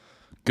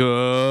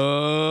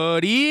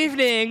Good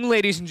evening,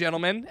 ladies and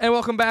gentlemen, and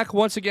welcome back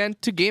once again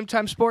to Game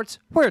Time Sports,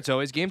 where it's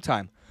always game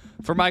time.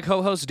 For my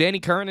co-hosts Danny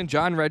Curran and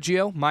John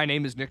Reggio, my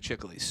name is Nick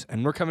Chickley's,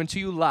 and we're coming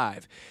to you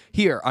live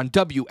here on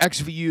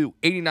WXVU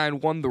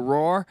 89.1 The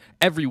Roar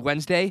every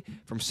Wednesday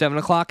from 7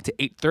 o'clock to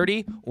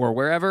 8:30 or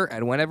wherever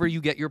and whenever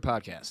you get your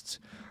podcasts.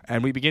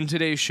 And we begin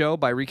today's show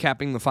by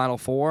recapping the Final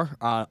Four.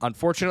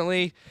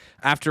 Unfortunately,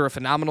 after a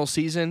phenomenal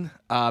season,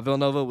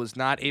 Villanova was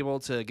not able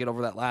to get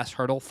over that last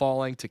hurdle,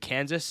 falling to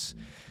Kansas.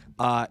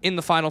 In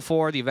the Final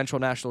Four, the eventual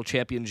national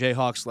champion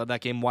Jayhawks led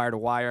that game wire to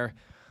wire.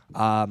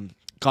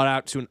 Got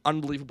out to an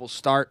unbelievable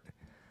start.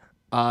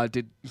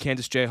 Did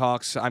Kansas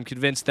Jayhawks. I'm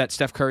convinced that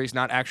Steph Curry's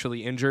not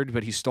actually injured,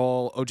 but he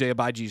stole O.J.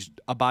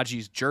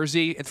 Abaji's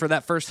jersey for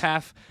that first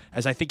half,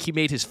 as I think he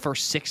made his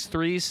first 6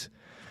 threes.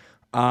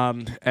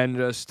 And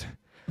just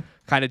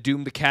kind of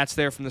doomed the Cats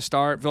there from the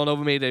start.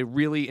 Villanova made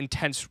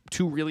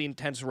two really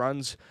intense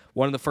runs,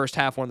 one in the first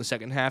half, one in the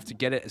second half, to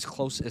get it as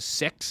close as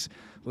 6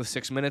 with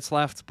 6 minutes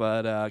left,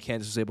 but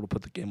Kansas was able to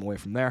put the game away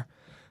from there.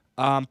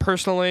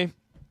 Personally,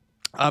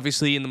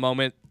 obviously in the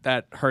moment,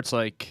 that hurts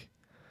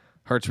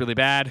really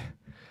bad,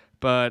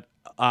 but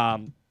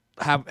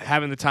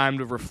having the time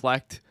to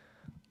reflect,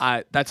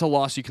 that's a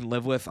loss you can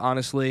live with,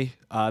 honestly.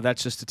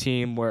 That's just a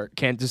team where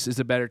Kansas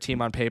is a better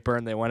team on paper,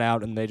 and they went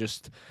out and they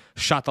just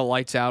shot the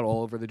lights out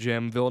all over the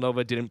gym.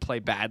 Villanova didn't play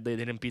badly.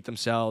 They didn't beat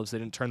themselves. They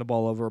didn't turn the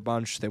ball over a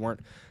bunch. They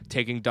weren't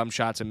taking dumb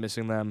shots and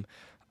missing them.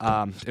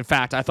 In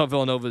fact, I thought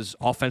Villanova's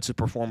offensive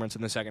performance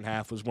in the second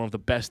half was one of the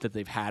best that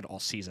they've had all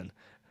season.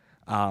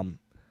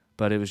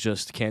 But it was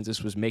just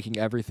Kansas was making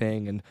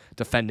everything and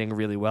defending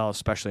really well,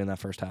 especially in that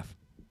first half.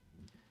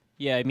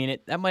 Yeah, I mean,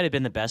 that might have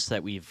been the best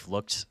that we've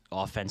looked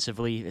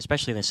offensively,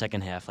 especially in the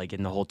second half, like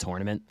in the whole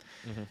tournament.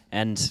 Mm-hmm.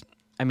 And,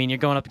 I mean, you're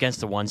going up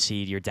against the 1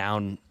 seed. You're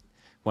down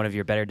one of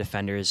your better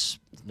defenders,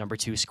 number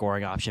 2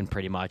 scoring option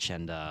pretty much.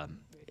 And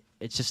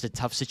it's just a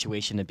tough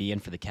situation to be in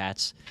for the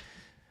Cats.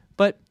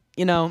 But,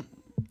 you know,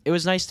 it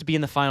was nice to be in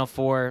the Final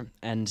Four,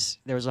 and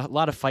there was a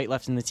lot of fight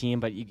left in the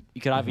team, but you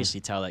could obviously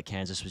tell that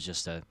Kansas was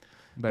just a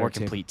more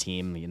complete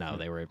team. You know,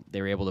 they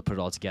were able to put it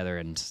all together,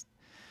 and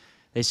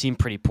they seemed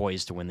pretty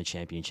poised to win the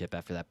championship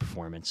after that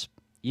performance,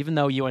 even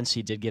though UNC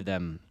did give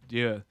them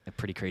a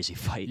pretty crazy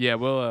fight. Yeah,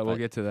 we'll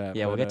get to that.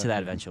 Yeah, we'll get to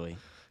that eventually.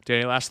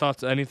 Danny, last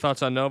thoughts? Any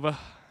thoughts on Nova?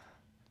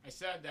 I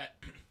said that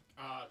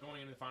going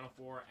into the Final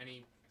Four,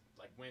 any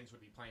wins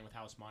would be playing with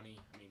house money.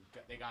 I mean,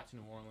 they got to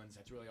New Orleans.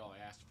 That's really all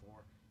I asked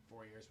for.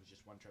 4 years was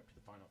just one trip to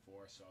the Final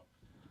Four. So.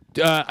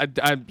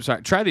 I'm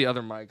sorry. Try the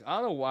other mic. I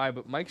don't know why,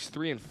 but mics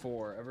 3 and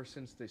 4, ever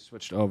since they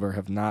switched over,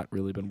 have not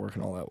really been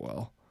working all that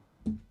well.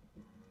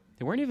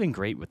 They weren't even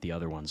great with the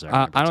other ones.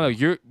 I don't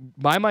know.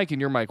 My mic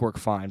and your mic work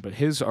fine, but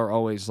his are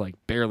always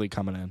barely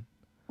coming in.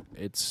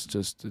 It's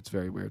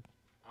very weird.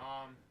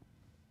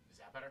 Is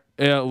that better?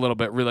 Yeah, a little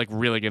bit.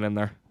 Really get in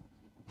there.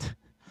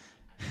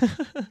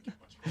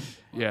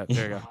 Yeah,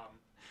 there you go.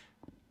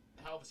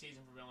 Hell of a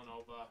season for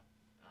Villanova.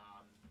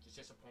 Just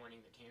disappointing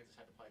that Kansas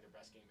had to play their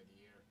best game of the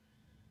year.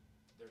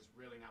 There's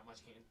really not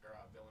much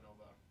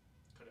Villanova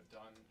could have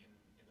done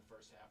in the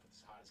first half with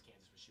as hot as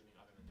Kansas was shooting,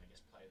 other than, I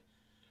guess, play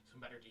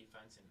some better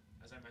defense. And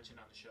as I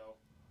mentioned on the show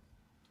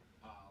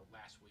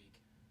last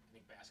week, I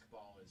think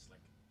basketball is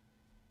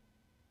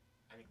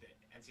I think the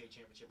NCAA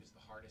championship is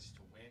the hardest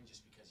to win,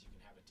 just because you can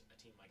have a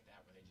team like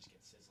that where they just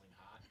get sizzling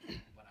hot.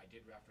 But I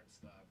did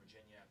reference the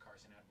Virginia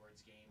Carson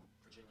Edwards game.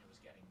 Virginia was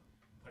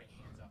putting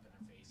hands up in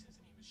their faces,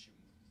 and he was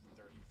shooting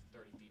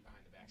 30 feet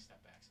behind the back step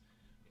backs.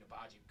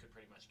 Abaji could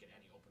pretty much get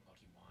any open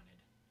look he wanted.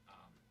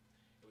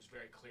 It was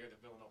very clear that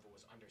Villanova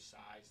was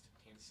undersized.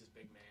 Kansas's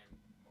big man,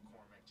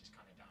 McCormick, just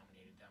kind of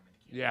dominated them. I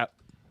think he had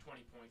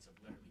 20 points of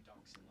literally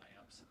dunks and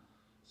layups.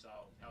 So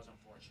that was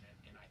unfortunate.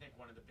 And I think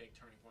one of the big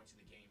turning points of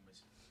the game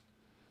was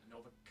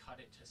Nova cut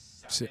it to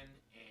 7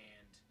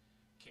 and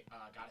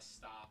got a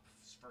stop,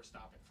 first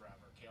stop in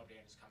forever. Caleb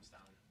Daniels comes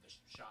down. The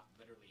shot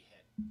literally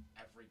hit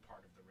every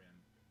part of the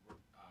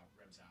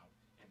rims out.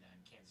 And then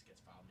Kansas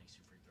gets fouled, makes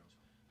 2 free throws.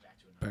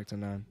 Back to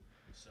 9.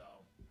 So,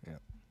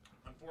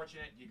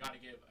 unfortunate. You got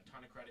to give a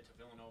ton of credit to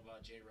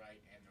Villanova, Jay Wright,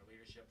 and their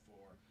leadership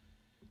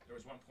there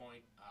was one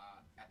point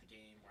at the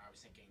game where I was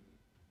thinking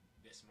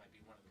this might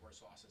be one of the worst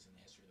losses in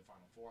the history of the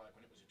Final Four.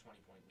 When it was a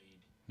 20-point lead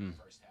in the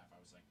first half,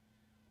 I was like,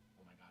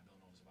 oh my God,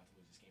 Villanova's about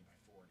to lose this game by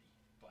 40.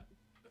 But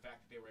the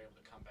fact that they were able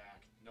to come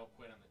back, no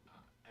quit on the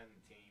end of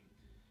the team,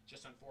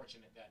 just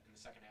unfortunate that in the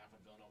second half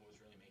when Villanova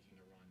was really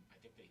making the run, I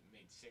think they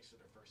made 6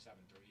 of their first 7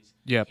 threes.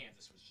 Yep.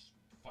 Kansas was just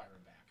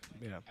firing back.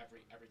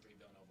 Every 3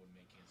 Villanova would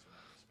make Kansas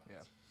without response.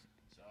 Yeah.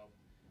 So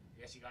I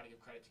guess you got to give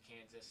credit to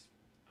Kansas,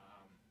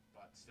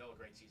 but still a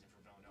great season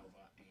for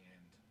Villanova, and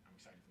I'm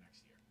excited for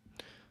next year.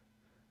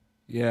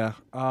 Yeah.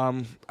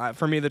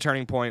 For me, the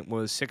turning point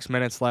was 6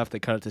 minutes left. They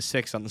cut it to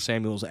 6 on the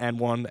Samuels and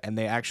 1, and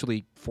they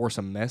actually forced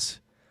a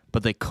miss,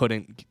 but they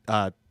couldn't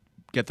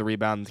get the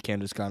rebound.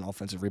 Kansas got an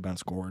offensive rebound,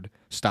 scored.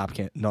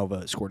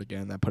 Nova scored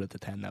again. That put it to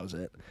 10. That was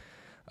it.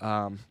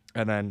 And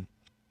then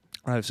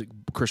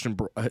Christian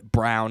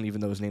Brown,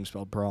 even though his name's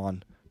spelled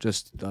Braun,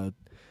 just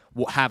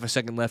half a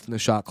second left in the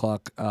shot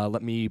clock.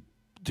 Let me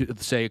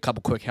say a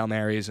couple quick Hail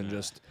Marys and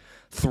just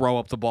throw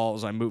up the ball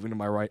as I'm moving to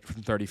my right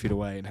from 30 feet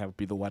away and have it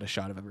be the wettest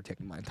shot I've ever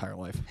taken in my entire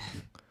life.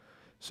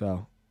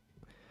 So,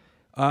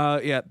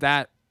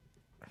 that.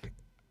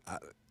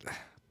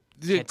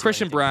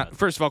 Christian Brown.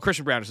 First of all,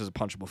 Christian Brown just has a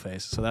punchable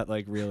face, so that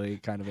really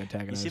kind of You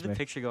antagonizes see the me.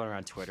 picture going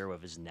around Twitter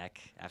of his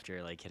neck after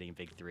hitting a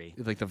big three?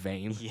 Like the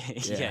vein.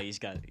 Yeah, he's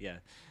got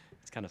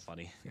It's kind of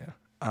funny.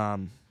 Yeah.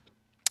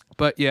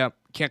 But yeah,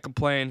 can't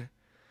complain.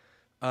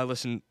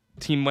 Listen,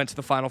 team went to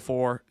the Final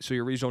Four, so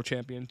your regional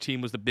champion.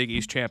 Team was the Big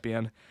East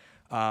champion.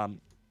 Had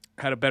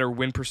a better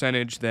win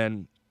percentage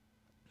than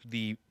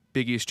the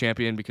Big East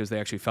champion because they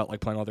actually felt like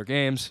playing all their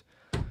games.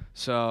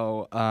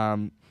 So,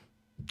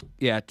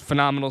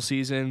 phenomenal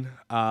season.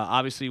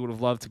 Obviously, would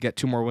have loved to get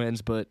 2 more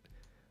wins, but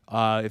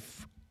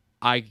if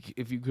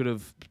you could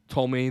have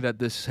told me that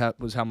this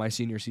was how my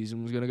senior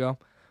season was going to go,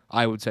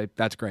 I would say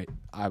that's great.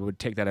 I would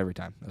take that every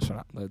time.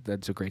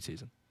 That's a great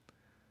season.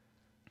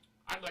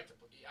 I'd like to.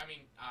 I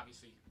mean,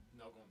 obviously,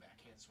 no going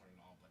back, can't swing it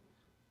all. But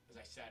as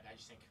I said, I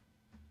just think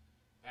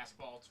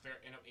basketball. It's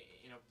very in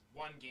a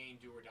one game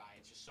do or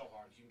die. It's just so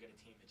hard. If you can get a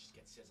team that just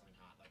gets sizzling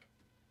hot,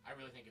 I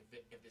really think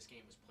if this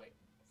game was played,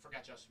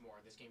 forget Justin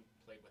Moore. This game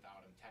played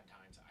without him 10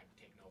 times, I'd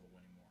take Nova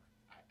winning more.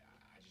 I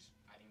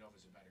think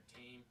Nova's a better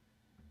team.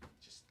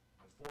 Just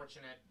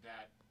unfortunate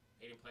that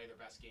they didn't play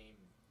their best game.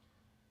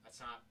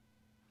 Let's not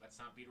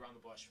beat around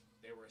the bush.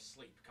 They were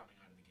asleep coming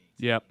out of the gates.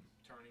 Yep.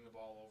 Turning the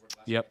ball over.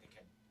 Yep. I think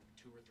had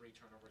 2 or 3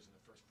 turnovers in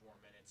the first 4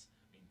 minutes.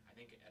 I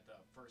think at the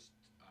first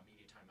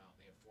media timeout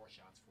they had 4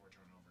 shots, 4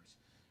 turnovers.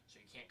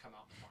 So you can't come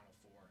out in the final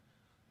 4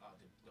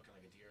 looking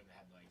like a deer in the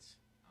headlights.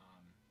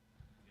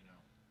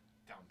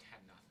 Down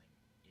 10-0.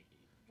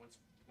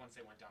 Once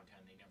they went down 10,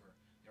 they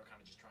were kind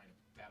of just trying to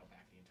battle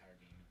back the entire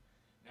game.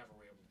 Never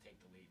were able to take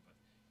the lead. But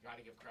you got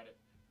to give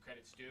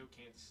credit's due.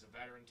 Kansas is a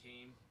veteran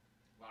team.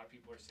 A lot of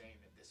people are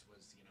saying that this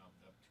was,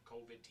 the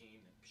COVID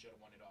team that should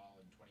have won it all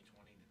in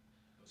 2020.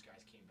 That those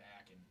guys came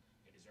back and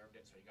they deserved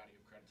it. So you got to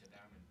give credit to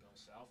them and Bill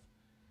Self.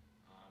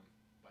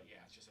 But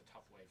yeah, it's just a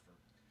tough way for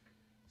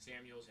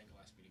Samuels and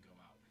Gillespie to go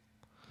out.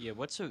 Yeah,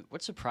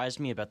 what surprised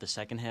me about the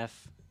second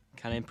half,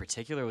 kind of in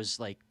particular, was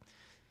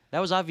that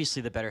was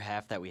obviously the better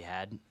half that we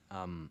had.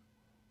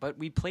 But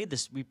we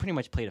pretty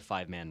much played a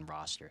 5-man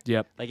roster.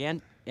 Yep.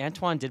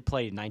 Antoine did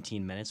play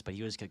 19 minutes, but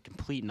he was a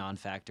complete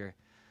non-factor.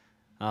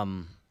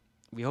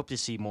 We hope to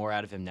see more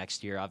out of him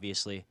next year,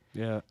 obviously.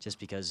 Yeah. Just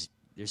because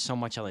there's so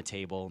much on the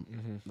table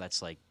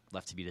that's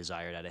left to be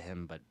desired out of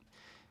him, but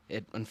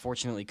it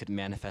unfortunately could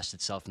manifest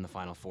itself in the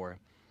Final Four.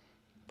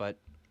 But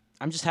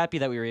I'm just happy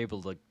that we were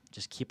able to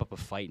just keep up a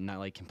fight and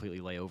not completely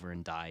lay over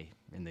and die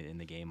in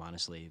the game.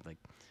 Honestly,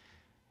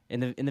 in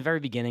the very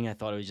beginning, I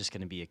thought it was just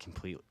going to be a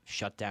complete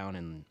shutdown,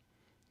 and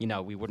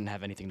we wouldn't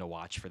have anything to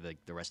watch for the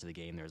rest of the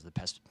game. There was the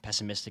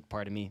pessimistic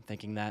part of me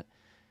thinking that.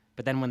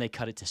 But then when they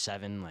cut it to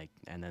 7,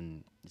 and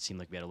then it seemed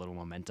like we had a little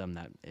momentum,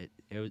 that it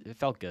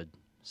felt good.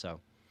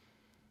 So,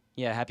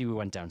 yeah, happy we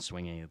went down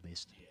swinging at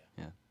least.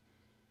 Yeah.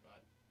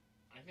 But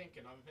I think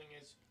another thing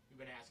is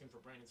we've been asking for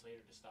Brandon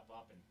Slater to step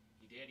up, and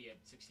he did. He had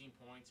 16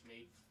 points,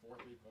 made 4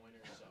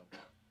 3-pointers. So,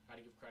 got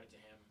to give credit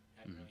to him.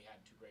 Hadn't really had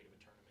too great of a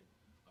tournament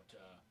up to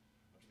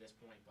this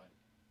point, but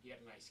he had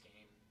a nice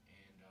game,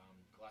 and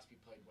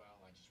Gillespie played well.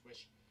 I just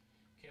wish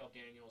Caleb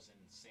Daniels and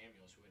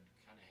Samuels, who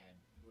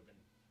had been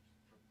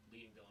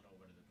leading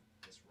Villanova to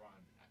this run,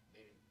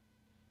 they didn't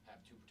have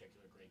 2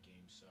 particular great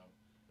games, so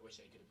I wish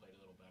they could have played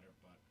a little better,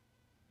 but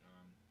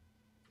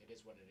it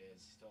is what it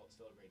is. Still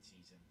a great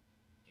season.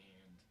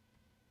 And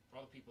for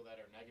all the people that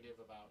are negative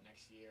about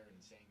next year and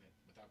saying that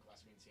without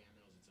Gillespie and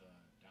Samuels it's a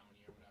down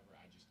year or whatever,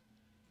 I just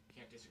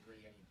can't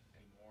disagree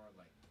anymore.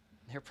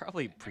 There are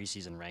probably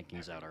preseason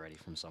rankings out already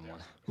from someone.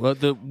 Well,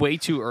 the way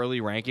too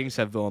early rankings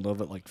have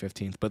Villanova at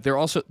 15th, but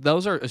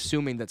those are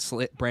assuming that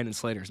Brandon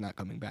Slater's not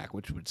coming back,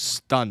 which would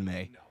stun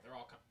me. No, they're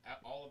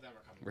all of them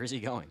are coming. Where's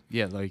he going?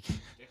 Yeah,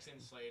 Dixon,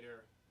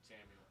 Slater,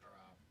 Samuel, or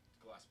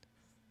Gillespie.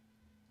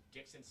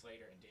 Dixon,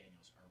 Slater, and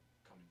Daniels are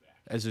coming back.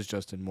 As is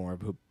Justin Moore,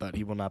 but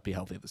he will not be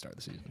healthy at the start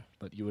of the season.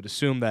 But you would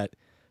assume that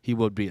he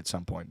would be at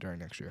some point during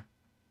next year.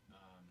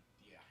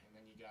 And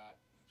then you got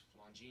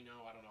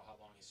Longino. I don't know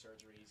how long his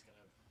surgery is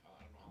gonna.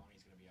 I don't know how long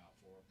he's gonna be out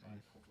for, but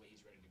hopefully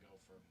he's ready to go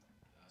for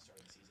start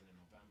of the season in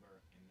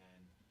November. And then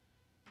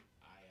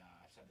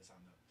I said this on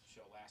the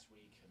show last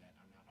week that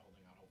I'm not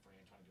holding out hope for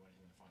Antoine to do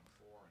anything in the Final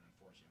Four, and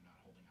unfortunately, I'm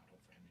not holding out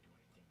hope for him to do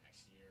anything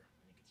next year.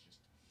 I think it's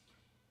just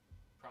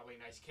probably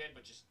a nice kid,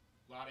 but just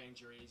a lot of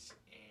injuries,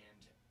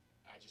 and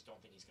I just don't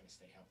think he's going to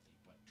stay healthy.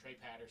 But Trey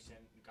Patterson,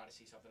 we got to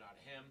see something out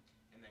of him,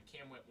 and then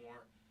Cam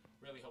Whitmore.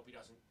 Really hope he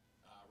doesn't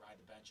ride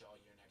the bench all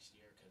year next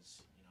year,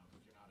 because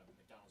you're not a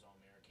McDonald's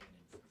All-American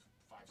and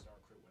 5-star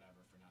recruit,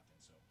 whatever, for nothing.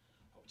 So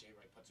hope Jay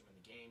Wright puts him in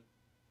the game,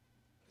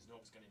 because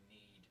Nova's going to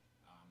need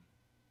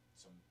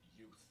some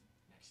youth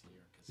next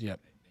year, because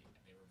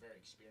they were very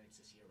experienced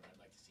this year. But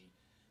I'd like to see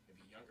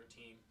maybe a younger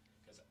team,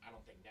 because I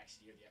don't think next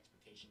year the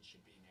expectation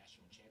should be a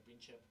national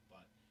championship.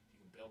 But if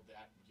you can build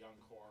that young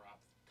core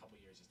up, a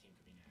couple years, this team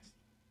could be nasty.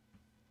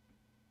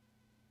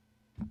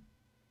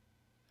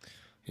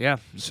 Yeah.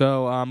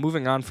 So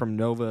moving on from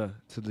Nova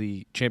to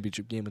the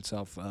championship game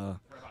itself. What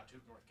about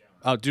Duke, North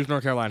Carolina? Duke,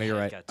 North Carolina. You're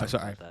Yeah, right. gotta talk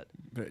Sorry. about that.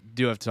 But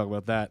do have to talk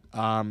about that.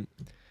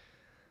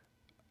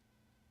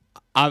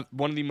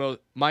 One of the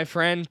my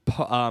friend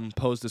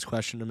posed this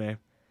question to me,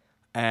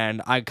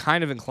 and I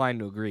kind of inclined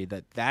to agree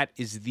that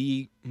was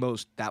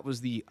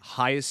the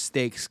highest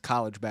stakes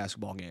college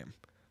basketball game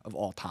of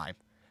all time,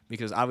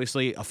 because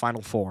obviously a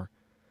Final Four,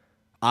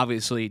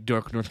 obviously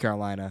Duke, North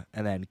Carolina,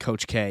 and then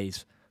Coach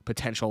K's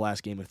potential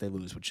last game if they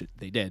lose, which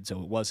they did, so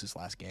it was his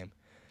last game.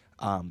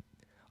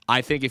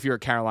 I think if you're a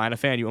Carolina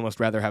fan, you almost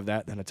rather have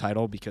that than a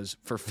title, because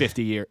for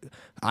 50 years,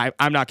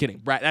 I'm not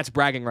kidding. That's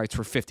bragging rights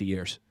for 50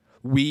 years.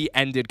 We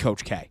ended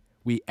Coach K.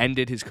 We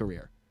ended his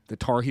career. The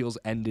Tar Heels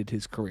ended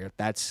his career.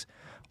 That's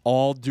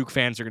all Duke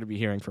fans are going to be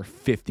hearing for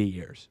 50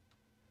 years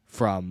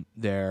from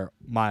their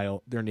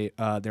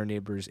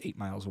neighbors 8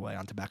 miles away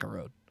on Tobacco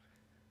Road.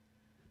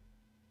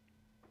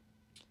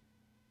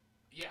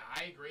 Yeah,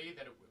 I agree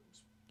that it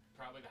was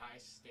probably the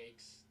highest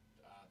stakes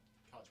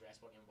college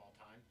basketball game of all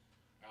time.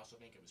 I also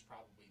think it was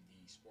probably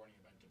the sporting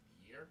event of the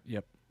year.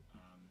 Yep.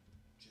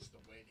 Just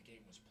the way the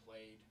game was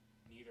played,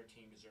 neither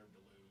team deserved to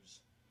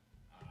lose.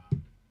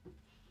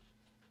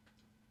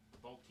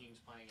 Both teams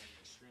playing at an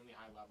extremely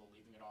high level,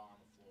 leaving it all on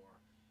the floor.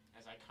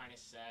 As I kind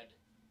of said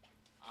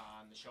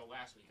on the show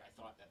last week, I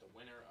thought that the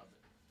winner of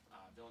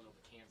Villanova,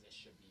 Kansas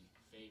should be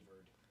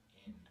favored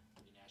in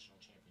the national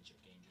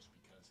championship game, just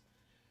because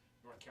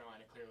North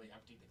Carolina clearly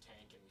emptied the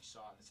tank, and we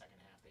saw in the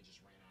second half they just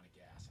ran out of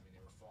gas. I mean,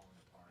 they were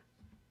falling apart.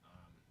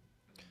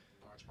 In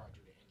large part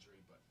due to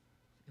injury, but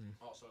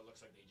also it looks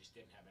like they just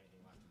didn't have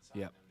anything left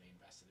inside Yep. them. They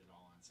invested it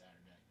all on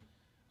Saturday. I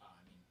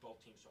mean, both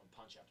teams throwing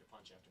punch after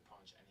punch after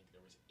punch. I think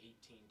there was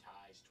 18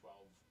 ties,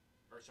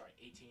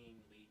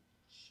 18 lead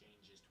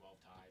changes, 12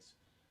 ties.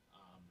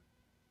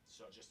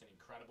 So just an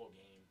incredible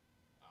game.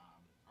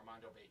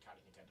 Armando Bacot, I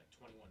think, had like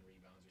 21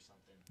 rebounds or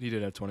something. He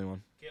did have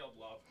 21. Caleb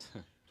Love,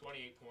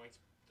 28 points.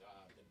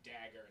 The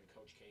dagger in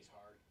Coach K's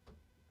heart.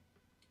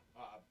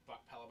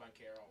 But Pella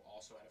Banchero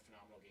also had a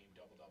phenomenal game,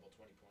 double-double,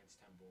 20 points,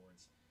 10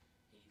 boards.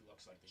 He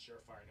looks like the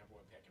surefire number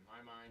one pick in my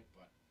mind,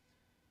 but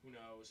who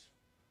knows?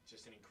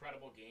 Just an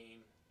incredible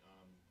game.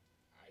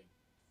 I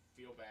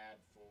feel bad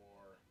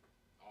for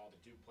all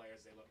the Duke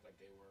players. They looked like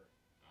they were,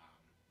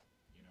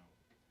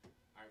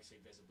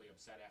 obviously visibly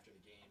upset after the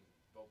game.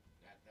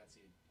 That's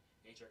the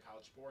nature of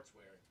college sports,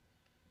 where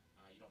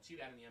you don't see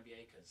that in the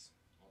NBA, because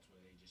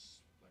ultimately they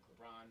just, like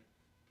LeBron,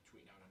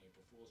 tweeting out on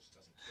April Fools, just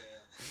doesn't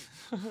care.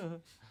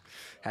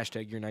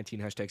 Hashtag year 19,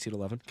 hashtag seed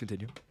 11.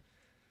 Continue.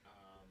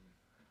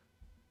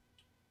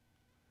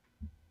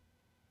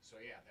 So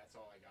yeah, that's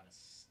all I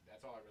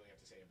really have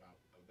to say about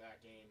that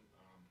game.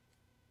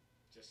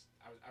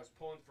 I was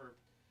pulling for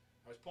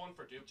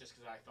Duke, just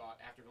because I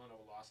thought after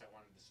Villanova lost, I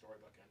wanted the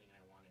storybook ending,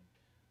 and I wanted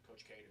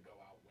Coach K to go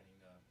out winning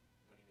the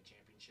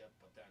championship.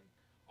 But then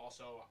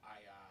also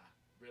I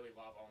really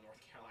love all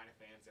North Carolina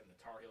fans, and the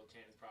Tar Heel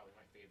chant is probably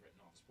my favorite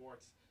in all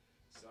sports.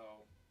 So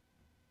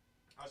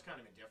I was kind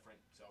of indifferent.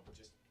 So, but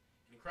just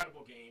an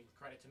incredible game.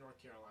 Credit to North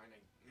Carolina,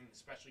 and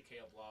especially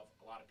Caleb Love.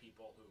 A lot of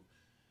people who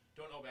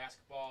don't know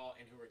basketball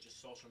and who are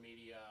just social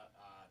media,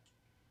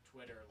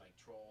 Twitter like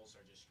trolls,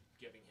 are just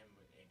giving him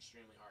an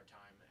extremely hard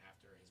time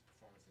after his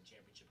performance in the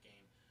championship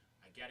game.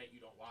 I get it. You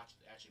don't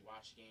actually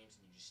watch games,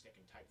 and you just stick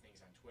and type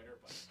things on Twitter.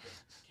 But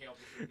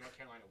North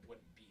Carolina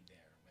wouldn't be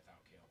there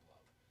without Caleb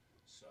Love.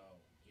 So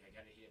yeah, I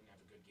get it. He didn't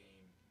have a good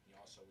game. He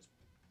also was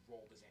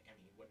rolled his. I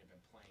mean, he wouldn't have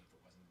been playing if it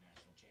wasn't the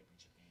national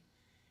championship game.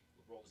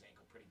 He rolled his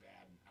ankle pretty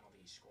bad, and I don't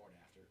think he scored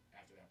after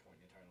that point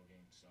in the title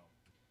game. So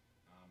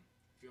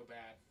feel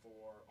bad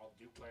for all the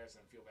Duke players,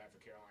 and feel bad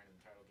for Carolina in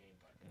the title game.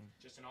 But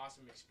just an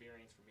awesome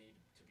experience for me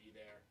to be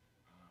there.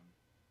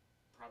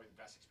 Probably the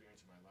best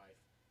experience of my life.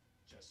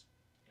 Just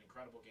an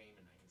incredible game,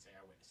 and I can say I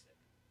witnessed it.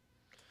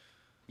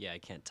 Yeah, I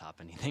can't top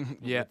anything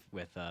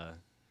with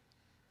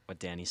what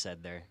Danny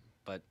said there.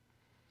 But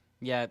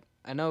yeah,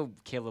 I know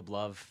Caleb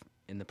Love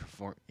in the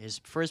his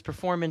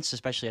performance,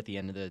 especially at the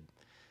end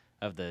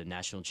of the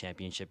national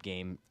championship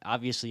game.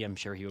 Obviously, I'm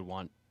sure he would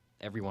want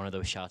every one of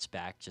those shots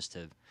back, just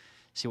to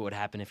see what would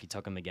happen if he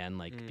took them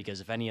again.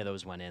 Because if any of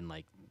those went in,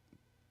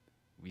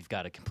 we've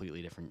got a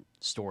completely different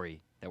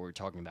story that we're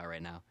talking about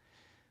right now.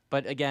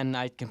 But again,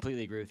 I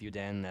completely agree with you,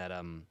 Dan, that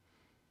UNC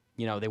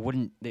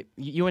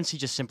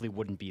just simply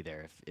wouldn't be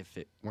there if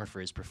it weren't for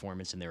his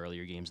performance in the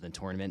earlier games in the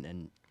tournament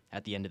and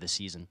at the end of the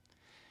season.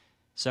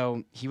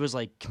 So he was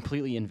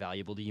completely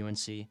invaluable to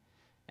UNC.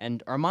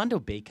 And Armando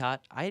Bacot,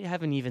 I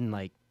haven't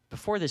even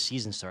before the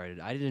season started,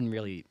 I didn't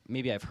really,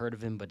 maybe I've heard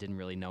of him but didn't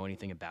really know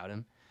anything about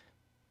him.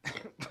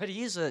 But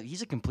he's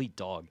a complete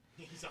dog.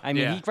 I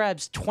mean, he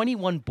grabs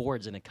 21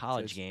 boards in a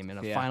college game in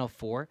a Final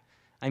Four.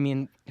 I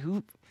mean,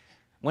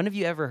 when have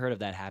you ever heard of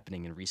that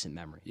happening in recent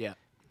memory? Yeah.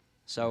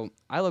 So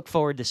I look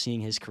forward to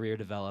seeing his career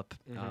develop,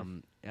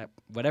 at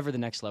whatever the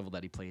next level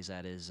that he plays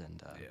at is,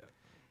 and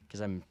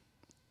because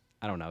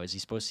I don't know, is he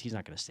supposed? He's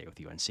not going to stay with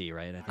UNC,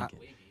 right? I think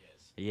believe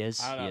he is.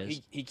 I don't know.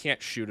 He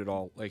can't shoot at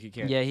all. He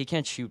can't. Yeah, he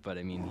can't shoot, but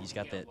I mean, he's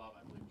got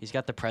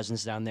the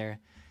presence down there.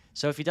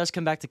 So if he does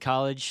come back to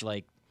college,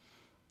 like,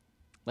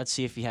 let's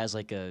see if he has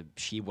like a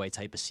Sheboy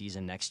type of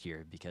season next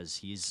year, because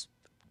he's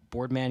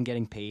board man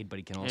getting paid, but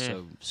he can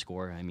also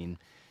score. I mean,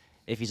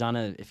 if he's on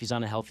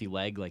a healthy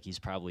leg, like, he's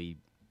probably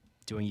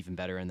doing even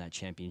better in that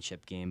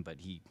championship game. But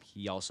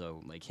he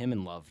also, like, him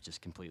and Love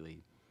just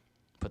completely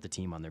put the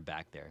team on their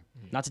back there.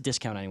 Not to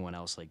discount anyone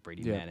else like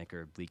Brady Manick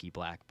or Leaky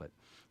Black, but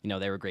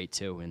they were great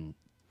too. And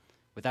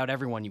without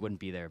everyone, you wouldn't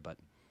be there. But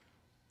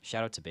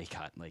shout out to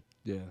Baycott, like,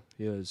 Yeah,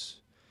 he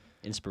was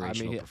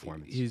inspirational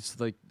performance. He's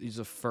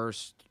the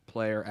first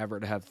player ever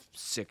to have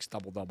 6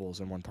 double-doubles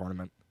in one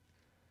tournament.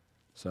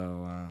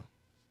 So,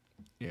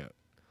 yeah.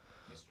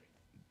 History.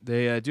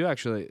 They do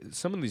actually,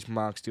 some of these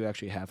mocks do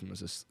actually have him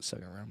as a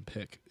second-round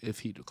pick if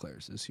he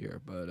declares this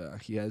year. But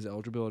he has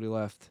eligibility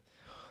left.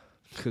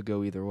 Could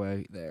go either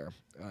way there.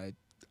 I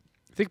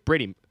think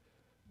Brady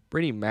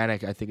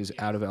Manick, I think, is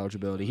out of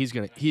eligibility. He's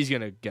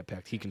gonna get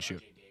picked. He can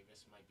shoot. RJ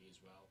Davis might be as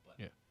well, but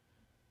Yeah.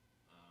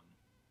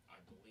 I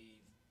believe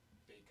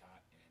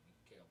Baycott and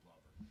Caleb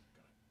Love are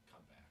gonna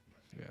come back.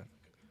 But Yeah. I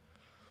could be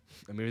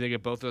wrong. I mean, if they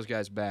get both those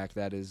guys back,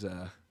 that is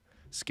a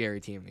scary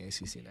team in the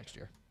ACC next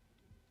year.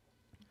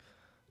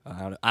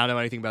 I don't know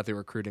anything about the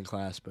recruiting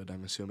class, but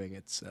I'm assuming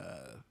it's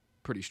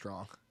pretty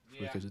strong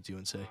because it's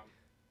UNC. I mean,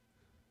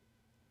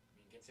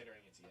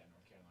 considering it's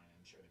North Carolina,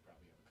 I'm sure they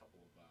probably have a couple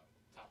of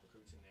top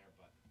recruits in there,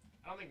 but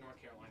I don't think North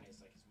Carolina is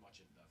like as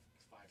much of the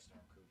 5-star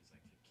recruit as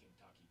like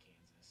Kentucky,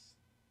 Kansas,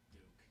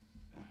 Duke.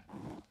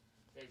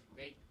 They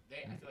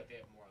I feel like they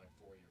have more like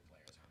 4-year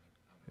players on the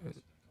roster.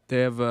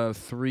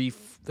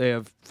 They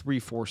have three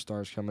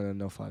 4-stars coming and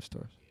no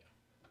 5-stars.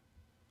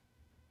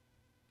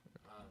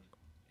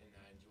 And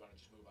then do you want to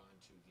just move on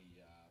to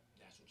the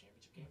national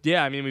championship game?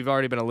 Yeah, I mean, we've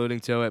already been alluding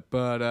to it,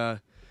 but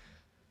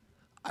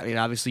I mean,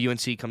 obviously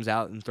UNC comes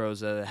out and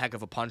throws a heck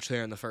of a punch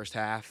there in the first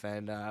half,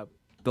 and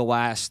the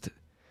last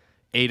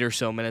 8 or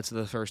so minutes of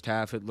the first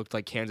half, it looked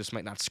like Kansas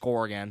might not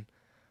score again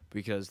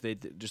because they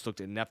just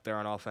looked inept there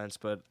on offense.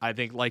 But I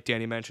think, like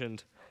Danny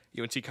mentioned,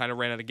 UNC kind of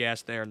ran out of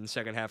gas there in the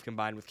second half,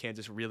 combined with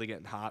Kansas really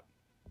getting hot.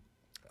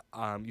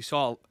 You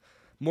saw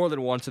more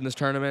than once in this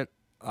tournament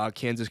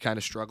Kansas kind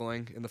of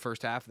struggling in the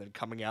first half and then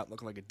coming out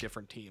looking like a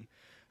different team.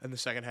 In the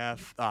second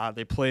half,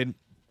 they played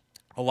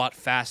a lot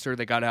faster.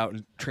 They got out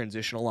and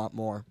transitioned a lot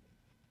more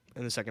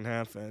in the second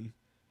half, and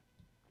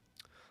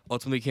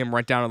ultimately came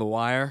right down to the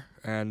wire.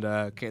 And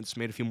Kansas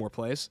made a few more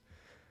plays,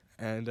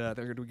 and they're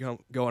going to be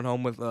going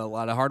home with a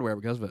lot of hardware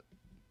because of it.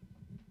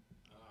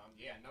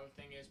 Yeah, another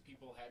thing is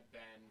people had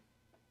been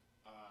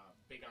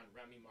big on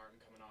Remy Martin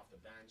coming off the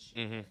bench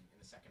Mhm. in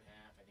the second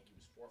half. I think he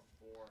was 4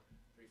 for 4,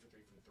 3 for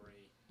 3 from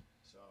 3.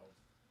 So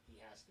he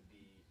has to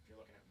be, if you're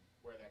looking at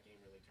where that game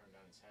really turned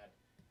on its head,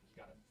 you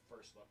got a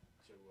first look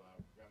to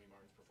Remy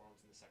Martin's performance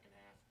in the second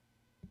half.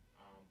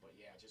 But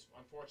yeah, just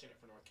unfortunate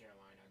for North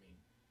Carolina. I mean,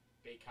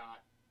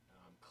 Baycott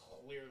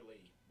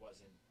clearly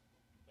wasn't,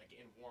 like,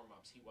 in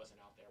warm-ups, he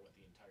wasn't out there with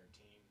the entire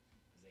team,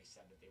 because they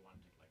said that they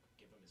wanted to, like,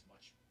 give him as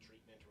much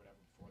treatment or whatever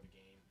before the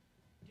game.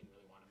 Didn't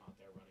really want him out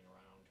there running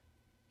around.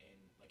 And,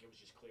 like, it was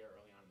just clear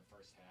early on in the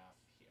first half.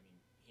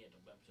 He had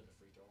to limp to the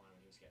free throw line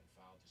when he was getting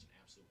fouled. Just an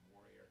absolute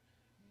warrior.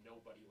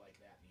 Nobody like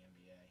that in the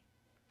NBA.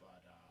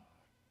 But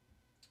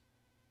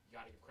you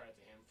got to give credit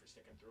to him for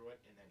sticking through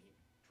it. And then he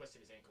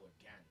twisted his ankle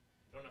again.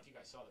 I don't know if you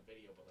guys saw the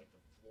video, but, like,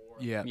 the floor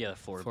Yeah, the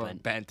floor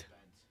bent. bent.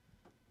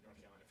 North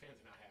Carolina fans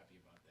are not happy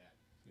about that.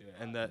 Yeah,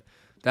 and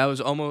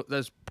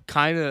that's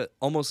kind of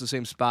almost the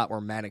same spot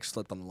where Manick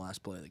slipped on the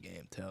last play of the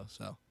game too.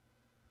 So,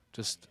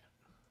 just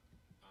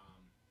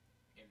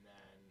And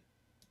then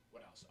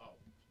what else? Oh,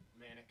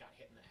 Manick got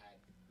hit in the head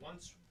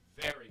once,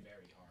 very,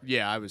 very hard.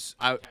 yeah,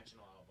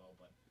 Intentional elbow,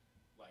 but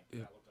like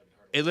Yeah. that looked like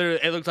it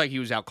hurt. it looked like he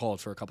was out cold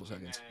for a couple And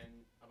seconds.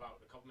 then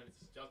about a couple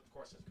minutes, of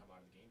course, doesn't come out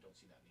of the game. Don't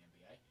see that in the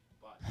NBA.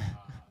 But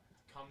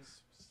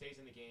stays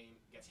in the game,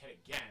 gets hit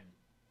again,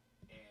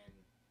 and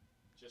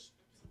just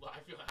I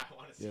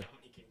want to see Yeah. how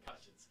many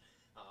concussions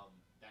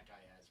that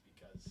guy has,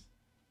 because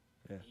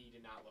Yeah. he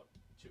did not look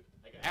too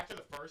like after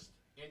the first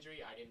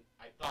injury. I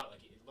thought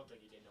like it looked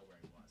like he didn't know where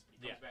he was, but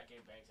he comes back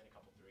in, bangs in a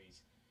couple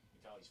threes. You can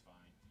tell he's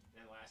fine.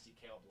 And then lastly,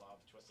 Caleb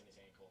Love twisting his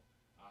ankle.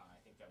 I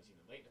think that was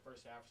either late in the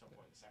first half or some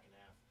point in the second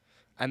half.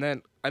 And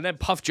then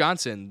Puff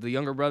Johnson, the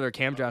younger brother of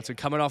Cam Johnson,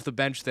 coming off the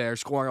bench there,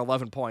 scoring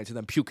 11 points, and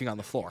then puking on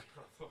the floor.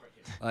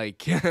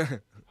 Like, It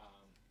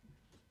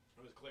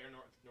was clear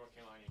North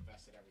Carolina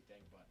invested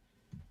everything, but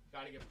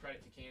got to give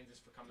credit to Kansas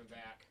for coming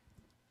back.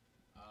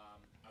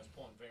 I was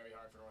pulling very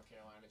hard for North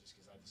Carolina just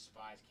because I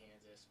despise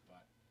Kansas,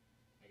 but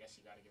I guess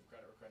you got to give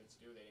credit where credit's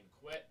due. They didn't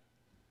quit,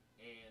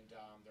 and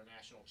they're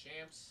national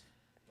champs.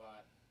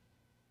 But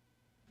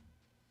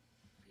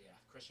yeah,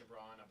 Christian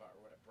Braun,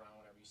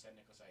 whatever you said,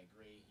 Nicholas, I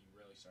agree. He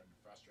really started to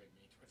frustrate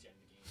me towards the end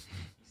of the game.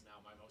 He's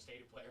now my most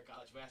hated player in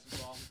college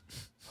basketball.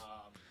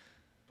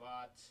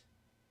 But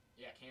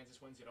yeah, Kansas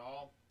wins it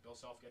all. Bill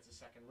Self gets his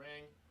second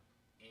ring,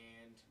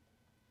 and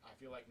I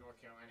feel like North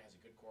Carolina has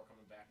a good core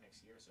coming back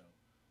next year, so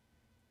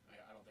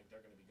I don't think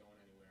they're going to be going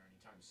anywhere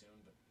anytime soon.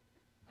 But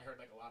I heard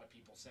like a lot of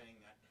people saying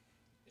that,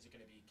 is it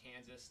going to be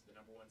Kansas, the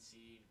number 1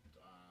 seed,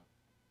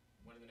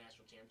 winning the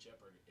national championship,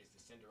 or is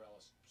the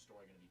Cinderella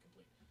story going to be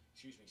complete?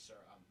 Excuse me, sir.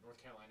 North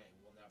Carolina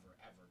will never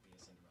ever be a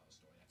Cinderella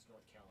story. That's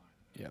North Carolina.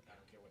 Yep. I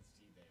don't care what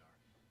seed they are.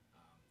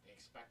 They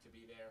expect to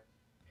be there,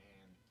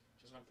 and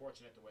just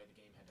unfortunate the way the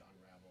game had to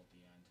unravel at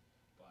the end.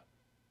 But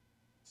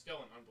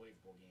still an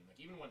unbelievable game.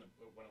 Like even when it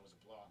was a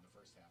blowout in the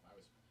first half, I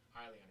was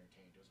highly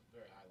entertained. It was a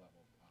very high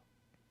level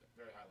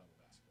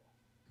basketball.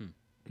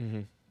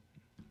 Mm-hmm.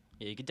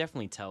 Yeah, you could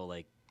definitely tell,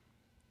 like,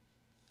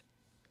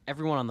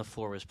 everyone on the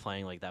floor was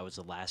playing like that was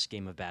the last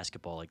game of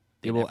basketball like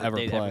They will ever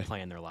they'd play. ever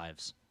play in their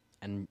lives.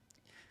 And,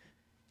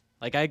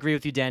 like, I agree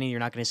with you, Danny. You're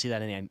not going to see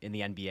that in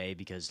the NBA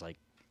because, like,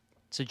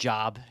 it's a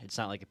job. It's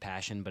not like a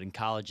passion. But in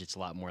college, it's a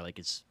lot more like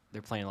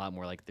they're playing a lot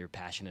more like they're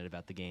passionate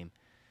about the game.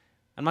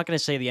 I'm not going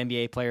to say the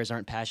NBA players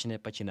aren't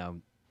passionate, but, you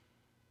know,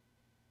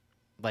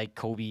 like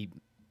Kobe,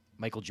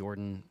 Michael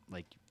Jordan,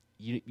 like,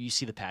 you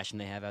see the passion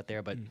they have out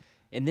there. But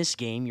in this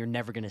game, you're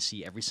never going to see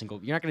you're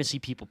not going to see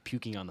people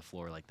puking on the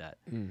floor like that.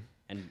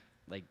 And,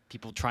 like,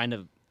 people trying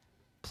to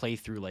play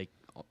through, like,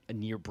 a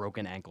near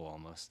broken ankle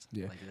almost.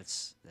 Yeah. Like,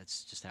 that's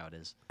just how it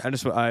is.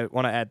 I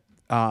want to add,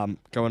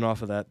 going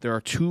off of that, there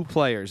are 2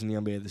 players in the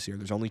NBA this year.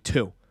 There's only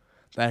 2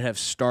 that have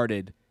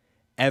started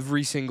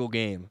every single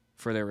game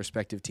for their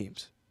respective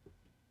teams.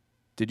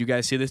 Did you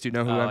guys see this? Do you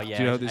know who? Yeah,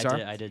 do you know who these are?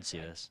 I did see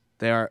this.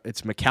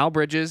 It's Mikal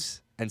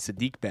Bridges and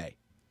Sadiq Bey,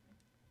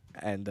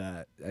 and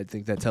I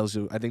think that tells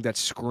you. I think that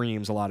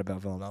screams a lot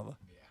about Villanova.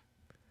 Yeah,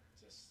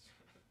 just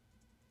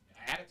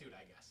attitude,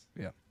 I guess.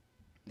 Yeah,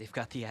 They've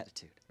got the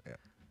attitude.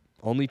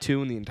 only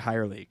 2 in the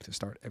entire league to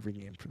start every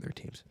game for their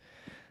teams.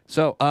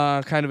 So,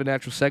 kind of a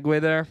natural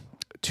segue there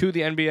to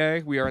the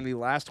NBA. We are in the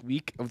last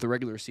week of the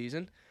regular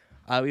season.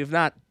 We have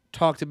not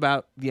talked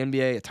about the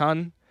NBA a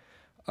ton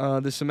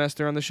this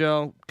semester on the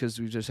show because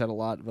we've just had a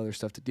lot of other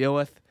stuff to deal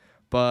with.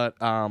 But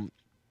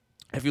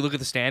if you look at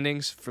the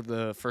standings for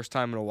the first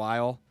time in a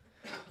while,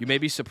 you may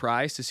be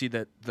surprised to see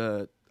that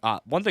the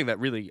one thing that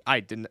really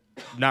I did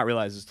not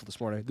realize until this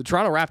morning, the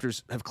Toronto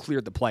Raptors have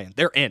cleared the play-in.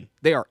 They're in.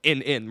 They are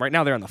in. Right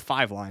now they're on the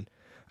 5 line,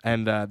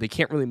 and they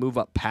can't really move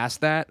up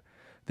past that.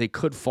 They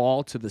could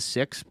fall to the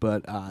 6,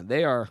 but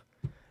they are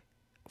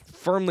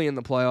firmly in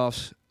the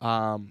playoffs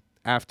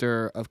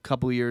after a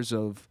couple years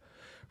of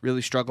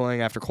really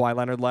struggling after Kawhi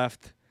Leonard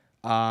left.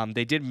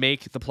 They did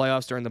make the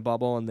playoffs during the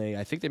bubble, and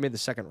I think they made the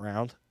second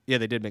round. Yeah,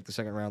 they did make the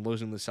second round,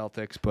 losing to the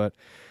Celtics, but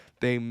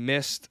they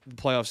missed the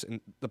playoffs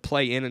and the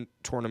play-in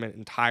tournament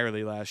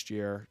entirely last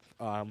year,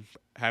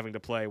 having to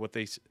play what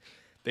they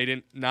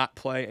did not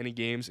play any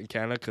games in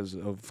Canada because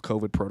of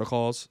COVID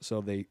protocols,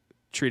 so they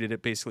treated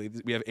it basically,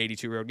 we have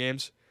 82 road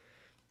games.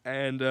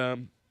 And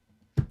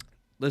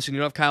listen, you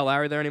don't have Kyle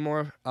Lowry there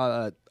anymore.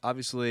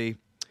 Obviously,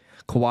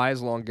 Kawhi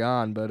is long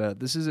gone, but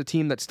this is a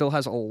team that still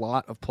has a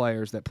lot of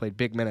players that played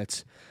big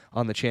minutes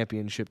on the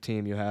championship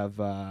team. You have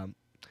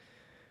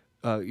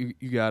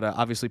you got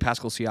obviously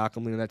Pascal Siakam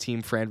leading that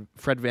team. Fred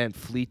Van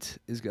Fleet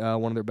is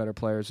one of their better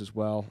players as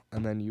well,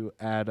 and then you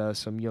add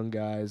some young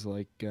guys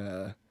like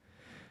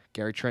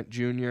Gary Trent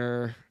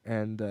Jr.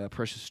 and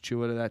Precious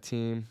Achiuwa to that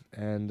team,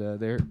 and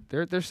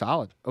they're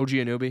solid. OG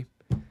Anunoby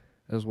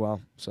as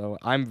well. So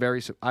I'm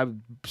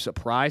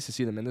surprised to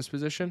see them in this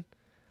position,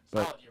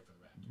 but Solid year for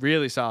the Raptors.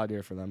 really solid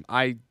year for them.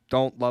 I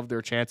don't love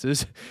their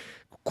chances,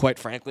 quite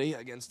frankly,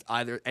 against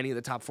any of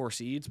the top 4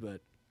 seeds,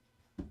 but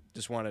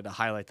just wanted to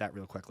highlight that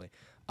real quickly.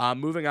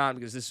 Moving on,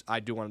 because I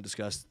do want to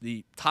discuss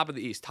the top of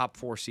the East, top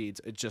 4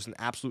 seeds. It's just an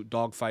absolute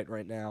dogfight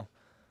right now.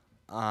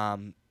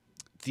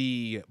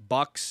 The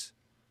Bucks,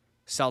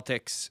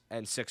 Celtics,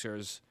 and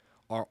Sixers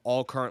are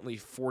all currently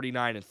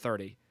 49 and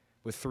 30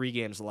 with 3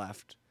 games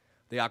left.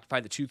 They occupy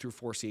the 2 through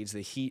 4 seeds.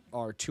 The Heat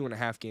are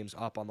 2.5 games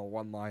up on the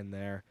 1 line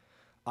there.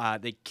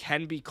 They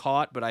can be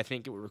caught, but I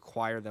think it would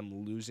require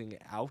them losing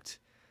out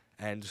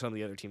and some of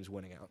the other teams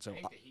winning out. So I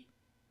think the Heat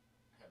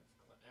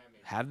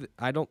have.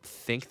 I don't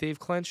think they've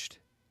clinched.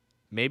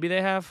 Maybe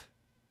they have.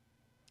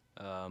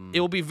 Um, It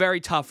will be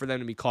very tough for them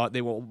to be caught.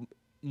 They will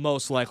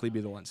most likely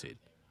be the 1 seed.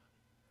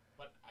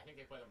 But I think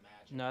they play the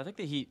Magic. no, I think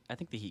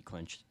the Heat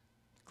clinched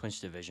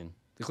division.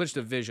 They clinched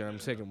division. I'm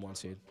taking 1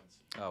 seed.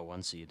 Oh,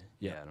 1 seed.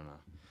 Yeah. I don't know.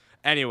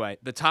 Anyway,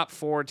 the top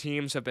 4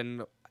 teams have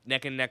been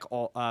neck and neck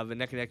most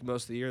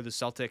of the year. The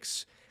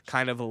Celtics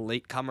kind of a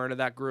late comer to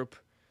that group,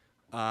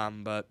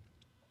 but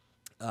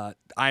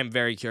I'm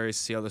very curious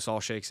to see how this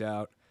all shakes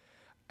out.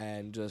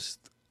 And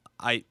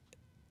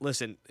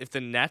listen, if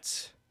the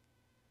Nets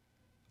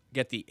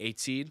get the 8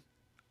 seed,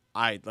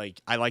 I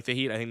like the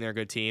Heat. I think they're a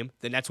good team.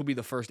 The Nets will be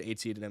the first 8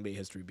 seed in NBA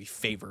history to be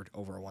favored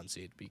over a 1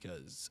 seed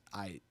because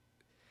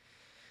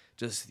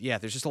there's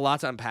just a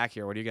lot to unpack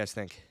here. What do you guys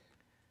think?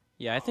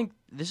 Yeah, I think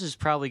this is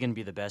probably going to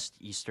be the best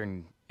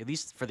Eastern, at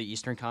least for the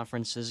Eastern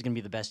Conference, this is going to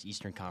be the best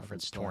Eastern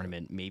Conference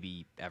tournament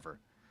maybe ever.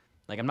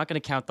 Like, I'm not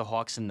going to count the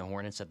Hawks and the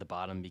Hornets at the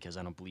bottom because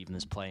I don't believe in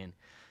this play-in.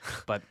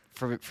 But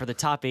for the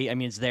top 8, I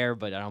mean, it's there,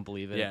 but I don't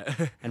believe it.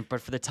 Yeah.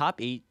 But for the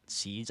top 8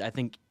 seeds, I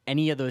think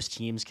any of those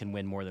teams can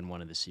win more than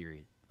one of the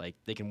series. Like,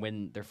 they can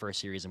win their first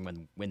series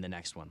and win the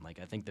next one. Like,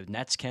 I think the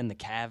Nets can, the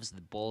Cavs,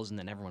 the Bulls, and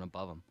then everyone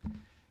above them.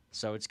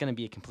 So it's going to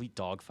be a complete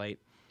dogfight.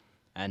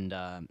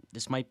 and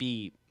this might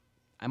be.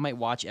 I might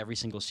watch every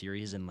single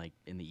series in the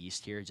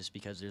East here, just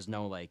because there's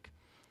no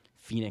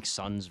Phoenix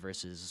Suns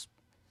versus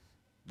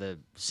the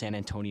San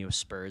Antonio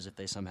Spurs if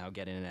they somehow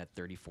get in at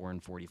 34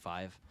 and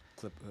 45.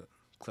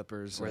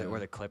 Clippers. Or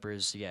the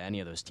Clippers, yeah, any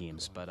of those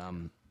teams. But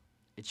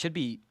it should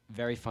be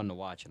very fun to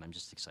watch, and I'm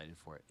just excited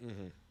for it.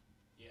 Mm-hmm.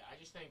 Yeah, I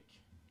just think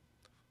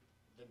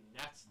the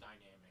Nets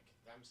dynamic,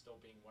 them still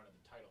being one of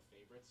the title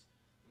favorites,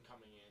 and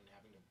coming in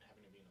having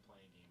to be in the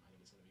playing game, I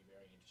think it's going to be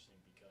very interesting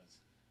because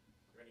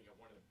we're going to get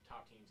one of the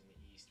top teams in the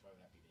East, whether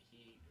that be the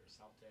Heat or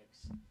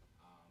Celtics,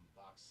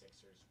 Bucks,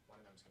 Sixers. One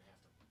of them is going to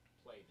have to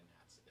play the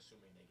Nets,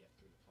 assuming they get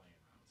through the playing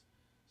rounds.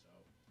 So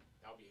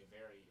that'll be a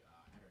very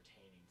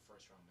entertaining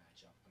first-round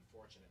matchup.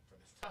 Unfortunate for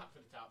the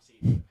top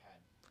seeds that have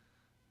had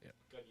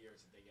good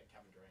years if they get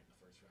Kevin Durant in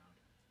the first round.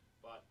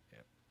 But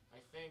I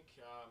think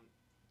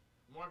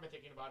the more I've been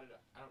thinking about it,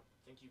 I don't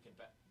think you can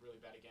really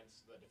bet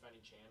against the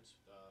defending champs.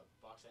 The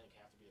Bucks, I think,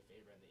 have to be the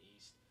favorite in the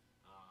East.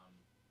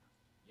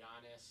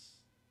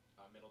 Giannis,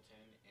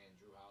 Middleton, and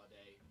Drew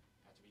Holiday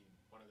have to be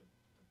one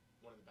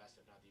of the best,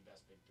 if not the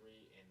best, big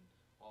three in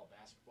all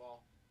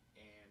basketball.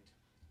 And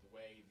the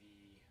way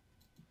the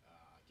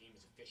game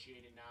is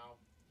officiated now,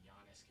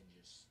 Giannis can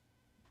just,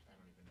 I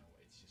don't even know,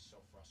 it's just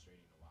so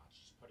frustrating to watch.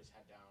 Just put his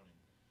head down and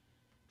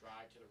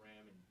drive to the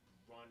rim and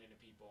run into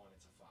people, and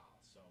it's a foul.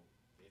 So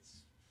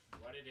it's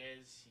what it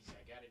is.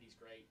 I get it, he's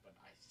great, but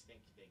I just think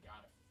they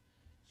got to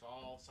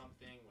solve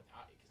something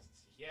without, because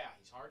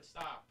he's hard to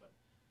stop, but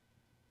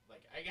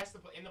I guess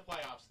in the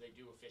playoffs they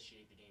do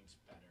officiate the games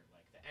better.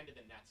 Like the end of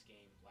the Nets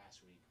game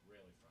last week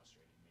really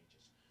frustrated me.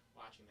 Just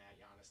watching that,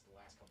 Giannis, the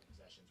last couple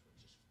possessions would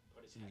just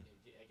put his head in.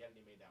 Again, he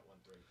made that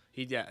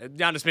 1-3.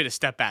 Giannis made a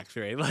step back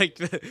three.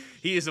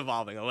 He is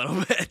evolving a little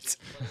bit.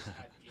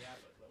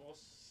 But we'll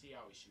see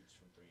how he shoots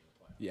from three in the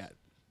playoffs. Yeah.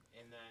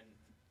 And then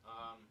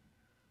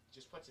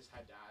just puts his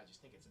head down. I just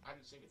think it's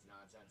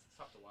nonsense. It's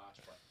tough to watch,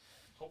 but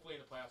hopefully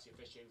in the playoffs the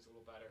officiating's a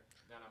little better.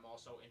 Then I'm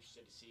also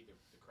interested to see the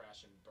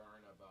crash and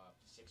burn of the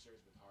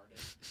Sixers with Harden.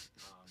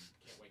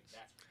 Can't wait.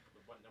 That's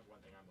the number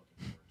one thing I'm looking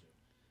forward to.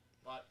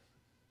 But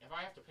if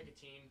I have to pick a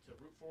team to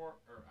root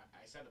for, or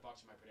I said the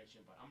Bucks in my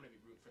prediction, but I'm going to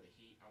be rooting for the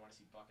Heat. I want to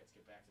see Buckets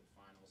get back to the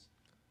finals.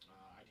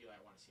 Ideally,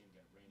 I want to see him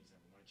get a ring. He's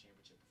never won a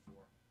championship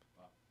before,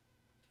 but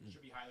it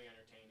should be highly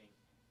entertaining.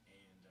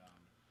 And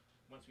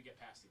once we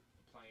get past the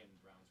play-in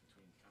rounds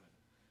between kind of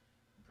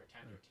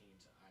pretender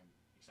teams, I'm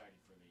excited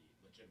for the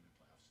legitimate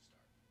playoffs to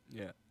start.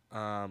 Yeah.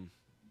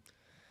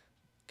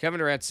 Kevin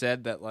Durant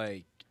said that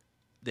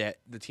that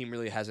the team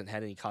really hasn't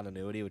had any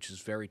continuity, which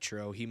is very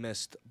true. He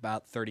missed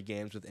about 30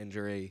 games with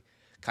injury.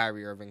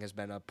 Kyrie Irving has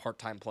been a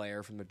part-time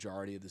player for the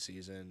majority of the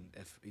season,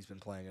 if he's been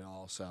playing at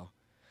all. So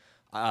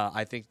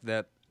I think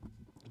that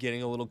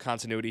getting a little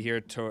continuity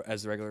here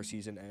as the regular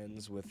season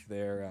ends with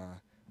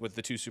with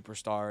the two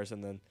superstars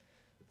and then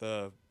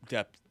the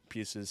depth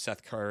pieces,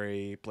 Seth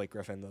Curry, Blake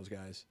Griffin, those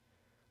guys.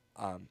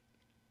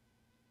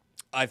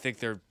 I think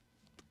they're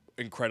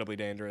incredibly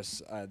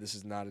dangerous. This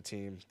is not a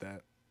team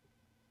that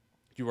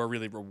you are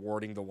really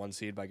rewarding the 1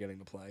 seed by getting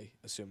to play,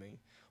 assuming,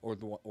 or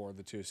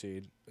the 2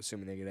 seed,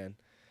 assuming they get in.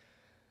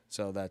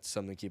 So that's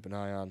something to keep an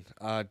eye on.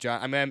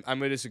 John, I'm going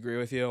to disagree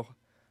with you.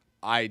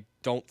 I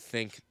don't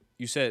think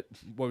you said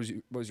what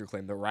was your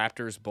claim? The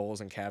Raptors, Bulls,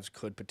 and Cavs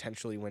could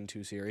potentially win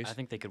 2 series. I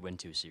think they could win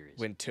 2 series.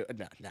 Win 2?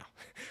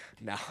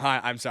 No.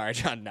 I'm sorry,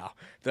 John. No.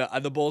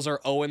 The Bulls are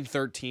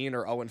 0-13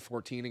 or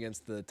 0-14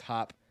 against the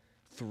top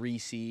 3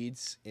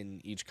 seeds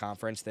in each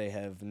conference. They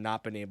have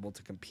not been able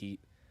to compete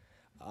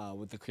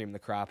with the cream of the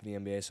crop in the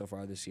NBA so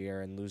far this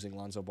year, and losing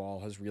Lonzo Ball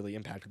has really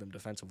impacted them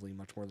defensively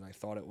much more than I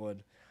thought it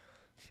would.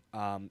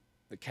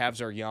 The Cavs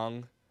are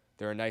young.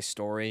 They're a nice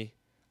story.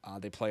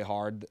 They play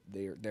hard.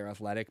 They're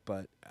athletic,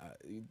 but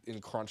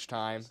in crunch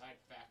time. I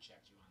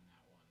fact-checked you on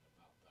that one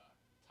about the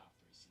top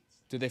 3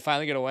 seeds. Did they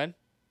finally get a win?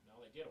 No,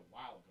 they did a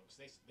while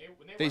ago.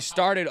 When They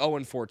started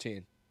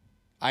 0-14.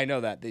 I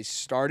know that. They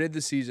started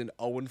the season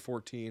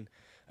 0-14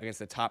 against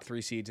the top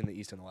 3 seeds in the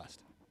East and the West.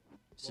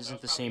 This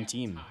isn't the same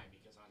team.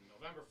 Because on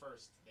November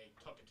 1st, they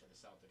took it to the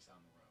Celtics on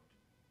the road.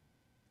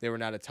 They were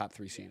not a top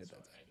 3 seed at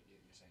that time. You're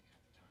saying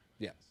at the time.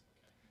 Yeah. Guess.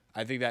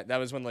 Okay. I think that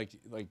was when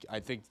I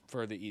think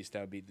for the East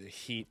that would be the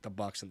Heat, the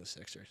Bucks, and the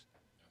Sixers.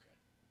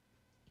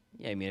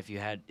 Yeah, I mean, if you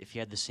had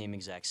the same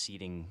exact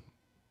seeding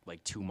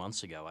 2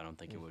 months ago, I don't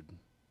think it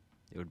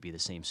would be the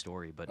same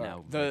story. But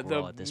now we're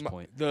all at this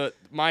point.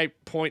 My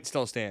point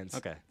still stands.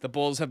 Okay. The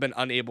Bulls have been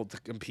unable to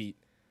compete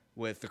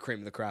with the cream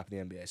of the crop in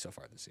the NBA so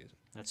far this season.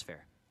 That's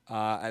fair.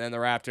 And then the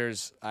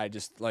Raptors, I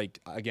just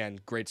again,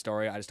 great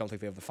story. I just don't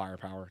think they have the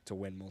firepower to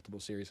win multiple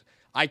series.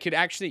 I could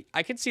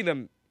see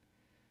them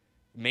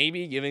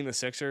maybe giving the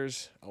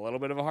Sixers a little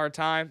bit of a hard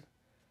time,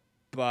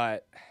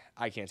 but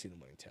I can't see them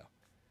winning 2.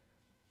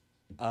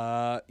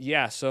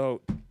 Yeah,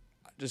 so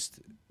just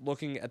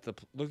looking, I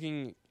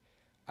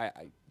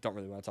don't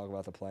really want to talk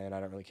about the play, and I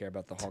don't really care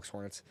about the Hawks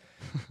Hornets.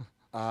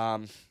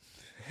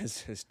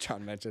 As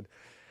John mentioned.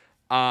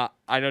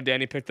 I know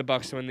Danny picked the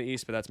Bucks to win the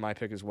East, but that's my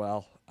pick as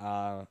well.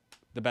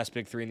 The best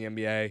big 3 in the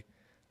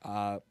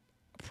NBA.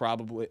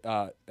 probably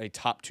a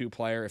top 2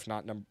 player, if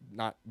not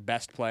not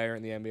best player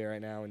in the NBA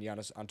right now, and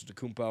Giannis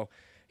Antetokounmpo.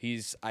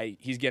 He's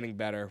getting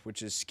better,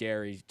 which is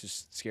scary.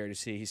 Just scary to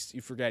see.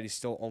 You forget he's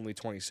still only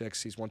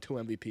 26. He's won 2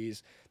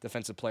 MVPs,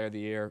 Defensive Player of the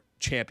Year,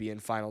 champion,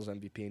 Finals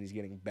MVP, and he's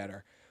getting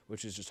better,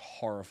 which is just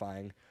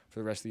horrifying for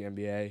the rest of the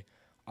NBA.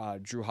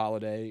 Drew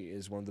Holiday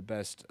is one of the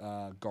best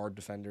guard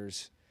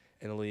defenders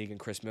in the league, and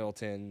Chris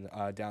Middleton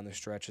down the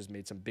stretch has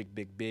made some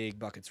big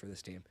buckets for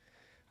this team.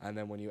 And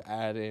then when you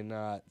add in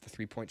the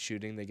 3-point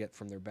shooting they get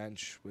from their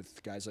bench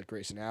with guys like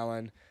Grayson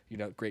Allen,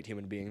 great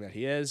human being that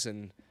he is,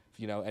 and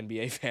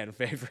NBA fan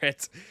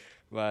favorite,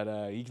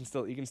 but he can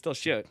still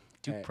shoot.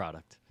 Duke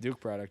product.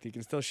 He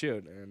can still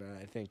shoot, and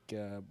I think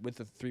with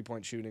the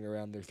 3-point shooting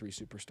around their 3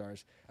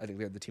 superstars, I think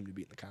they're the team to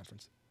beat in the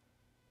conference.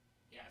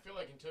 Yeah, I feel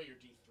like until you're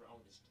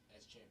dethroned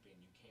as champion,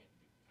 you can't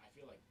be. I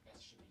feel like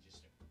that should be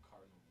just a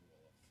cardinal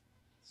rule of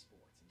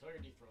sports. Until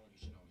you're dethroned, you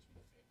should always be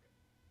the favorite.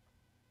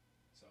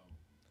 So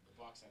the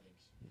Bucks, I think,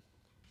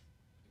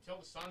 until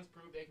the Suns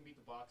prove they can beat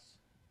the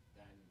Bucks,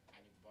 then I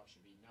think the Bucks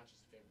should be not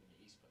just the favorite in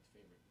the East, but the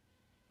favorite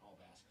in all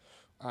basketball.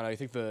 I don't know. I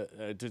think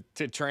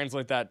to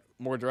translate that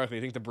more directly,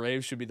 I think the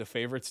Braves should be the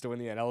favorites to win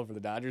the NL over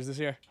the Dodgers this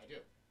year. I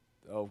do.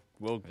 Oh,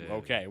 we'll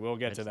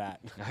get to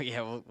that.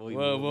 Yeah,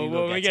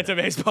 when we get to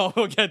baseball,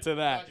 we'll get to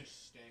that.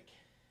 Dodgers stink.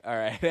 All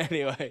right.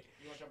 Anyway,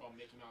 You want to talk about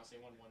Mickey Mouse? They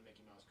won one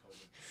Mickey Mouse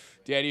COVID.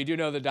 Danny, you do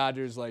know the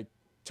Dodgers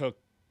took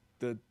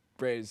the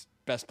Braves'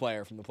 best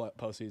player from the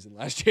postseason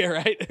last year,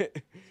 right? They got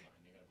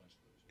a bunch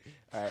of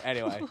losers. All right.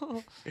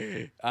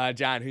 Anyway,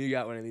 John, who you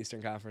got winning the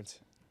Eastern Conference?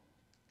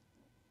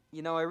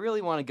 I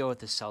really want to go with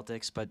the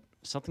Celtics, but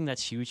something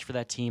that's huge for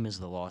that team is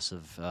the loss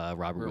of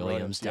Robert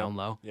Williams down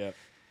low. Yep.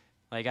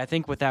 I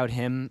think without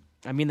him,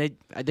 I mean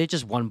they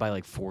just won by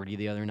 40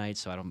 the other night,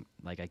 so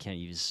I can't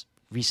use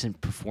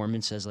recent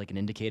performance as an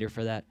indicator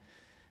for that.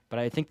 But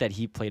I think that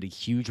he played a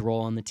huge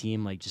role on the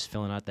team, just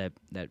filling out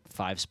that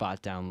 5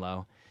 spot down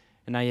low.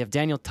 And now you have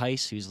Daniel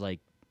Tice, who's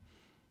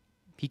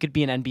he could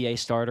be an NBA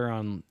starter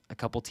on a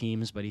couple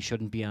teams, but he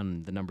shouldn't be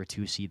on the number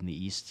 2 seed in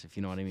the East, if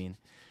you know what I mean.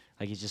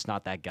 He's just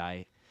not that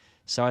guy.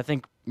 So I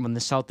think when the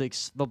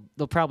Celtics,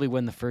 they'll probably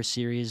win the first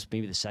series,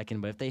 maybe the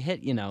second. But if they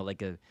hit,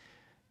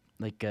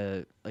 like a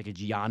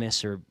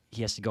Giannis, or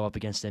he has to go up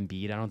against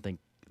Embiid, I don't think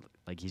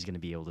he's going to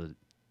be able to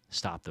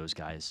stop those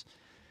guys.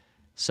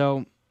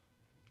 So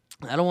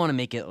I don't want to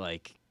make it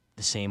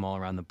the same all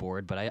around the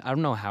board, but I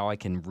don't know how I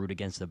can root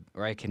against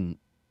or I can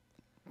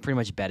pretty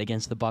much bet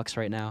against the Bucks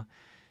right now,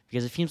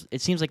 because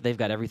it seems like they've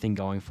got everything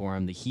going for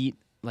them. The Heat,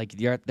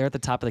 they're at the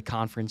top of the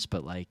conference,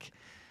 but I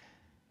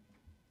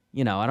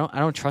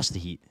don't trust the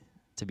Heat,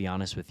 to be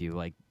honest with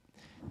you.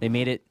 They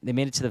made it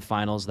to the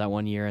finals that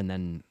one year, and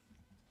then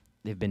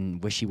they've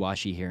been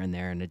wishy-washy here and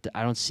there, and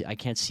I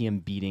can't see them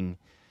beating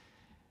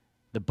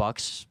the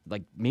Bucks.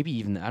 Maybe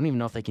even, I don't even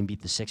know if they can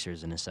beat the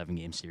Sixers in a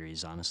 7-game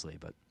series, honestly.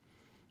 But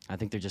I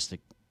think they're just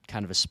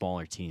kind of a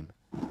smaller team.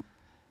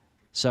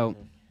 So,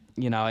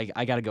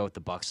 I got to go with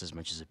the Bucks as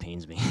much as it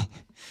pains me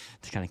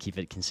to kind of keep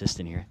it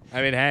consistent here.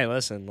 I mean, hey,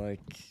 listen,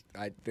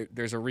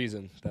 there's a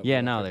reason. That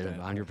yeah, no, there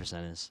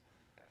 100% is.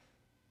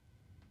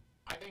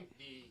 I think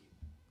the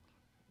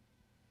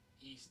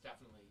East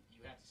definitely,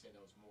 you have to say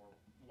that was more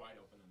wide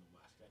open than the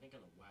West. I think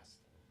in the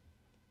West,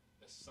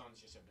 the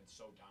Suns just have been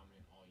so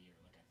dominant all year.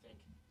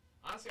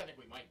 Honestly, I think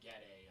we might get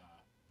a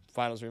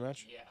finals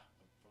rematch. Yeah,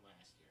 from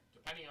last year,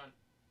 depending on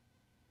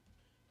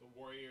the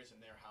Warriors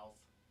and their health.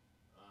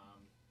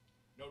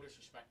 No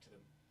disrespect to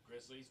the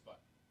Grizzlies, but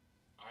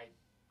I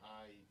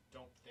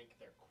don't think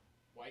they're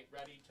quite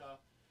ready to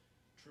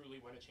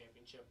truly win a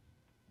championship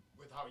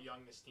with how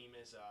young this team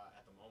is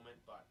at the moment.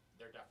 But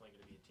they're definitely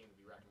going to be a team to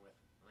be reckoned with.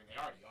 I mean,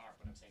 they already are,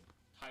 but I'm saying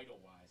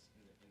title-wise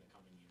in the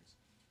coming years.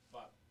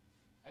 But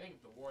I think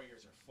the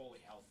Warriors are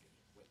fully healthy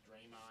with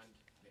Draymond.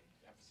 The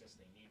emphasis,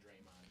 they need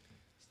Draymond,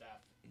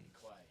 Steph, and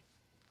Clay.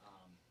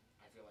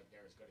 I feel like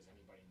they're as good as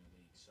anybody in the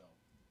league. So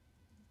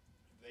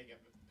if they get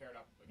paired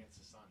up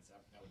against the Suns,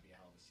 that would be a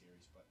hell of a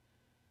series. But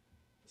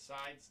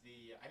besides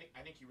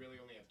I think you really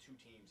only have 2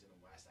 teams in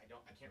the West. I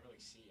can't really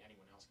see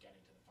anyone else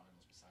getting to the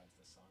finals besides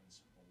the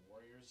Suns or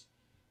Warriors.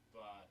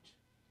 But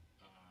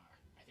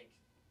I think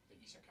the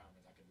Eastern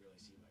Conference, I could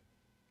really see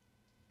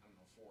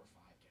 4 or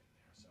 5 getting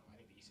there. So I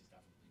think the East is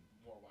definitely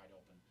more wide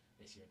open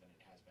this year than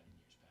it has been in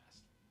years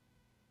past.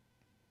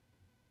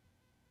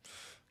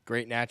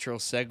 Great natural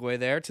segue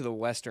there to the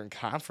Western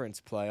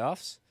Conference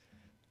playoffs.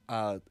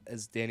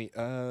 As Danny,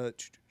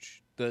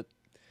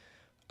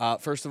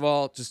 first of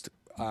all, just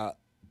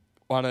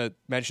want to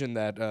mention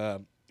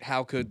that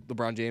how could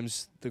LeBron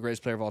James, the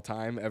greatest player of all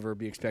time, ever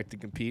be expected to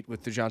compete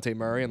with DeJounte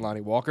Murray and Lonnie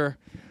Walker?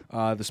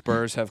 The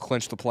Spurs have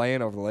clinched the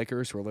play-in over the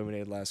Lakers, who were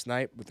eliminated last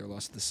night with their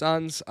loss to the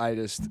Suns. I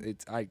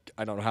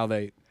don't know how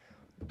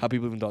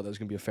people even thought that was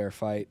going to be a fair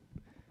fight.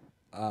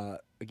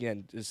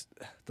 Again, just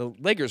the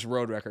Lakers'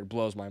 road record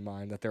blows my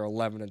mind that they're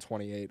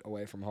 11-28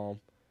 away from home.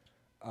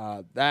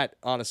 That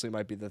honestly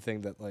might be the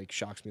thing that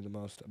shocks me the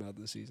most about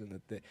this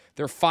season. That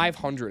they're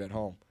 500 at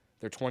home.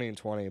 They're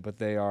 20-20, but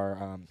they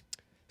are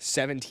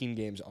 17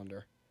 games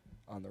under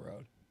on the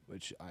road,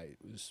 which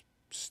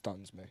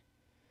stuns me.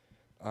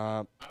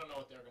 I don't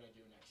know what they're going to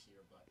do next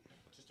year, but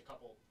just a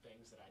couple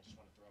things that I just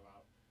want to throw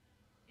out.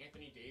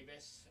 Anthony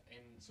Davis,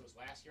 and so his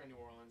last year in New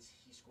Orleans,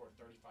 he scored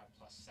 35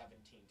 plus 17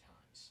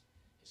 times.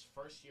 His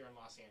first year in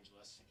Los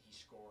Angeles, he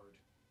scored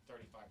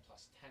 35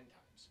 plus 10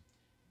 times.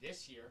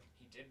 This year,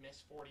 he did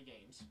miss 40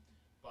 games,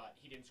 but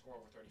he didn't score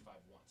over 35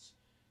 once.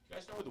 You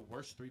guys know who the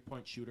worst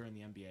three-point shooter in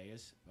the NBA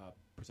is,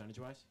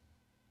 percentage-wise?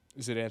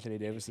 Is it Anthony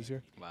Davis this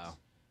year? Wow.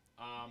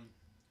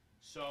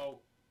 So,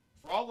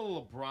 for all the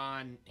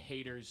LeBron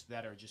haters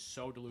that are just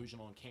so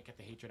delusional and can't get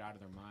the hatred out of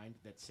their mind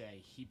that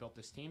say he built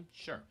this team,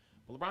 sure.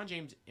 But LeBron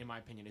James, in my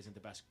opinion, isn't the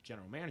best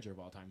general manager of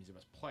all time. He's the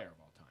best player of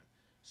all time.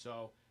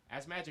 So,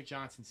 as Magic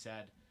Johnson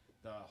said,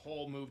 the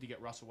whole move to get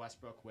Russell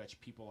Westbrook,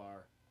 which people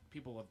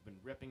have been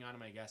ripping on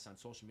him, I guess, on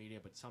social media,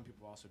 but some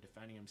people are also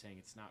defending him, saying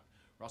it's not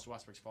Russell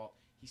Westbrook's fault.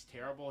 He's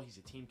terrible. He's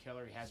a team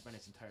killer. He has been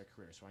his entire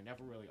career. So I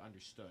never really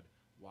understood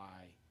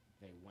why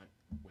they went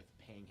with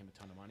paying him a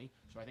ton of money.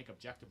 So I think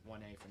objective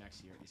 1A for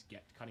next year is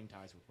cutting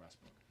ties with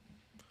Westbrook.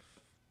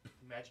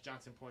 Magic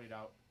Johnson pointed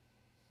out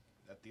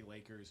that the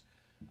Lakers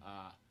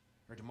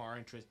or DeMar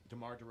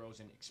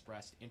DeRozan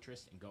expressed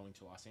interest in going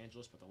to Los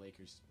Angeles, but the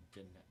Lakers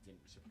didn't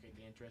reciprocate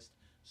the interest.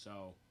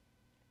 So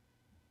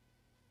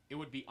it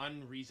would be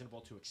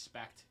unreasonable to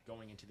expect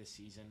going into this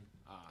season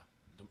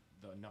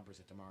the numbers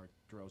that DeMar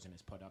DeRozan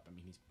has put up. I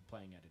mean, he's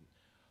playing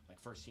at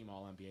first-team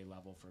All-NBA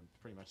level for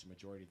pretty much the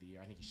majority of the year.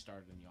 I think he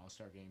started in the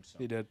All-Star game, so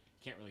He did.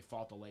 Can't really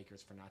fault the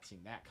Lakers for not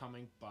seeing that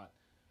coming. But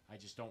I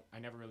just don't. I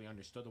never really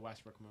understood the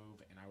Westbrook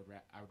move, and I would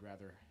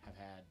rather have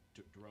had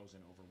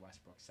DeRozan over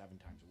Westbrook 7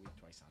 times a week,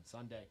 twice on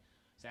Sunday.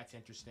 So that's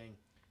interesting.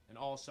 And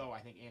also, I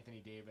think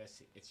Anthony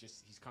Davis. It's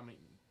just he's coming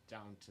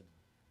down to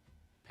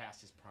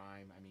past his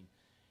prime. I mean,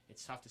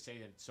 it's tough to say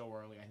that it's so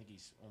early. I think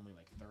he's only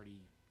like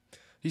 30.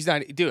 He's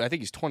not, dude. I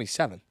think he's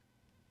 27.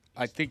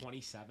 I think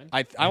 27.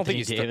 I don't think Anthony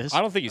he's. Davis?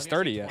 I don't think he's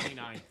 30 yet.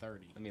 29,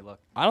 30. Let me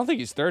look. I don't think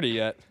he's 30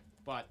 yet.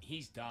 But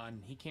he's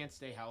done. He can't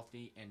stay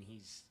healthy, and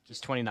he's He's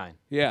just 29.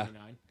 Yeah,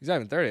 29. he's not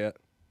even 30 yet.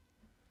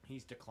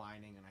 He's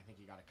declining, and I think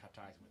you got to cut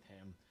ties with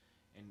him.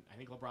 And I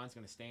think LeBron's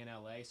going to stay in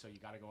LA, so you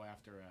got to go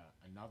after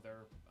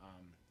another,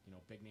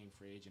 big name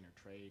free agent or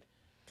trade. I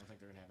don't think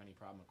they're going to have any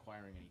problem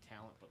acquiring any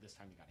talent, but this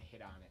time you got to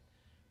hit on it.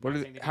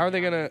 How are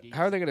they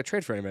gonna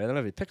trade for anybody? They don't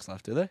have any picks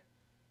left, do they?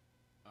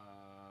 I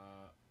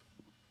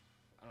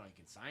don't know. You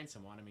can sign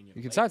someone. I mean,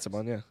 You can sign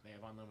someone, yeah. They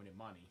have unlimited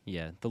money.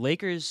 Yeah, the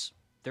Lakers,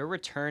 they're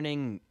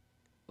returning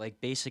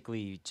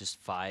basically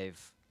just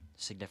 5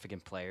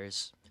 significant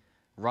players.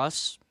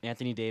 Russ,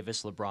 Anthony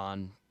Davis,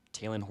 LeBron,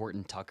 Talen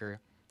Horton-Tucker,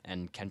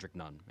 and Kendrick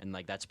Nunn. And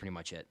that's pretty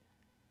much it.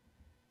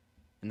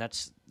 And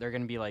they're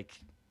going to be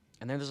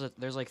and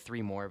there's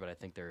 3 more, but I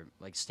think they're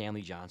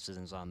Stanley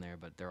Johnson's on there,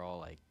 but they're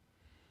all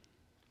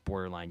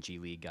borderline G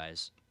League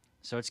guys.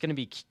 So it's gonna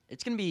be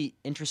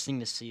interesting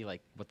to see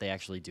what they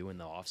actually do in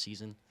the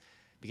offseason,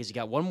 because you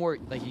got one more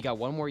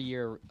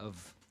year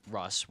of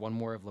Russ, one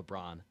more of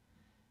LeBron,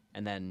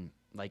 and then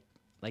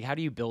how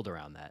do you build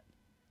around that?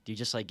 Do you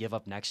just give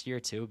up next year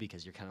too,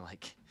 because you're kind of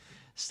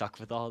stuck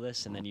with all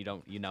this, and then you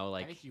don't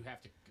I think you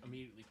have to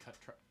immediately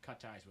cut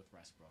ties with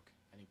Westbrook.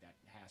 I think that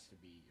has to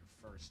be your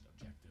first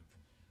objective.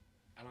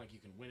 I don't think you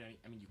can win any.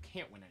 I mean, you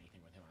can't win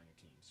anything with him on your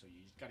team, so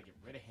you just got to get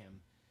rid of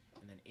him.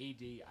 And then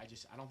AD, I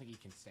don't think he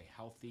can stay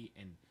healthy,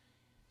 and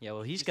yeah,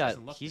 well, he's got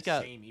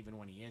same even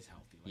when he is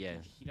healthy.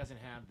 He doesn't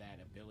have that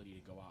ability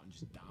to go out and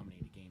just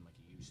dominate a game like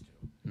he used to.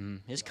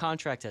 His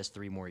contract has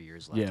 3 more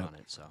years left on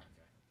it, so. Okay.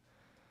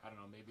 I don't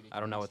know. Maybe I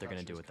don't know what they're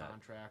gonna do with that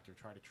contract, or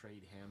try to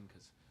trade him,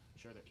 because I'm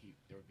sure that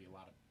there would be a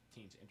lot of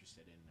teams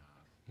interested in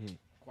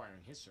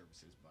acquiring his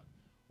services, but.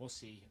 We'll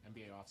see.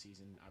 NBA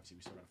offseason. Obviously,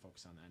 we still got to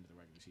focus on the end of the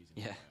regular season.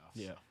 Yeah. Playoffs,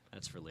 Yeah.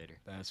 That's for later.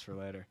 That's for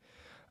later.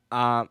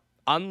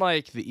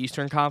 Unlike the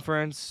Eastern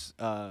Conference,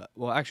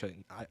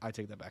 actually, I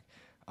take that back.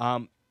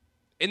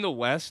 In the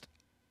West,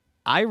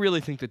 I really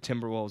think the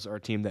Timberwolves are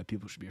a team that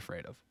people should be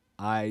afraid of.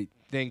 I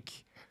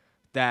think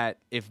that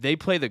if they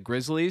play the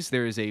Grizzlies,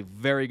 there is a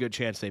very good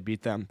chance they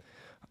beat them.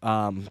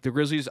 The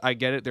Grizzlies, I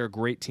get it. They're a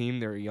great team.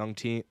 They're a young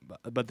team,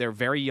 but they're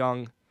very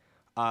young.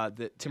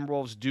 The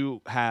Timberwolves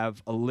do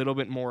have a little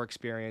bit more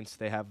experience.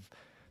 They have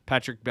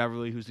Patrick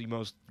Beverley, who's the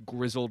most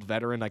grizzled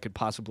veteran I could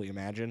possibly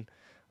imagine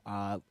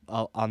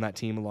on that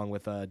team, along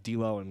with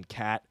D'Lo and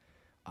Cat.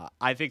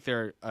 I think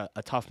they're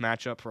a tough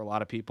matchup for a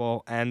lot of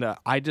people. And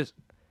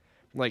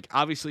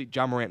obviously,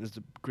 John Morant is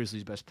the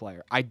Grizzlies' best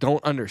player. I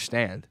don't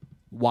understand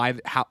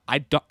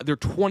they're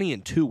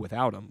 20-2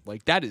 without him.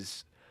 That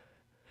is,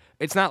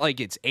 it's not like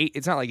it's 8.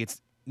 It's not like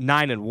it's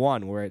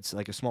 9-1, where it's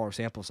a smaller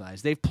sample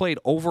size. They've played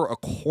over a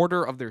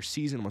quarter of their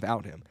season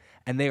without him,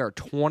 and they are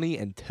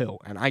 20-2,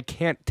 and I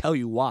can't tell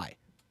you why.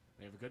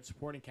 They have a good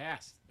supporting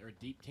cast. They're a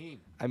deep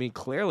team. I mean,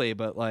 clearly,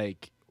 but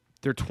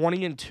they're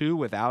 20-2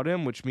 without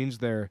him, which means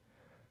they're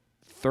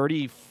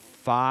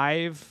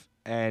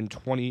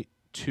 35-22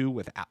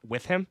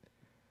 with him.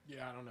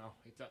 Yeah, I don't know.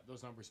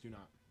 Those numbers do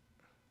not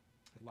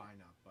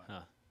line up, but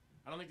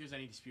I don't think there's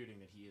any disputing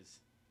that he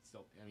is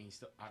still. I mean,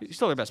 He's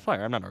still their best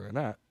player. I'm not arguing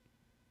that.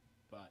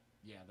 But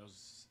yeah,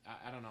 those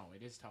I don't know.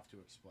 It is tough to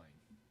explain.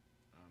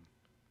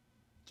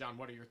 John,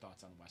 what are your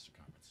thoughts on the Western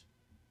Conference?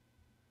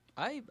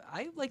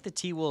 I like the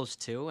T-Wolves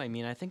too. I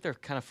mean, I think they're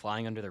kind of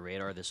flying under the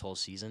radar this whole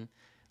season.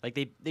 Like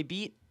they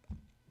beat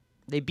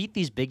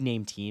these big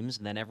name teams,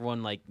 and then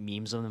everyone like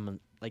memes them, and,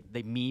 like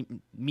they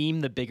meme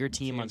the bigger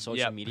team on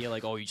social Yep. media,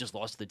 like, oh, you just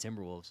lost to the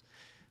Timberwolves.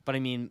 But I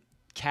mean,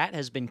 Cat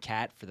has been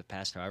Cat for the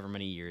past however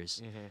many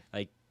years.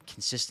 Like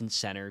consistent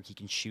center, he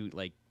can shoot.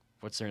 Like,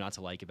 what's there not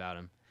to like about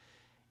him?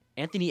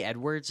 Anthony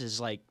Edwards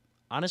is like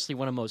honestly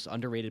one of the most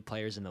underrated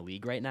players in the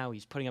league right now.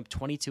 He's putting up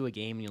 22 a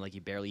game, and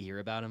you barely hear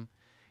about him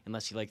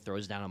unless he like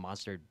throws down a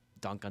monster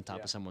dunk on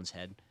top of someone's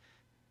head.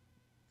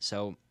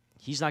 So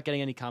he's not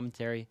getting any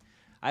commentary.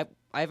 I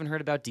haven't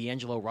heard about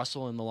D'Angelo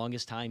Russell in the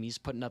longest time. He's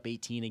putting up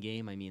 18 a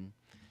game. I mean,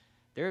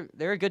 they're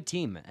a good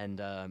team,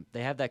 and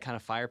they have that kind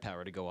of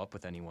firepower to go up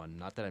with anyone.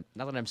 Not that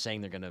I'm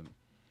saying they're gonna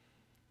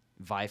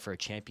vie for a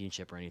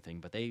championship or anything,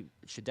 but they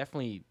should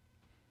definitely.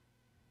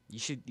 You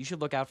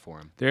should look out for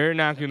them. They're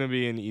not going to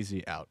be an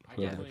easy out. I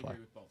whoever definitely they play.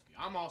 agree with both of you.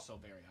 I'm also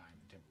very high on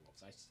the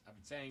Timberwolves. I've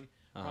been saying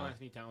Karl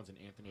Anthony Towns and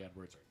Anthony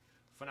Edwards are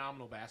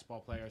phenomenal basketball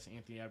players.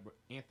 Anthony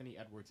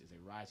Edwards is a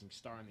rising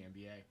star in the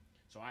NBA.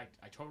 So I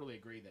totally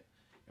agree that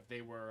if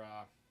they were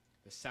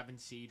the 7th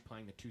seed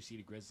playing the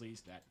 2-seeded Grizzlies,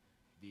 that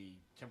the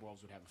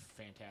Timberwolves would have a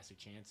fantastic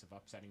chance of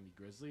upsetting the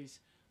Grizzlies.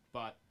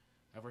 But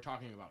if we're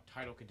talking about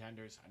title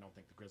contenders, I don't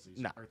think the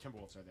Grizzlies or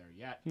Timberwolves are there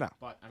yet. No.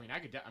 But I mean,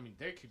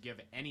 they could give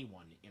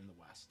anyone in the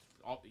West,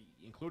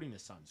 including the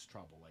Suns,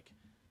 trouble. Like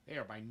they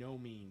are by no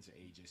means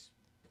a just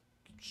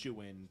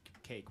shoe-in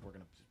cake. We're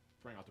gonna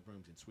bring out the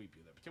brooms and sweep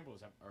you. The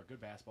Timberwolves are a good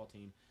basketball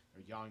team.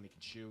 They're young. They can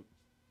shoot.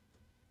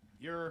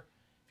 If you're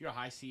a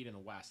high seed in the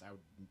West, I would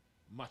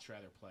much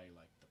rather play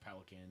like the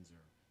Pelicans or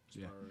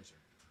Spurs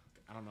or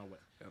I don't know what.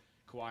 Yep.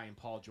 Kawhi and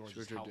Paul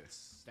George's health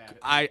status.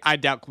 I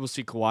doubt we'll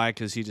see Kawhi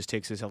because he just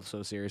takes his health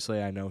so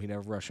seriously. I know he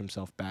never rushed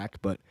himself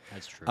back, but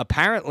That's true.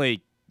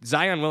 apparently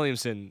Zion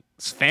Williamson's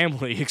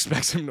family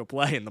expects him to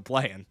play in the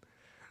play-in.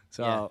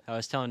 So yeah, I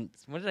was telling.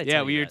 What did I yeah,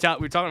 tell we you were guys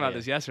we were talking about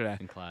this yesterday.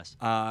 in class?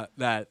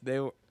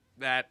 That's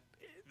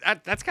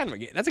kind of a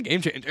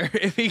game changer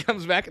if he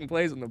comes back and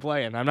plays in the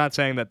play-in. I'm not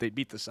saying that they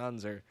beat the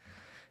Suns or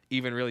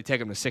even really take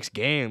them to 6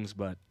 games,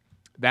 but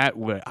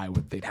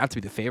they'd have to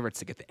be the favorites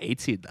to get the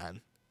 8 seed then.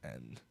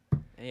 And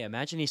Yeah,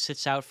 imagine he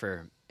sits out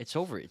for it's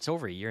over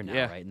a year now,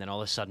 Yeah. right? And then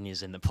all of a sudden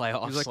he's in the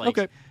playoffs. He's like,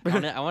 okay.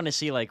 I want to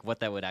see like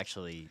what that would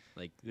actually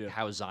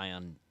how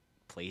Zion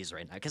plays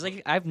right now because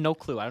I have no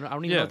clue. I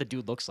don't even know what the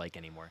dude looks like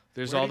anymore.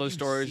 There's Where all did those you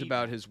stories see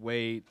about that? his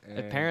weight. And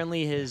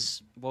Apparently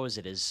his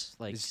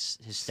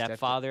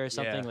stepfather or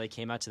something yeah. like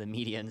came out to the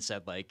media and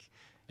said like,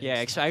 And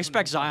yeah, he's I not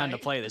expect gonna Zion to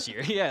play? play this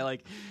year. Yeah,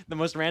 like the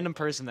most random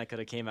person that could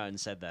have came out and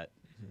said that.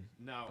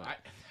 No,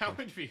 that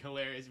would be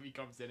hilarious if he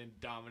comes in and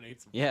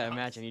dominates. the Yeah, playoffs.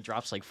 imagine he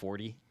drops like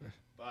 40.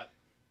 But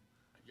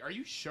are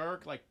you sure?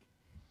 Like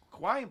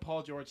Kawhi and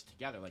Paul George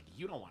together, like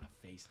you don't want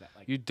to face that.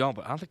 Like You don't,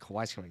 but I don't think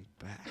Kawhi's coming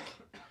back.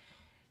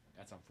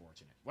 that's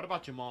unfortunate. What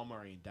about Jamal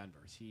Murray in Denver?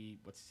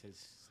 What's his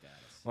status?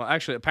 Well,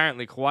 actually,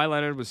 apparently Kawhi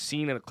Leonard was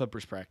seen at a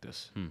Clippers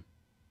practice.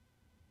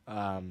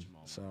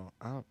 So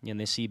I don't. Yeah, and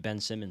they see Ben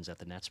Simmons at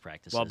the Nets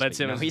practice. Well, Ben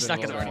Simmons he's has not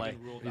been going to ruled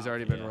play. out. He's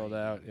already been rolled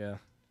out. Yeah.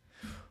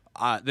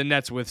 The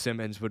Nets with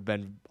Simmons would have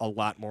been a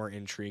lot more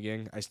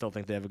intriguing. I still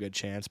think they have a good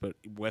chance, but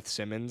with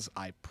Simmons,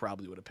 I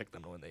probably would have picked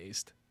them to win the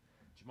East.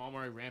 Jamal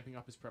Murray ramping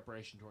up his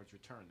preparation towards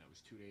return. That was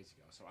 2 days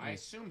ago. So I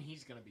assume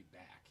he's going to be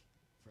back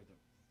for the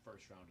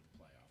first round of the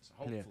playoffs. So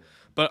hopefully.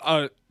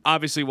 But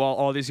obviously, while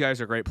all these guys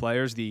are great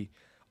players, the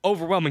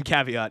overwhelming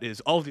caveat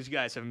is all of these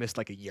guys have missed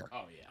like a year,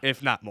 Oh yeah.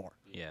 if not more.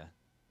 Yeah.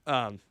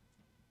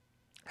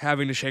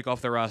 Having to shake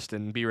off the rust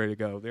and be ready to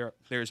go.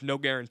 There's no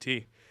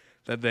guarantee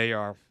that they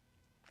are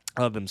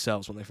of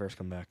themselves when they first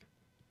come back.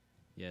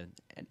 Yeah,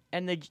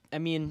 and the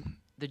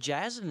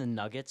Jazz and the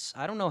Nuggets.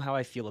 I don't know how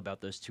I feel about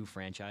those two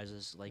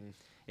franchises. Like,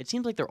 it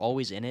seems like they're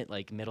always in it,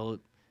 like middle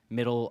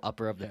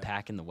upper of the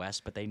pack in the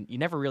West, but you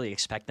never really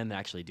expect them to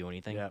actually do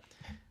anything. Yeah.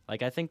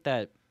 Like, I think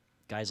that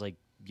guys like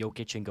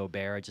Jokic and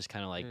Gobert are just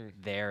kind of like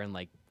there and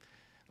like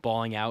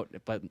balling out,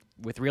 but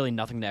with really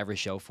nothing to ever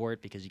show for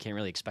it because you can't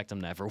really expect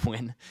them to ever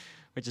win,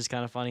 which is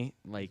kind of funny.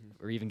 Like,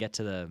 or even get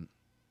to the.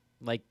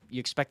 Like, you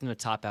expect them to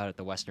top out at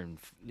the Western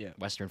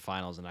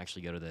Finals and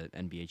actually go to the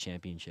NBA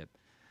championship.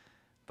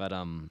 But,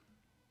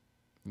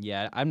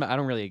 yeah, I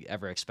don't really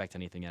ever expect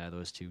anything out of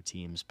those two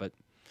teams. But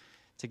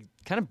to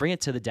kind of bring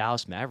it to the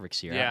Dallas Mavericks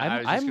here, Yeah, I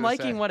was just I'm gonna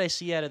liking say. what I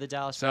see out of the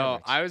Dallas So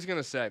Mavericks. I was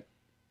gonna say,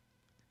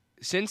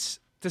 since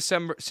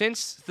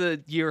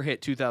the year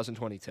hit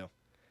 2022,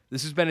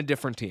 this has been a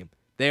different team.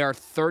 They are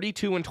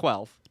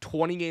 32-12,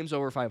 20 games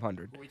over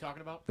 500. What are we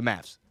talking about? The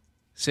Mavs.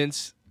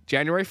 Since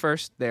January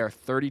 1st, they are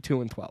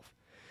 32-12.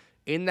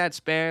 In that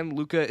span,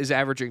 Luka is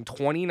averaging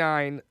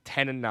 29,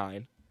 10, and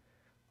 9.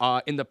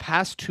 In the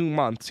past 2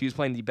 months, he's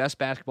playing the best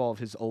basketball of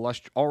his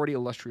already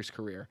illustrious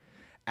career,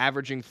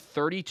 averaging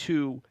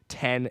 32,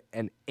 10,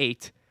 and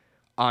 8.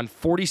 on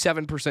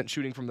 47%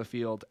 shooting from the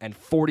field and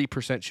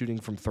 40% shooting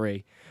from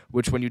three,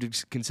 which when you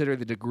consider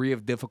the degree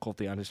of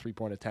difficulty on his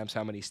three-point attempts,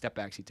 how many step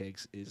backs he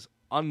takes, is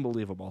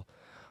unbelievable.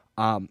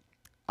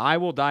 I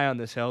will die on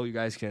this hill. You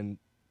guys can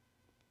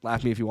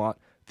laugh at me if you want.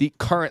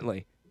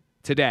 Currently,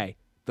 today,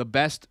 the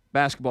best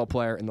basketball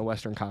player in the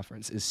Western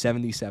Conference is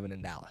 77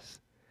 in Dallas.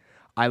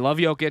 I love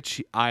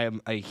Jokic. I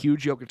am a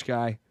huge Jokic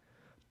guy,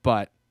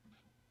 but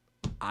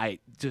I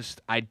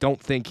don't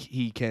think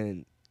he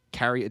can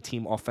carry a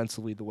team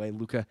offensively the way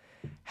Luka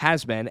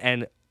has been.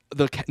 And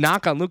the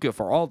knock on Luka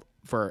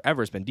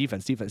forever has been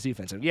defense.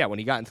 And yeah, when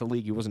he got into the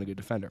league, he wasn't a good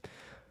defender.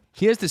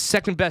 He has the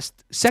second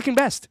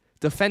best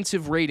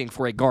defensive rating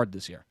for a guard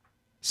this year.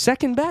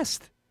 Second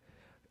best.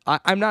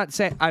 I'm not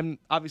saying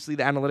obviously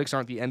the analytics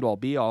aren't the end all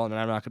be all, and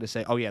I'm not going to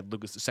say, oh yeah,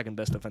 Luka's the second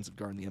best defensive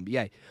guard in the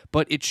NBA.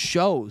 But it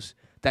shows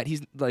that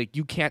he's like,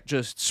 you can't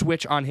just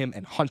switch on him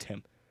and hunt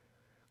him.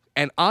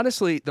 And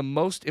honestly, the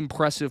most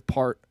impressive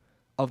part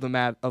of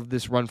of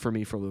this run for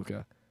me for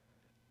Luka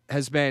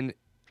has been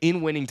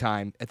in winning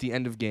time at the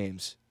end of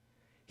games.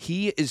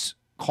 He is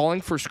calling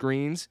for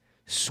screens,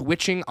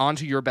 switching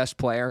onto your best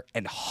player,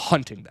 and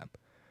hunting them.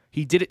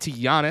 He did it to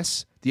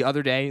Giannis the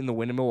other day in the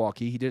win in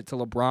Milwaukee. He did it to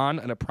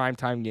LeBron in a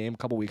primetime game a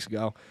couple weeks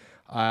ago.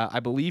 I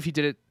believe he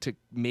did it to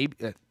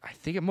I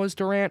think it was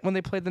Durant when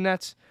they played the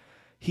Nets.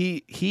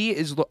 He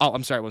is. Oh,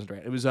 I'm sorry, it wasn't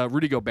Durant. It was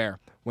Rudy Gobert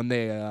when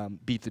they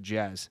beat the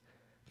Jazz.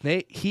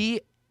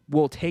 He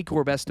will take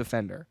your best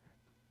defender,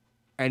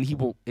 and he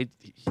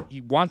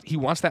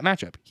wants that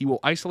matchup. He will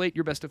isolate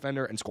your best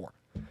defender and score.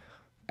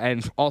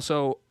 And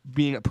also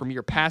being a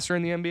premier passer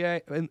in the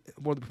NBA,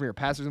 one of the premier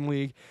passers in the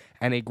league,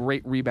 and a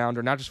great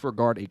rebounder, not just for a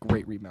guard, a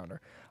great rebounder.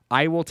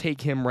 I will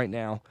take him right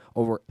now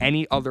over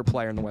any other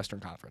player in the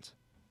Western Conference.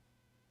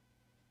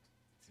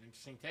 It's an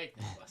interesting take,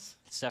 Nicholas.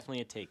 It's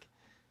definitely a take.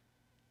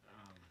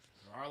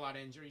 There are a lot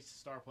of injuries to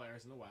star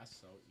players in the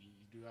West, so you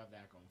do have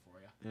that going for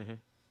you. Mm-hmm.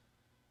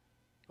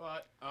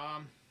 But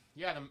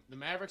yeah, the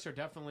Mavericks are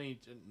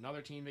definitely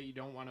another team that you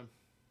don't want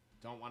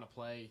to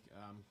play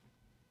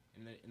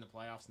in the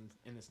playoffs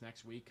in this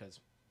next week, because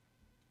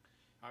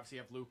obviously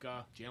you have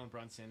Luka, Jalen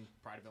Brunson,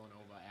 Pride of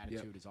Villanova.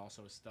 Attitude is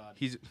also a stud.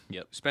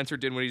 Spencer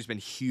Dinwiddie's been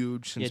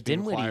huge since being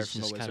Dinwiddie's acquired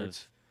from the just kind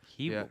Wizards. of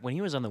when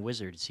he was on the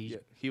Wizards, he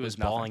was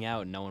nothing. balling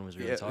out, and no one was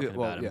really talking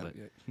about him. But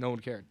no one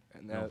cared,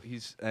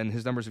 and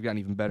his numbers have gotten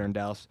even better in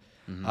Dallas.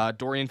 Mm-hmm.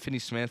 Dorian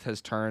Finney-Smith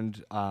has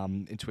turned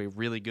into a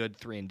really good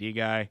 3-and-D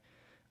guy,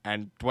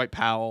 and Dwight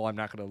Powell. I'm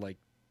not gonna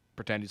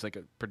pretend he's like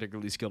a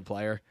particularly skilled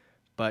player,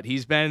 but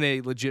he's been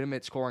a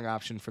legitimate scoring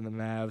option for the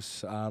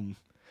Mavs.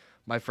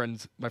 My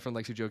friend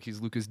likes to joke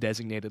he's Luka's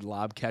designated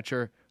lob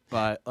catcher,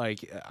 but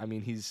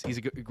he's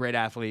a great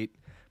athlete,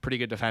 pretty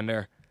good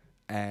defender,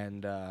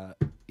 and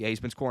he's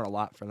been scoring a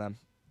lot for them.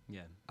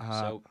 Yeah.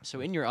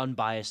 So in your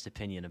unbiased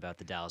opinion about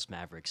the Dallas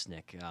Mavericks,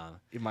 Nick.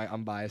 In my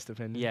unbiased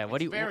opinion. Yeah. What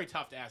do you? Very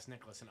tough to ask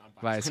Nicholas an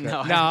unbiased.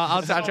 No,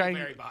 I'll try.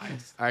 Very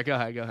biased. All right, go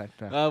ahead.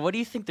 No. What do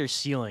you think their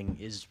ceiling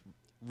is?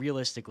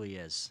 Realistically,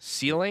 is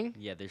ceiling?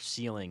 Yeah, their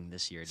ceiling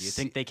this year. Do you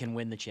think they can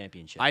win the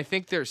championship? I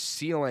think their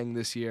ceiling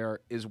this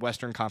year is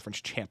Western Conference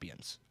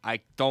champions.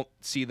 I don't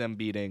see them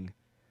beating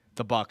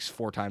the Bucks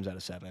 4 times out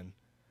of 7,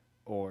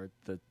 or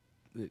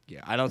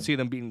I don't see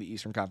them beating the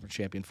Eastern Conference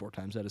champion 4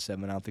 times out of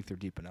 7. I don't think they're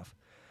deep enough.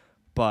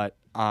 But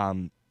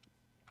I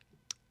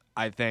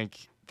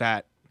think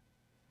that.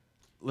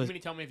 You mean to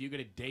tell me if you get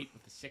a date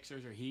with the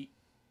Sixers or Heat,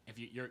 if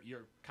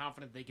you're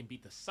confident they can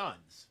beat the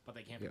Suns, but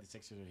they can't beat the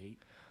Sixers or Heat?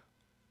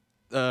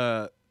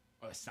 Or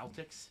the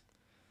Celtics?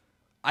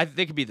 I think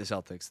it could be the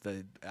Celtics.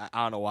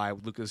 I don't know why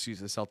Luka's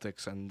used the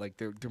Celtics, and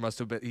there must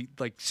have been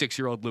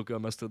 6-year-old Luka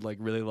must have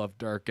really loved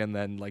Dirk, and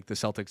then the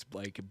Celtics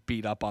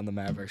beat up on the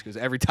Mavericks, because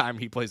every time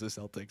he plays the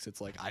Celtics,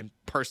 it's I'm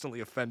personally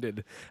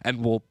offended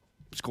and will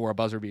score a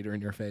buzzer beater in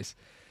your face.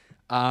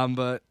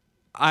 But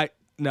I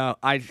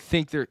do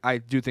think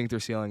their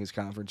ceiling is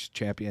conference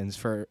champions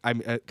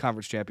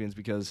conference champions,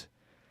 because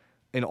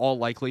in all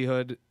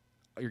likelihood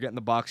you're getting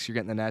the Bucks, you're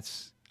getting the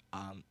Nets.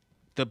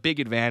 The big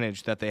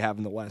advantage that they have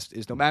in the West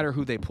is no matter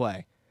who they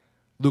play,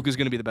 Luka's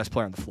going to be the best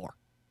player on the floor.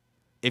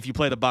 If you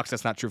play the Bucks,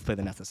 that's not true. If you play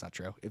the Nets, that's not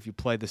true. If you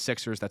play the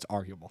Sixers, that's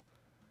arguable.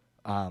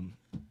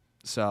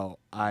 So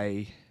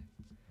I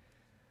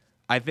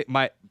think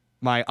my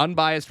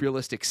unbiased,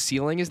 realistic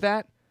ceiling is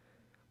that.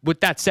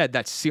 With that said,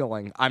 that's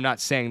ceiling. I'm not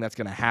saying that's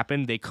going to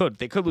happen. They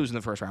could lose in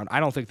the first round. I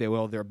don't think they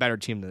will. They're a better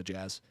team than the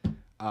Jazz.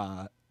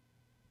 But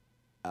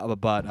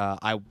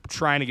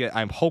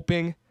I'm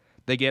hoping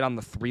they get on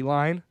the 3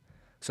 line,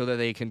 so that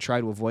they can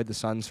try to avoid the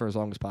Suns for as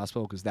long as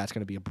possible, because that's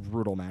going to be a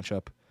brutal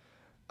matchup.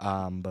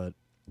 But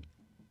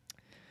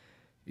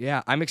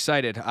yeah, I'm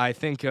excited. I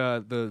think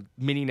the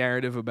mini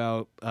narrative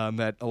about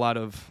that a lot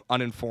of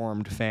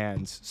uninformed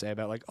fans say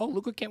about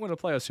Luka can't win a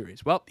playoff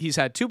series. Well, he's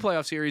had 2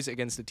 playoff series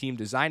against the team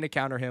designed to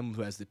counter him,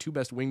 who has the 2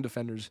 best wing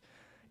defenders,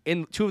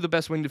 2 of the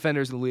best wing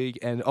defenders in the league.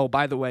 And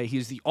by the way,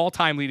 he's the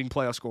all-time leading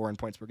playoff scorer in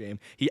points per game.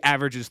 He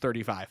averages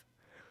 35.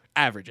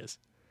 Averages.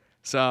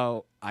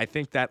 So I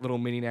think that little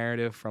mini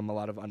narrative from a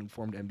lot of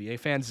uninformed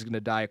NBA fans is going to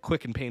die a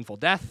quick and painful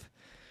death.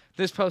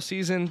 this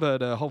postseason,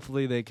 but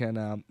hopefully they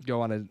can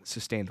go on a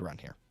sustained run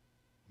here.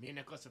 Me and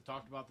Nicholas have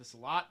talked about this a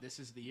lot. This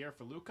is the year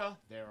for Luka.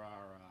 There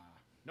are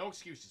no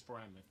excuses for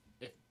him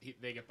if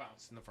they get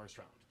bounced in the first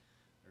round.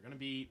 They're going to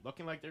be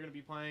looking like they're going to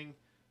be playing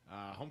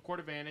home court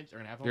advantage. They're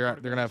going to have home court They're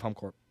advantage. going to have home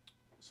court.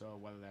 So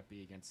whether that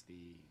be against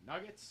the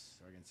Nuggets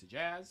or against the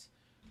Jazz,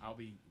 I'll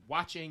be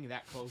watching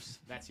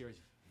that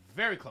series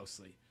very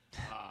closely.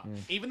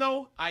 Even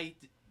though I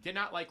did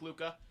not like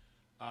Luka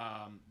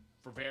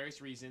for various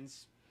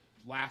reasons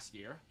last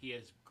year, he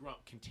has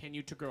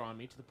continued to grow on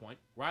me to the point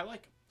where I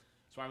like him.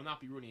 So I will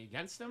not be rooting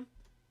against him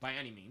by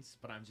any means,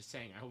 but I'm just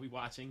saying I will be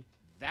watching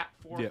that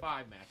 4 or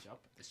 5 matchup,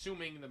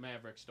 assuming the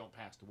Mavericks don't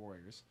pass the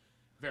Warriors,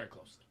 very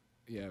closely.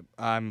 Yeah,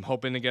 I'm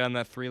hoping to get on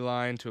that 3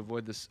 line to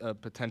avoid this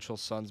potential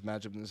Suns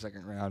matchup in the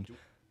second round.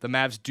 The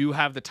Mavs do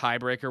have the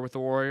tiebreaker with the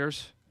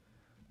Warriors.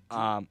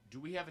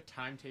 Do we have a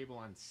timetable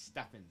on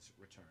Stephen's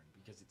return?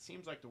 Because it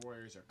seems like the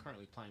Warriors are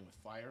currently playing with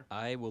fire.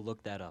 I will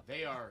look that up.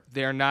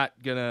 They're not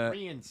gonna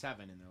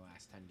 3-7 in their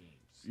last 10 games.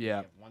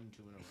 Yeah. They have 1-2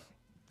 in a row.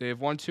 They've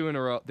won 2 in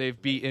a row. They've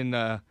beaten.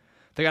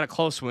 They got a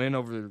close win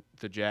over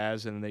the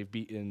Jazz, and they've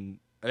beaten.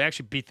 They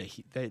actually beat the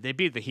Heat. They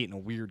beat the Heat in a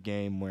weird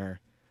game where,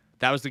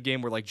 that was the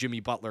game where like Jimmy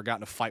Butler got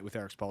in a fight with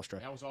Eric Spoelstra.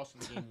 That was also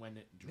the game when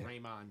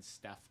Draymond,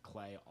 Steph,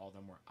 Clay, all of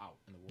them were out,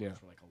 and the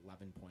Warriors were like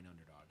 11-point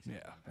underdogs.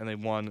 Yeah, and they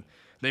won.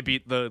 They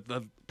beat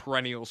the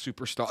perennial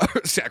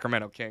superstar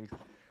Sacramento Kings.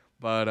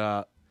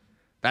 But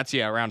that's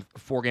around a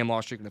 4-game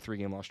loss streak and a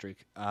 3-game loss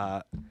streak.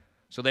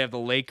 So they have the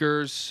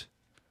Lakers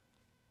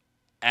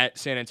at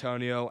San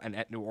Antonio and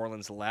at New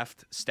Orleans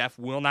left. Steph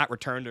will not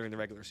return during the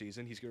regular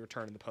season. He's going to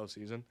return in the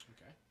postseason.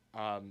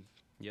 Okay.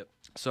 Yep.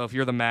 So if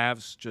you're the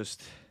Mavs,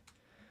 just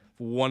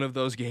one of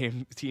those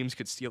teams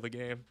could steal the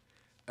game,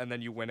 and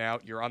then you win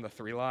out. You're on the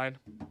 3 line,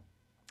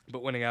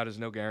 but winning out is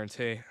no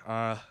guarantee.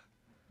 The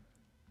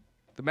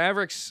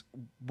Mavericks,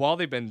 while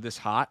they've been this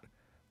hot,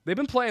 they've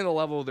been playing the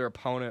level of their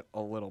opponent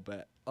a little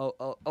bit.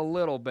 A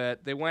little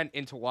bit. They went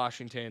into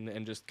Washington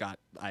and just got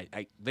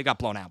they got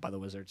blown out by the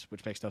Wizards,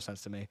 which makes no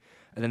sense to me.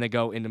 And then they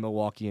go into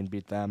Milwaukee and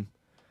beat them.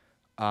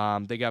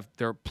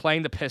 They're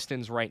playing the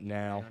Pistons right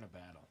now.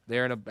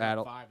 They're in a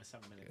battle. 5 or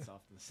 7 minutes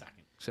left in the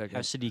second.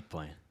 How's Sadiq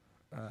playing?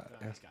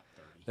 He's got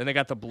 30. Then they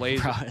got the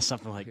Blazers.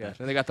 Something like that.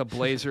 Then they got the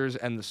Blazers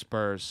and the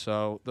Spurs.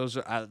 So those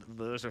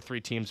are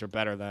 3 teams that are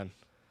better than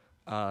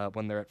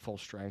when they're at full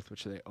strength,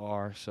 which they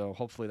are. So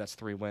hopefully that's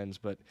 3 wins.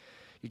 But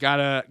you got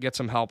to get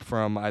some help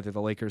from either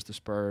the Lakers, the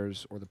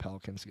Spurs, or the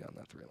Pelicans to get on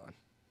that 3 line.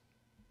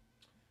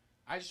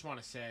 I just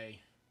want to say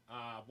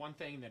one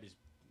thing that has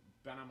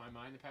been on my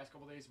mind the past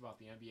couple of days about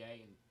the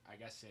NBA, and I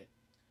guess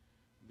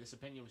this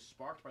opinion was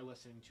sparked by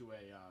listening to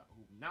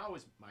who now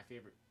is my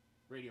favorite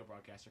radio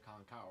broadcaster,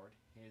 Colin Cowherd,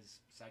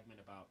 his segment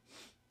about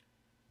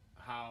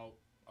how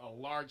a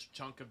large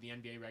chunk of the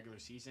NBA regular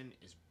season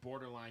is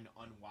borderline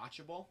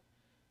unwatchable.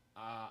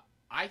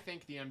 I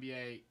think the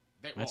NBA...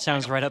 That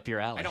sounds right up your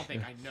alley. I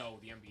know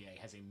the NBA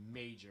has a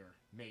major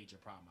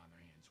problem on their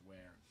hands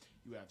where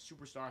you have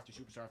superstar after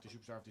superstar after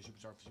superstar after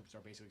superstar after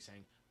superstar basically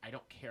saying, I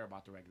don't care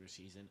about the regular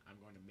season. I'm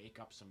going to make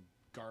up some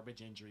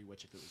garbage injury,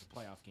 which if it was a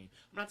playoff game...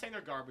 I'm not saying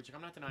they're garbage.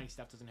 I'm not denying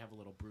Steph doesn't have a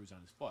little bruise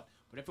on his foot.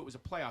 But if it was a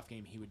playoff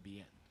game, he would be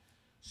in.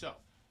 So,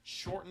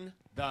 shorten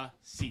the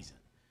season.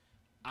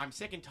 I'm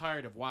sick and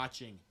tired of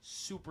watching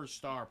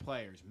superstar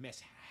players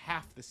miss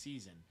half the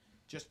season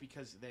just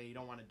because they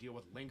don't want to deal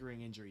with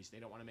lingering injuries. They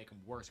don't want to make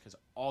them worse because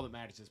all that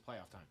matters is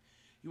playoff time.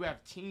 You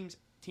have team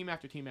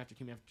after team after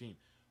team after team,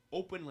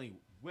 openly,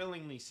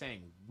 willingly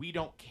saying, we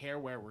don't care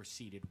where we're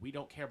seated. We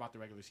don't care about the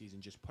regular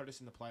season. Just put us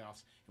in the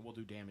playoffs, and we'll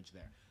do damage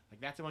there. Like,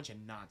 that's a bunch of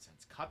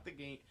nonsense. Cut the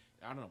game.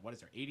 I don't know, what is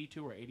there,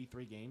 82 or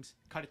 83 games?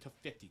 Cut it to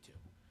 52.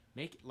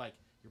 Make it like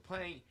you're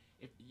playing.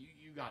 If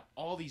you got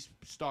all these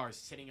stars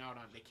sitting out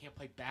on, they can't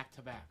play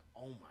back-to-back.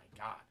 Oh, my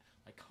God.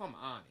 Like, come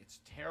on. It's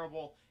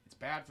terrible. It's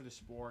bad for the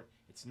sport.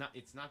 It's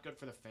not good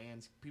for the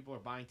fans. People are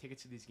buying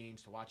tickets to these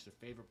games to watch their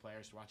favorite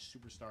players, to watch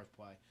superstars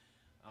play.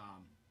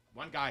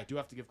 One guy I do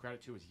have to give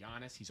credit to is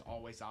Giannis. He's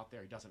always out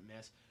there. He doesn't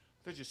miss.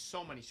 There's just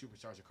so many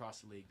superstars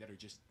across the league that are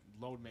just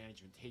load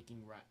management,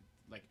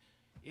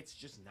 it's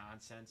just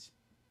nonsense.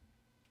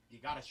 You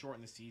got to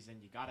shorten the season.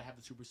 You got to have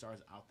the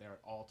superstars out there at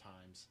all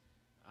times.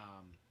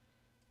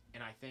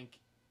 And I think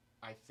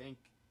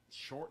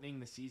shortening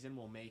the season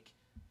will make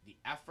the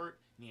effort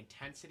and the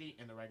intensity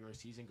in the regular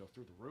season go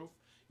through the roof.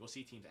 You'll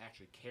see teams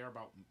actually care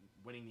about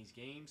winning these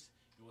games.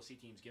 You will see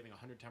teams giving 110%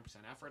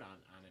 effort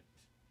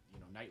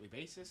on a nightly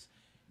basis.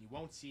 You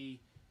won't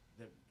see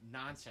the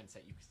nonsense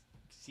that you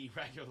see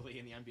regularly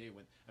in the NBA.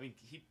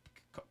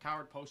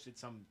 Cowherd posted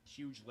some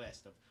huge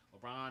list of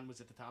LeBron was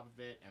at the top of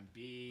it,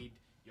 Embiid,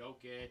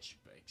 Jokic,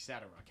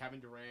 etc. Kevin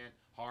Durant,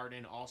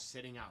 Harden, all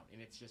sitting out,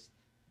 and it's just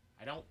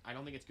I don't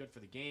think it's good for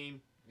the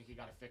game. I think you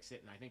got to fix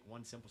it, and I think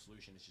one simple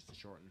solution is just to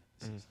shorten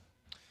the season.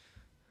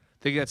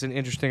 I think that's an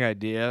interesting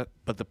idea,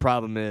 but the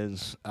problem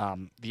is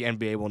the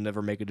NBA will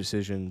never make a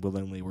decision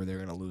willingly where they're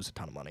going to lose a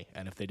ton of money,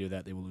 and if they do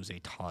that, they will lose a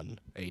ton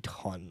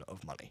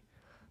of money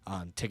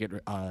on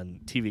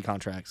TV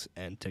contracts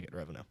and ticket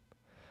revenue.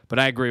 But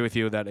I agree with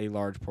you that a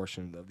large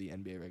portion of the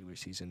NBA regular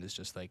season is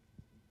just like,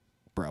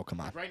 bro, come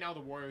on. Right now,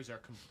 the Warriors are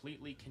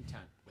completely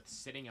content with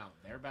sitting out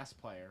their best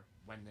player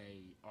when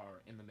they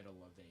are in the middle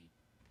of a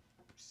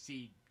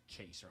seed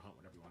chase or hunt,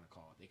 whatever you want to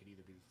call it. They could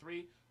either be the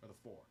 3 or the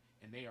 4.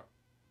 And they are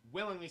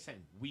willingly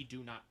saying, we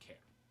do not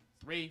care.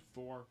 3,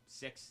 4,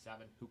 6,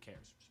 7, who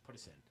cares? Just put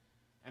us in.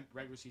 And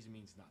regular season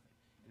means nothing.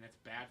 And that's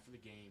bad for the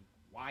game.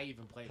 Why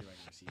even play the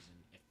regular season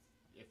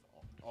if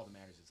all that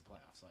matters is the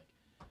playoffs? Like,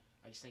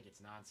 I just think it's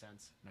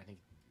nonsense, and I think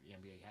the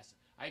NBA has to.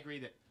 I agree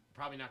that we're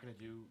probably not going to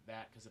do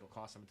that because it'll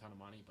cost them a ton of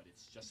money, but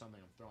it's just something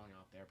I'm throwing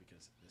out there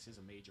because this is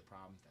a major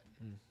problem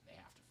that they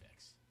have to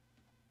fix.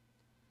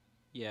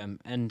 Yeah,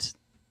 and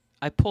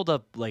I pulled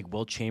up like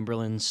Wilt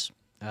Chamberlain's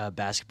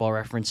basketball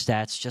reference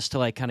stats just to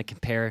like kind of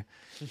compare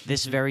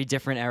this very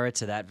different era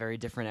to that very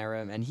different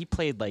era, and he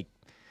played like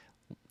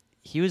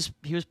he was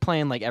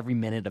playing like every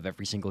minute of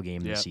every single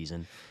game this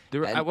season.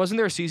 Wasn't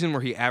there a season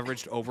where he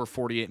averaged over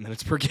 48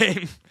 minutes per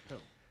game?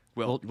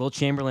 Wilt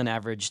Chamberlain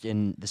averaged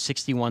in the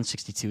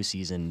 61-62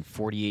 season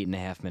 48 and a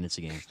half minutes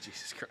a game.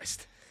 Jesus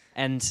Christ.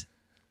 And,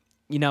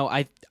 you know,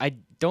 I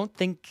don't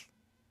think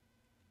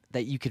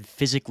that you could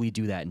physically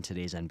do that in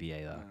today's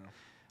NBA, though. No.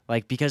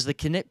 Like, because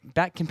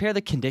compare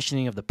the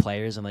conditioning of the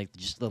players and, like,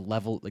 just the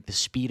level, like, the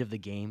speed of the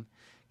game.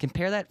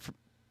 Compare that,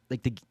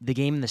 like, the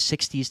game in the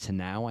 60s to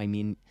now. I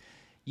mean,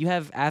 you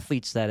have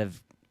athletes that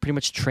have pretty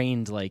much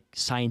trained, like,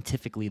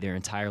 scientifically their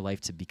entire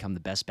life to become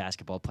the best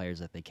basketball players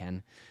that they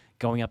can,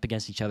 going up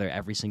against each other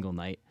every single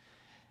night.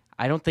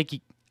 I don't think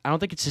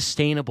it's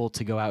sustainable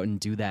to go out and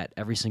do that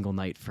every single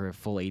night for a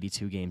full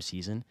 82-game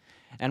season.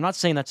 And I'm not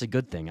saying that's a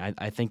good thing.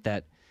 I think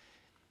that,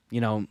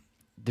 you know,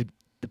 the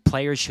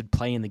players should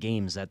play in the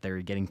games that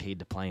they're getting paid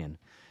to play in.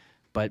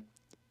 But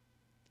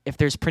if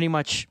there's pretty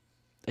much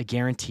a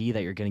guarantee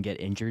that you're going to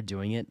get injured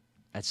doing it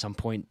at some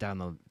point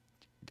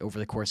over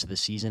the course of the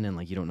season, and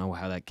like you don't know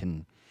how that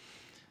can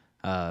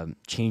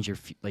change your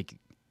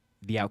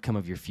the outcome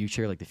of your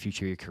future, like the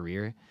future of your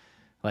career.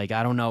 Like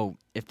I don't know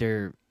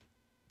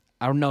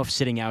if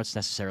sitting out's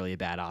necessarily a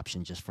bad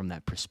option just from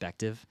that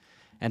perspective.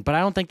 But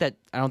I don't think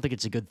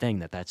it's a good thing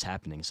that that's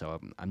happening.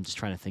 So I'm just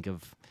trying to think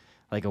of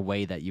like a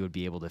way that you would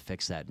be able to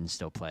fix that and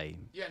still play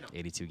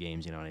 82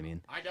 games. You know what I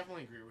mean? I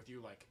definitely agree with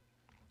you. Like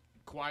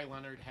Kawhi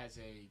Leonard has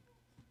a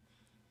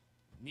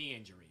knee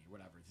injury,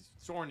 whatever,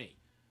 sore knee.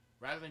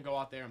 Rather than go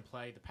out there and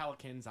play the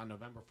Pelicans on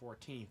November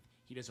 14th,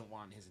 he doesn't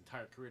want his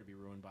entire career to be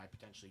ruined by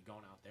potentially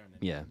going out there and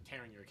then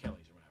tearing your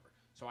Achilles or whatever.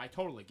 So I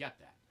totally get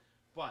that.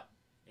 But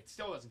it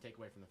still doesn't take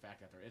away from the fact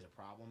that there is a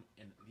problem,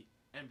 and the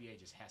NBA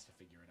just has to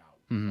figure it out.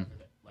 Mm-hmm.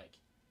 Like,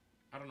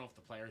 I don't know if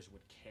the players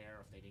would care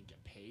if they didn't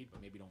get paid,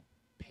 but maybe don't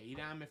pay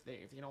them if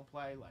they don't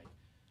play. Like,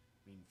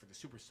 I mean, for the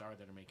superstar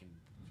that are making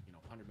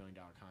 $100 million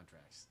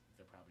contracts,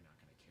 they're probably not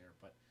going to care.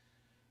 But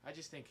I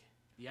just think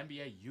the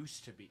NBA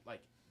used to be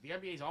like the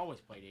NBA's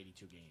always played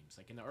 82 games.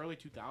 Like in the early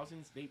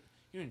 2000s, you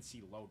didn't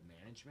see load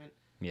management.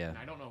 Yeah. And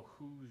I don't know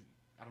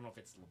if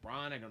it's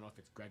LeBron, I don't know if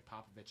it's Greg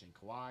Popovich and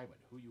Kawhi, but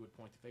who you would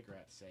point the finger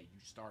at to say you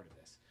started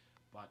this.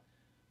 But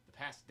the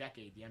past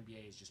decade, the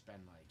NBA has just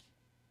been like,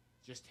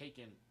 just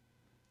taken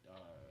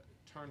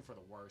turn for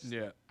the worse.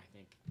 Yeah. I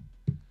think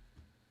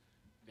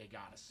they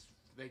got us.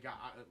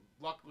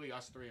 Luckily,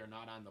 us three are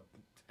not on the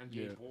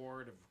NBA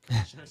board of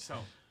commissioners, so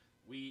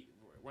we're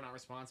not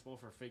responsible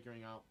for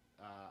figuring out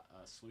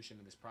a solution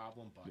to this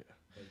problem, but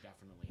they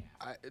definitely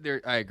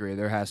have. I agree.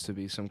 There has to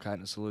be some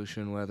kind of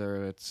solution,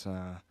 whether it's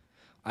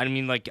I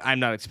mean, like, I'm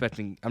not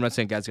saying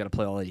guys got to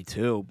play all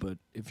 82, but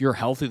if you're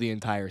healthy the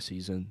entire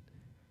season,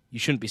 you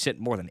shouldn't be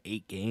sitting more than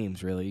 8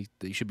 games, really.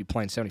 You should be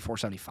playing 74,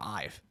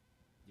 75.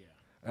 Yeah.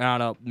 I don't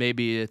know.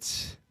 Maybe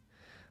it's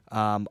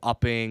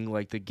upping,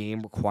 like, the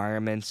game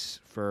requirements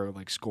for,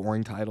 like,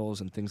 scoring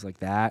titles and things like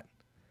that.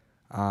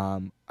 I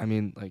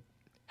mean, like,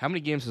 how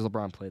many games has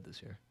LeBron played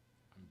this year?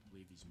 I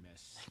believe he's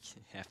missed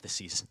half the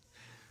season,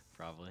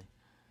 probably.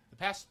 The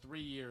past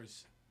 3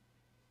 years,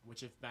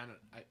 which have been,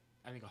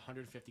 I think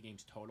 150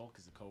 games total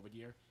because of the COVID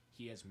year,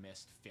 he has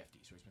missed 50.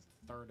 So he's missed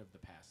a third of the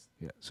past.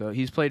 Yeah. So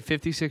he's played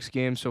 56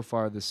 games so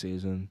far this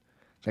season.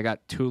 They got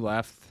 2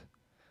 left.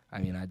 I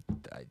mean, I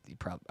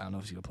don't know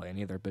if he's gonna play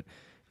any either, but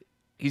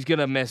he's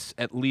gonna miss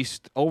at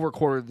least over a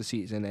quarter of the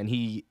season, and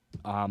he's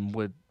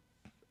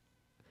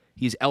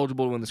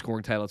eligible to win the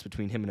scoring title. It's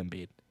between him and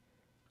Embiid.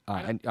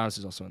 And Giannis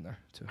is also in there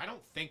too. I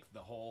don't think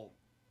the whole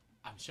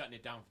I'm shutting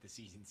it down for the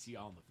season, see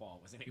y'all in the fall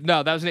was anything.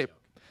 No, that was an.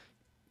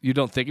 You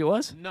don't think it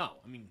was? No,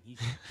 I mean he's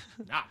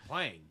not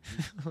playing.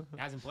 He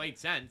hasn't played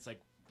since.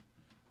 Like,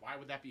 why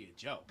would that be a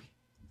joke?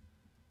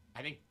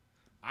 I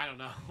don't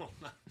know.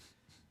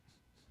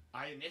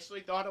 I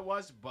initially thought it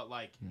was, but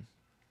like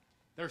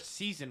their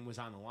season was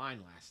on the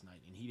line last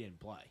night and he didn't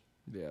play.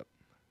 Yep.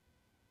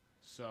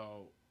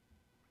 So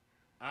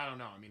I don't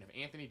know. I mean, if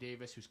Anthony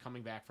Davis, who's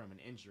coming back from an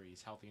injury,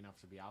 is healthy enough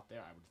to be out there,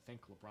 I would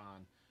think LeBron,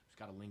 who's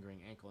got a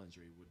lingering ankle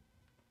injury,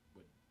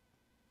 would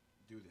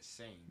do the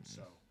same.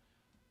 So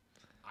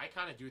I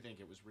kind of do think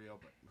it was real,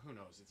 but who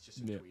knows? It's just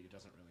a tweet. It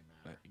doesn't really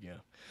matter.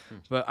 Yeah.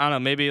 But I don't know.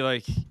 Maybe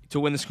like to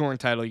win the scoring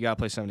title, you got to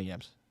play 70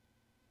 games.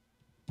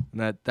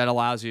 And that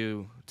allows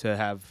you to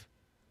have.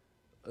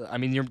 I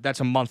mean, that's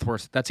a month's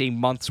worth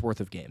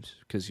of games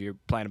because you're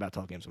playing about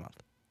 12 games a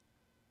month.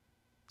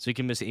 So you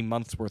can miss a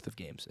month's worth of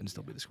games and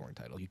still be the scoring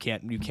title. You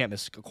can't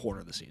miss a quarter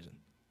of the season.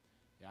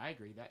 Yeah, I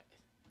agree.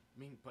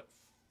 But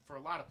for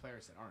a lot of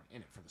players that aren't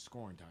in it for the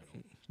scoring title.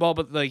 Well,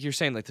 but like you're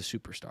saying, like the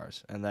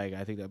superstars, and like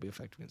I think that'll be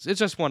effective. It's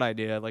just one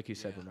idea, like you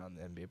said, around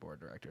the NBA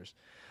board of directors.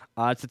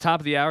 It's the top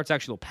of the hour. It's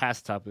actually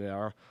past the top of the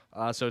hour.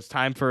 So it's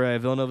time for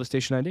Villanova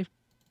Station ID.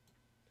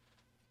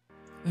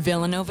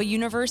 Villanova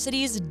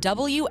University's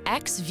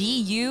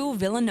WXVU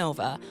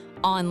Villanova.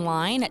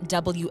 Online at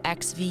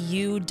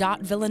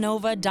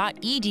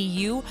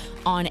wxvu.villanova.edu,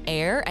 on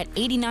air at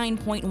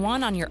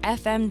 89.1 on your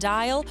FM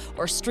dial,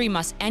 or stream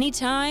us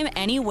anytime,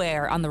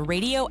 anywhere on the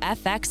Radio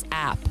FX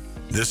app.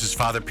 This is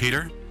Father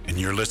Peter, and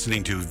you're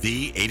listening to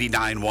the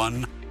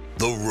 89.1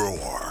 The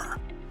Roar.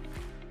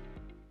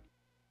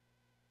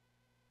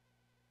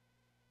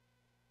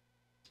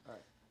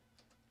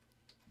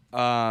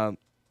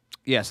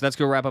 Yeah, so that's